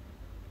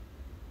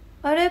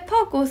パー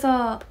コー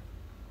さ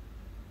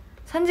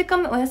3時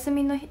間目お休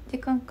みの時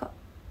間か。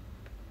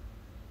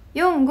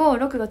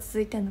456が続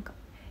いてんのか。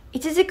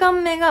1時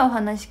間目がお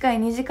話し会、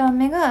2時間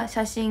目が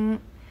写真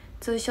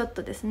ツーショッ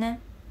トですね。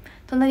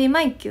隣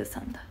マイキューさ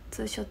んだ、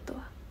ツーショット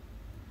は。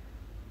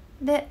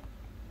で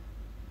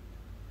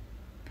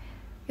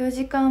4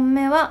時間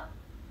目は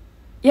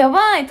や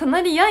ばい、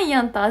隣ヤン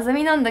ヤンとあず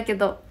みなんだけ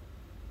ど、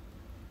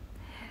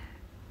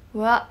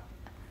レ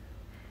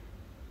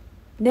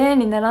ーン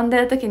に並んで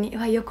る時に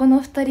横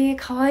の2人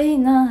可愛い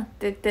なっ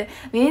て言って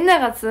みんな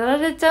がつら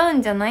れちゃう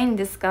んじゃないん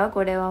ですか。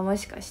これはも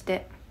しかし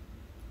て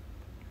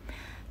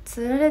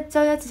つられち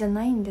ゃうやつじゃ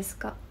ないんです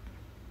か。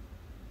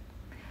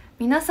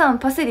皆さん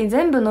パセリ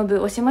全部の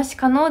部押し増し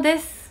可能で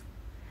す。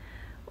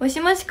押し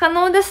増し可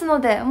能ですの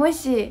で、も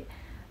し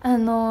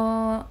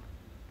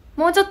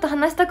もうちょっと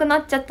話したくな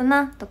っちゃった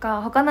なと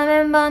か、他の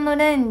メンバーの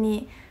レーン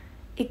に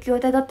行く予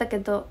定だったけ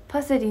ど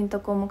パセリのと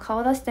こも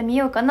顔出してみ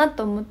ようかな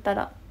と思った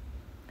ら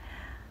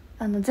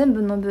全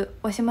部の部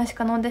押し増し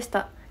可能でし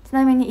た。ち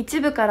なみに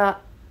1部か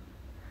ら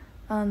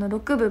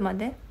6部ま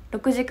で、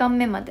6時間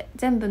目まで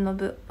全部の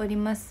部おり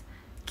ます。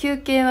休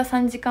憩は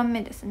3時間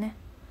目ですね。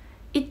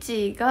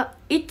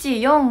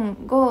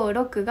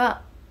1456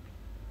が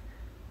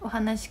お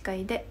話し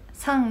会で、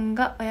3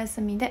がお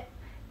休みで、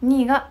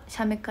2が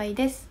写メ会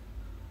です。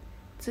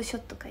ツーショ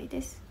ット会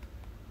です。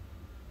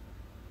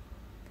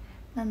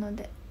なの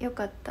でよ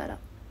かったら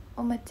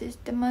お待ちし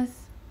てま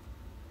す。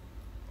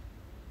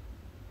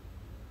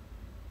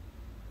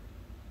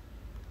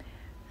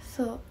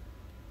そう、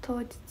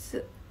当日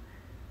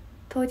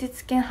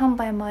券販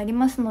売もあり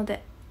ますの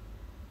で、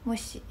も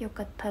しよ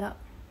かったら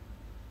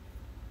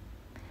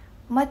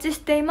お待ちし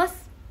ていま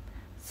す。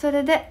そ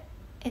れで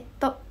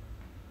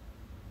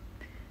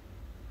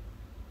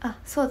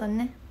そうだ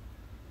ね、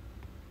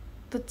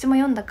どっちも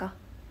読んだか。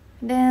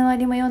恋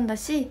愛も読んだ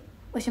し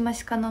押し増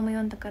し可能も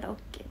読んだから OK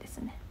です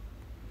ね。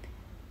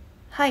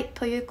はい、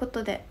というこ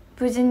とで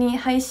無事に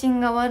配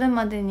信が終わる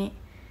までに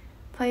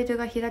ファイル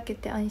が開け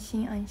て安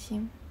心安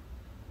心。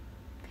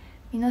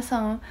皆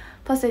さん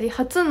パセリ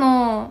初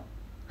め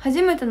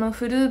ての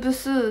フル部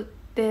数っ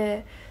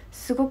て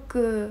すご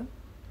く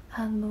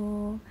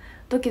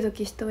ドキド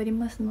キしており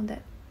ますの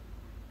で、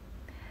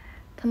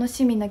楽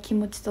しみな気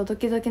持ちとド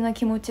キドキな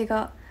気持ち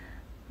が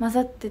混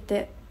ざって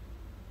て、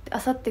あ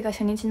さってが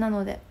初日な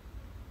ので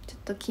ちょっ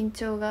と緊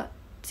張が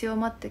強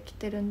まってき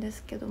てるんで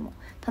すけども、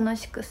楽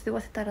しく過ご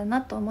せたら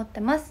なと思って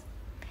ます。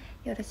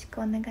よろし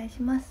くお願い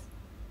します。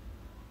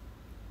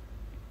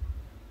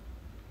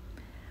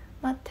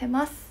待って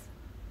ます。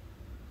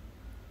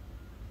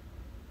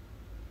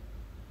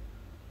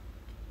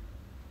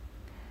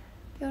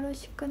よろ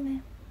しく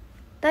ね。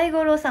大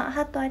五郎さん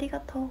ハートありが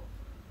とう。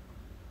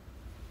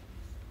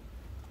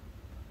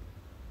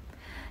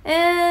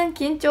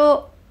緊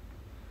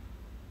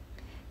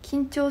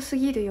張す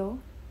ぎるよ。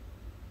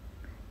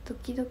ド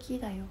キドキ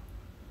だよ。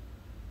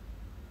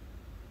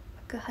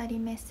幕張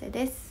メッセ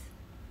です。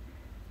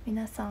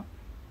皆さん、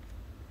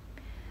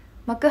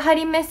幕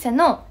張メッセ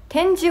の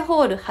展示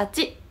ホール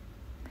8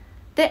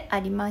であ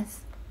りま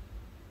す。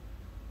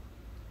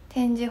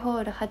展示ホ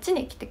ール8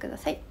に来てくだ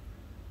さい。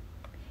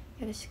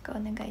よろしくお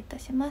願いいた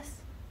しま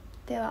す。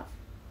では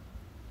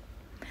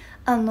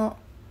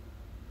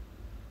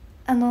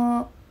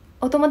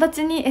お友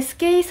達に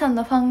SKE さん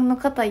のファンの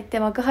方いて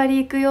幕張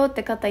行くよっ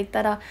て方い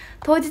たら、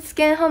当日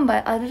券販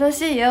売あるら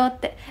しいよっ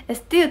て、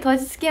 STU 当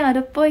日券ある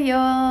っぽいよ、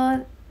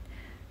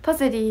パ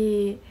セ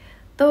リ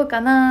どう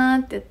かな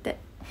って言って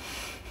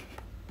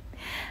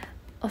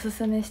おす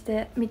すめし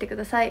てみてく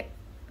ださい。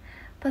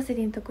パセ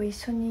リのとこ一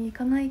緒に行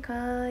かないか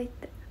ーいっ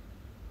て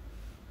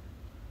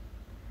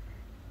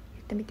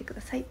言ってみてく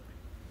ださい。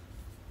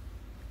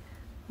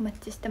お待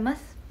ちしてま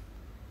す。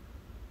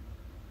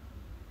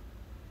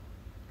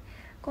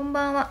こん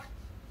ばんは。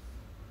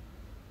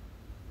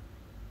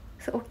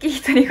大きい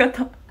独り言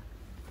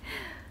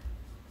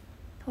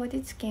当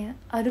日券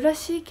あるら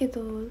しいけ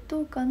どど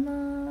うかな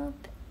ーっ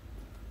て。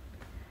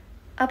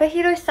阿部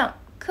寛さん、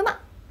く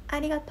まあ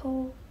りがと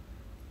う。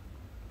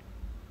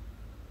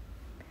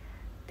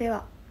で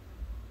は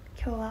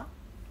今日は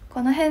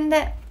この辺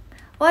で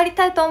終わり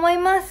たいと思い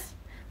ます。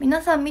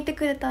皆さん見て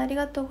くれてあり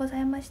がとうござ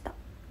いました。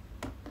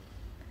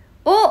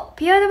お、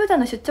 PR 舞台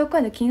の出張公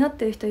演で気になっ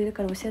てる人いる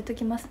から教えてお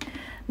きます。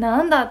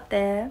なんだっ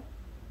て？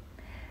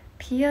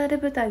 PR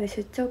舞台で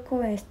出張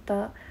公演し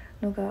た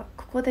のが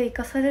ここで生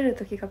かされる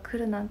時が来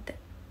るなんて。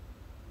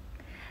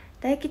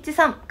大吉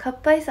さん、か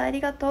っぱいさんあ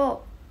りが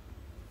と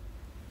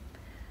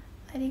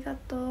う。ありが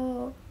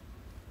とう。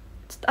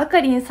ちょっとあ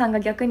かりんさんが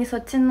逆にそ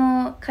っち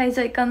の会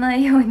場行かな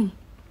いように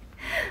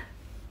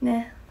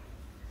ね、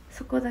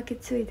そこだけ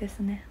注意です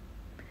ね。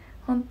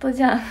ほんと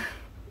じゃん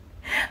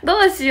ど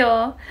うし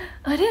よう。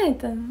あれみ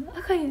たいな、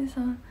あかりん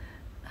さん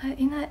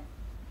いない、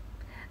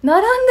並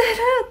んで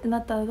るってな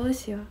ったらどう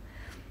しよう。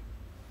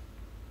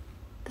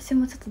私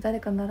もちょっと誰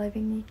か並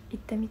びに行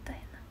ってみた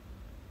い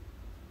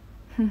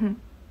な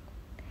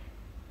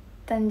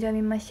壇上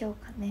見ましょう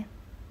かね。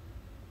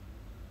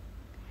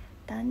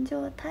壇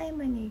上タイ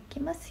ムに行き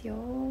ますよ。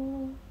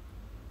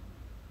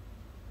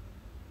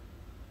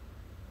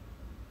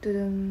ドゥド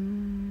ゥ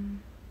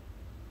ン、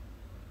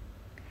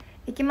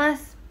いきま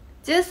す。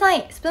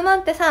13位スプマ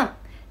ンテさん、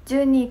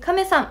12位カ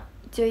メさん、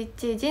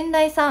11位陣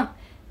内さん、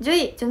10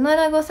位ジュノ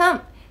ラゴさ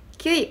ん、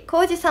9位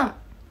コウジさん、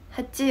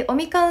8位お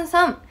みかん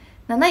さん、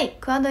7位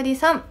クアドリ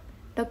さん、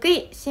6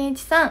位しんい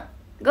ちさん、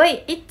5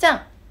位いっちゃ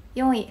ん、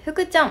4位ふ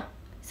くちゃん、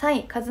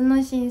3位かず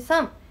のしん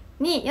さん、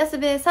2位やす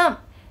べえさん、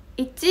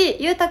1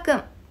位ゆうたく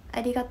ん。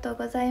ありがとう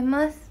ござい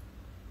ます。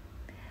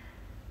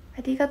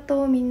ありが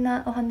とう、みん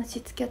なお話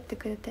付き合って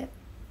くれて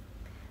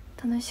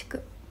楽し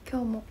く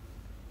今日も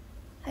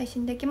配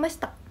信できまし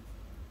た。あ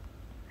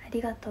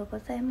りがとうご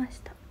ざいま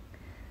した。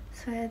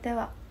それで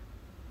は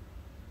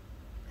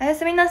おや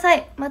すみなさ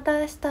い。また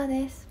明日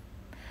です。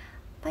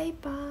バイ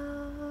バ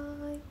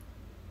ーイ。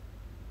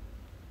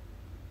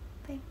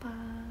バイバ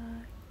ーイ。